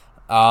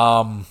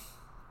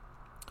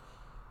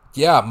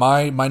 Yeah,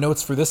 my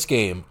notes for this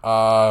game.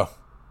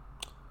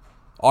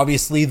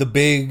 Obviously, the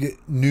big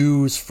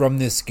news from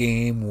this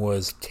game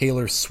was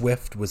Taylor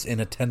Swift was in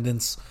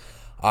attendance.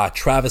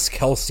 Travis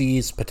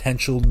Kelce's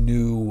potential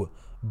new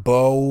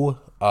beau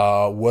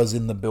was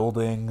in the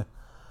building.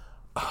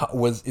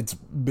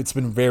 it's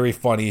been very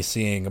funny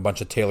seeing a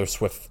bunch of Taylor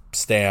Swift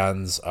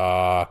stans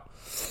try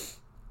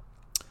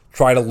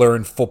to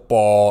learn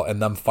football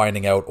and them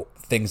finding out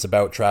things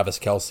about Travis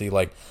Kelce.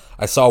 Like,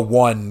 I saw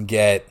one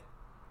get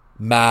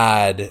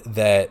mad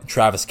that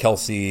Travis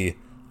Kelce,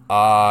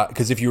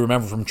 because if you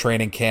remember from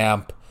training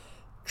camp,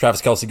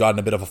 Travis Kelce got in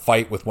a bit of a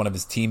fight with one of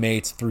his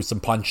teammates, threw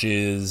some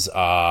punches,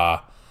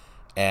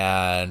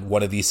 and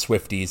one of these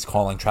Swifties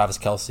calling Travis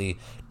Kelce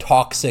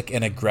toxic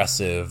and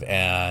aggressive,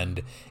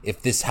 and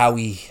if this how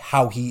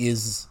he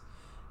is,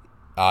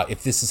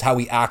 if this is how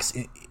he acts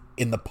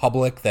in the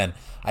public, then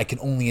I can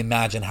only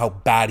imagine how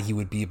bad he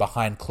would be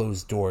behind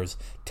closed doors.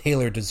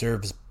 Taylor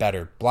deserves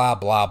better. Blah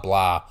blah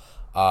blah.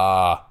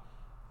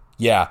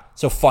 Yeah,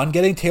 so fun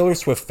getting Taylor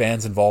Swift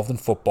fans involved in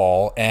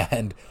football,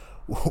 and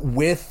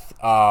with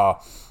the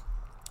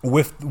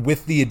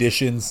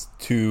additions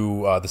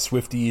to the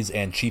Swifties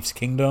and Chiefs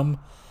Kingdom,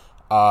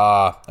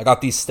 I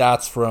got these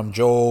stats from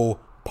Joe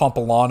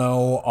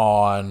Pompolano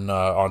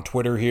on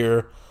Twitter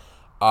here.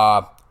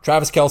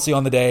 Travis Kelce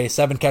on the day,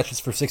 7 catches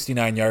for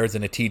 69 yards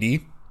and a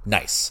TD.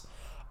 Nice.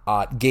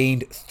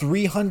 Gained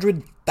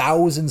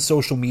 300,000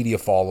 social media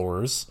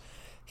followers.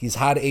 He's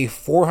had a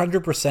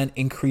 400%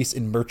 increase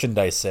in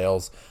merchandise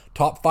sales.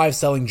 Top 5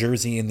 selling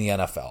jersey in the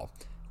NFL.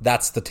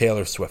 That's the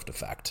Taylor Swift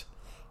effect.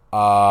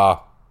 I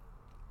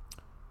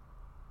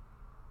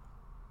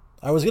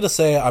was going to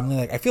say,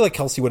 I feel like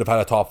Kelce would have had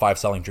a top 5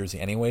 selling jersey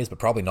anyways, but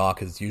probably not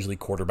because it's usually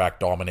quarterback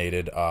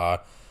dominated.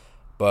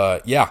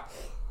 But yeah.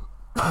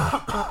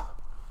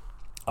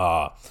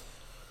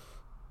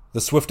 The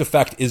Swift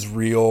effect is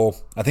real.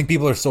 I think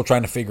people are still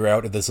trying to figure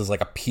out if this is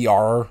like a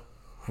PR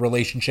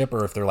relationship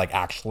or if they're like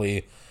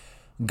actually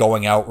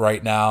going out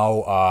right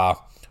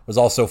now. It was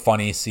also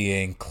funny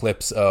seeing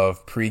clips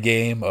of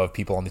pregame of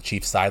people on the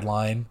Chiefs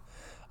sideline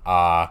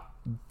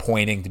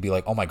pointing to be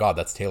like, oh my God,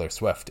 that's Taylor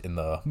Swift in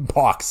the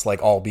box,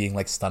 like all being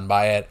like stunned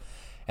by it.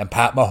 And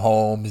Pat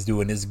Mahomes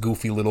doing his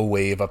goofy little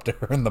wave up to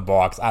her in the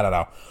box. I don't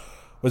know.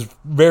 It was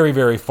very,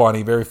 very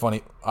funny, very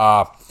funny.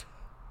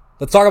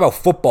 Let's talk about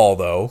football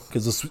though,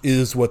 because this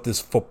is what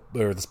this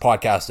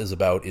podcast is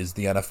about, is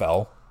the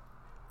NFL.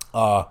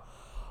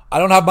 I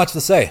don't have much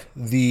to say.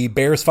 The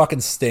Bears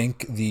fucking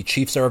stink. The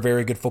Chiefs are a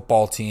very good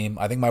football team.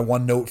 I think my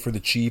one note for the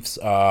Chiefs,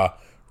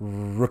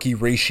 rookie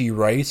Rashee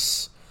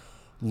Rice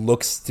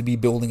looks to be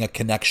building a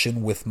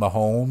connection with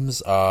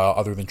Mahomes.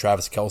 Other than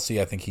Travis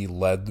Kelce, I think he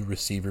led the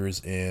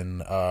receivers in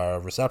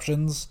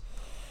receptions.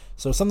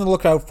 So something to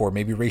look out for.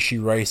 Maybe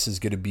Rashee Rice is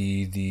going to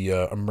be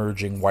the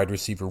emerging wide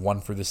receiver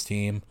 1 for this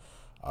team.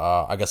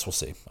 I guess we'll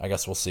see.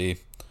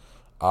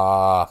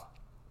 The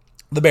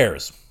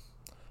Bears.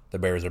 The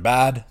Bears are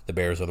bad. The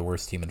Bears are the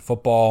worst team in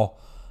football.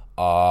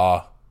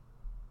 They're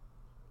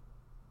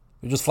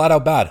just flat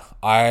out bad.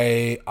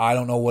 I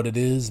don't know what it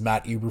is.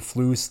 Matt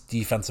Eberflus,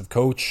 defensive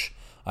coach.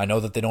 I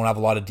know that they don't have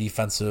a lot of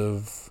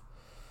defensive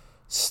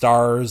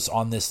stars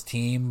on this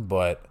team,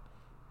 but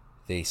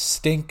they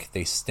stink.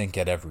 They stink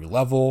at every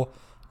level.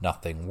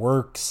 Nothing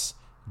works.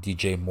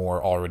 DJ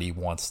Moore already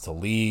wants to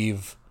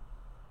leave.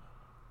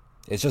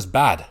 It's just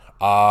bad.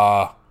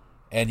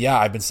 And yeah,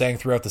 I've been saying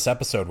throughout this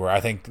episode where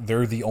I think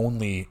they're the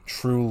only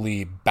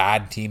truly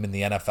bad team in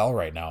the NFL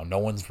right now. No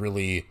one's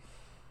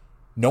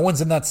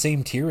in that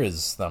same tier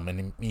as them. And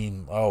I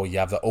mean, you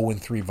have the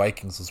 0-3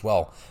 Vikings as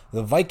well.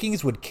 The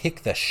Vikings would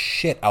kick the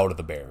shit out of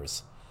the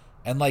Bears.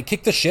 And like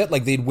kick the shit,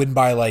 like they'd win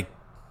by like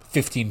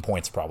 15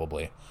 points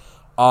probably.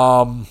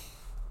 Yeah,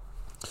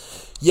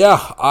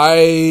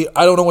 I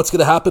don't know what's going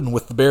to happen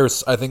with the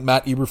Bears. I think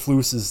Matt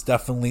Eberflus is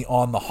definitely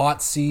on the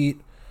hot seat.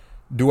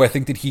 Do I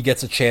think that he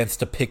gets a chance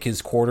to pick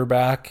his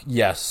quarterback?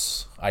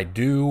 Yes, I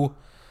do.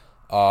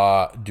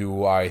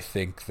 Do I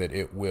think that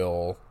it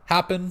will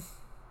happen?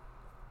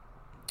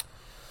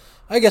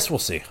 I guess we'll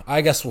see.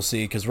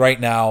 Because right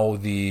now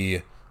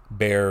the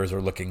Bears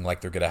are looking like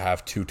they're going to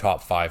have 2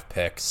 top 5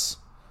 picks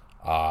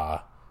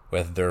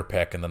with their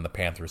pick and then the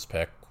Panthers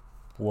pick.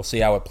 We'll see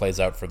how it plays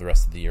out for the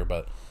rest of the year,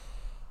 but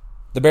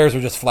the Bears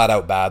are just flat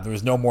out bad.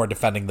 There's no more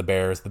defending the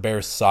Bears. The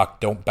Bears suck.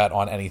 Don't bet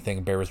on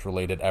anything Bears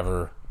related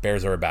ever.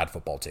 Bears are a bad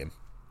football team.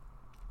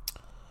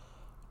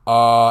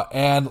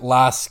 And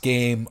last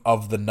game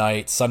of the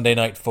night, Sunday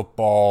Night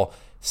Football,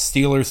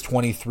 Steelers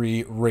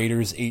 23,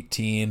 Raiders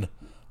 18.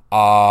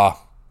 The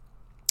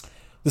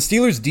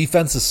Steelers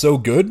defense is so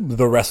good,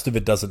 the rest of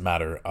it doesn't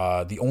matter.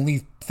 The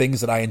only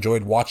things that I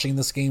enjoyed watching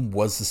this game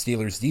was the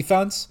Steelers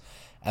defense,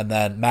 and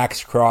then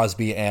Max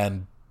Crosby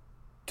and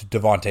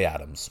Devontae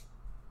Adams.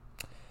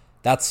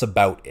 That's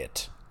about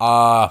it.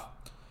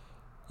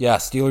 Yeah,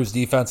 Steelers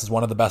defense is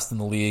one of the best in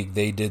the league.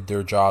 They did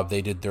their job.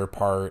 They did their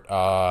part.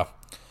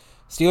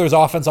 Steelers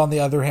offense, on the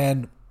other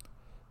hand,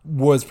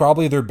 was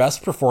probably their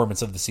best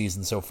performance of the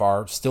season so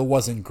far. Still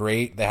wasn't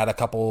great. They had a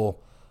couple.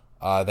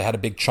 They had a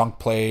big chunk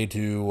play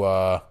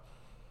to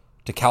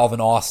Calvin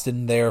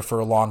Austin there for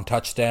a long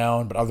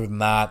touchdown. But other than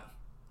that,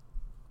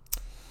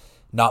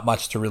 not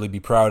much to really be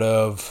proud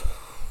of.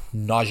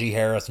 Najee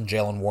Harris and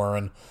Jalen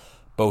Warren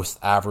both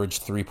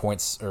averaged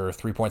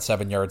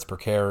 3.7 yards per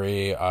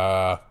carry.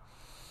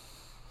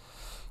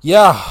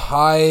 Yeah,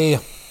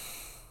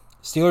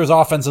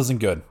 Steelers offense isn't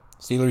good.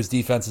 Steelers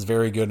defense is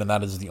very good, and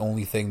that is the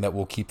only thing that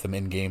will keep them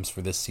in games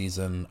for this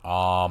season.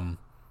 The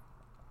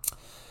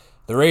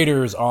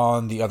Raiders,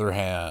 on the other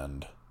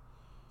hand,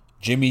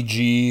 Jimmy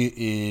G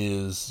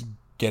is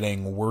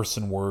getting worse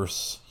and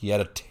worse. He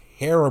had a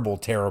terrible,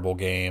 terrible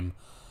game.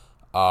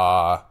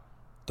 The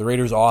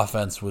Raiders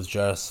offense was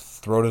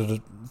just throw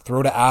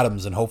to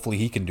Adams, and hopefully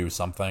he can do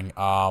something.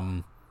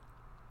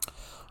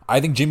 I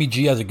think Jimmy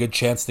G has a good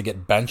chance to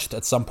get benched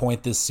at some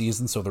point this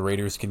season, so the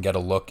Raiders can get a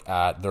look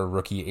at their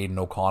rookie Aiden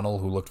O'Connell,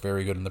 who looked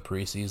very good in the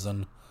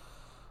preseason.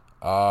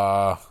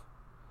 Yeah,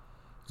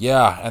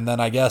 and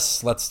then I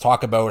guess let's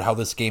talk about how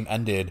this game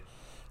ended.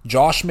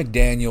 Josh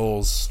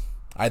McDaniels,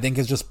 I think,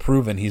 has just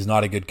proven he's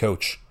not a good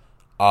coach.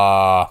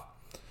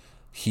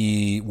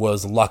 He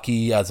was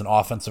lucky as an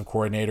offensive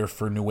coordinator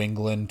for New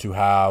England to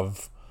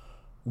have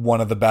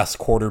one of the best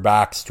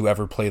quarterbacks to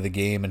ever play the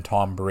game and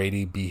Tom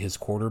Brady be his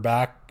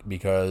quarterback,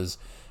 because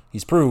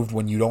he's proved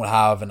when you don't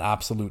have an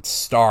absolute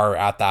star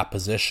at that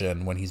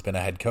position when he's been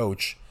a head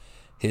coach,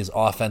 his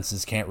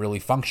offenses can't really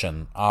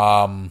function.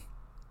 And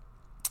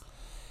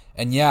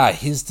yeah,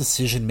 his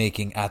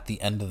decision-making at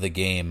the end of the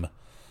game.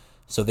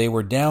 So they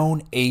were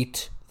down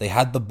 8. They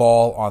had the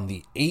ball on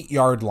the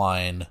 8-yard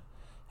line.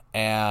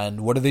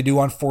 And what did they do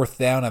on 4th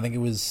down? I think it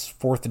was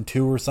 4th and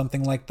 2 or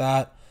something like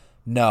that.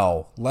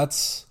 No,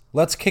 let's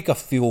kick a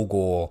field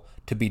goal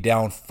to be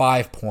down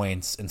 5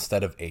 points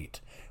instead of 8,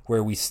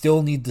 where we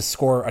still need to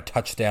score a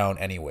touchdown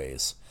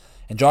anyways.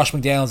 And Josh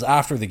McDaniels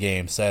after the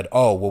game said,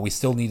 oh, well, we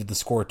still needed to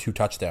score 2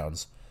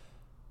 touchdowns.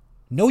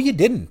 No, you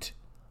didn't.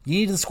 You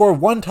needed to score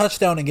 1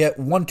 touchdown and get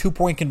 1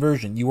 2-point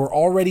conversion. You were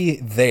already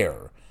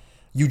there.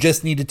 You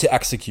just needed to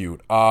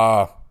execute.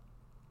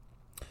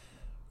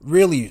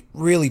 Really,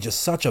 really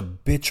just such a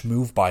bitch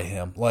move by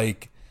him.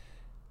 Like,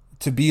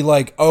 to be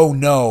like, oh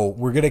no,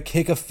 we're going to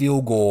kick a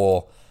field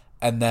goal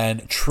and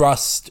then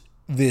trust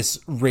this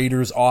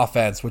Raiders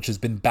offense, which has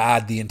been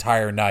bad the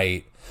entire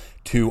night,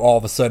 to all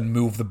of a sudden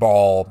move the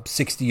ball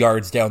 60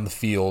 yards down the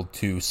field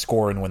to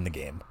score and win the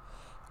game.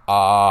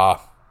 I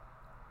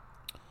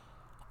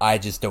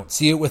just don't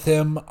see it with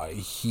him.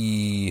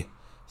 He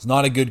is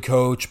not a good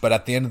coach, but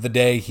at the end of the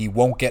day, he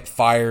won't get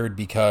fired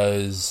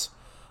because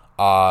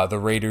the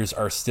Raiders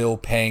are still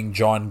paying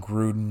John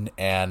Gruden,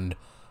 and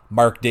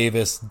Mark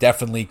Davis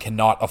definitely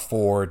cannot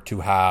afford to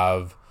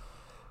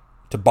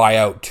buy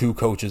out 2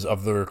 coaches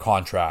of their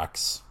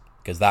contracts,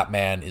 because that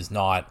man is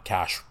not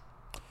cash,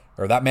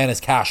 or that man is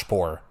cash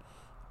poor.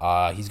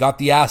 He's got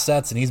the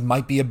assets and he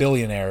might be a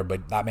billionaire,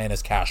 but that man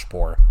is cash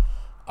poor.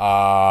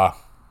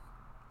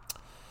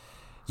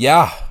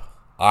 Yeah,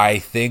 I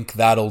think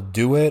that'll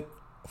do it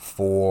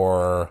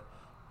for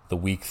the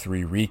Week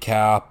 3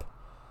 recap.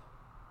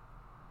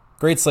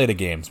 Great slate of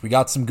games. We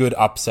got some good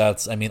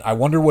upsets. I mean, I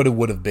wonder what it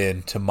would have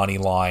been to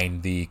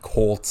moneyline the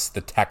Colts,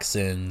 the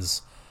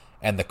Texans,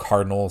 and the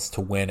Cardinals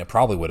to win. It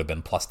probably would have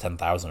been plus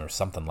 10,000 or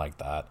something like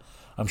that.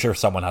 I'm sure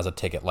someone has a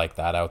ticket like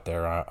that out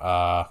there.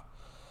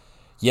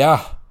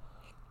 Yeah,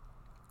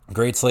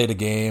 great slate of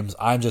games.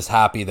 I'm just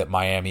happy that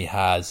Miami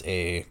has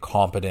a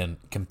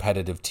competent,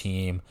 competitive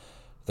team.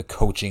 The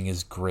coaching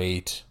is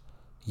great.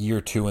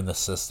 Year 2 in the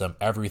system.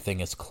 Everything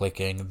is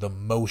clicking. The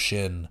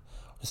motion,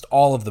 just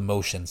all of the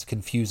motions,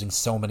 confusing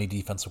so many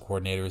defensive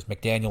coordinators.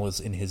 McDaniel is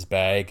in his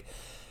bag.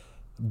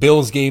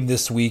 Bills game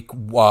this week,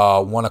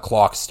 1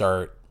 o'clock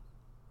start.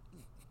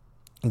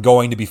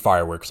 Going to be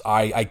fireworks.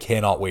 I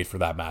cannot wait for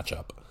that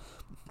matchup,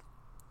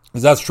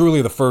 because that's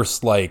truly the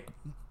first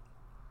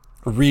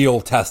real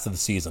test of the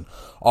season.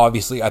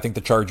 Obviously, I think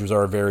the Chargers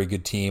are a very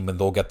good team and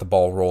they'll get the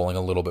ball rolling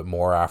a little bit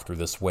more after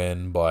this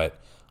win, but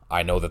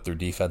I know that their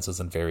defense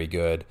isn't very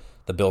good.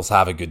 The Bills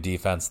have a good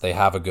defense. They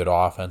have a good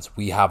offense.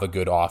 We have a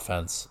good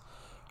offense.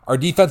 Our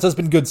defense has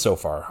been good so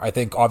far. I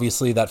think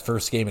obviously that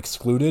first game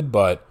excluded,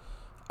 but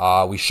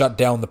we shut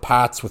down the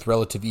Pats with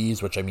relative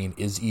ease, which I mean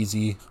is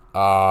easy.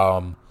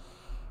 And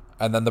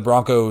then the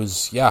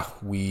Broncos, yeah,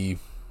 we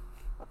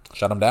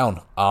shut them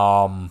down.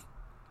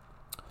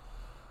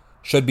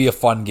 Should be a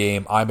fun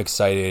game. I'm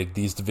excited.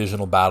 These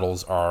divisional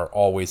battles are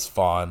always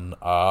fun.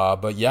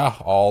 But yeah,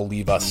 I'll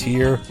leave us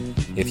here.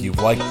 If you've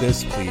liked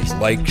this, please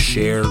like,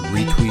 share,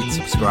 retweet,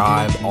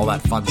 subscribe, all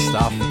that fun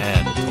stuff.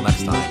 And until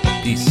next time,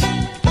 peace.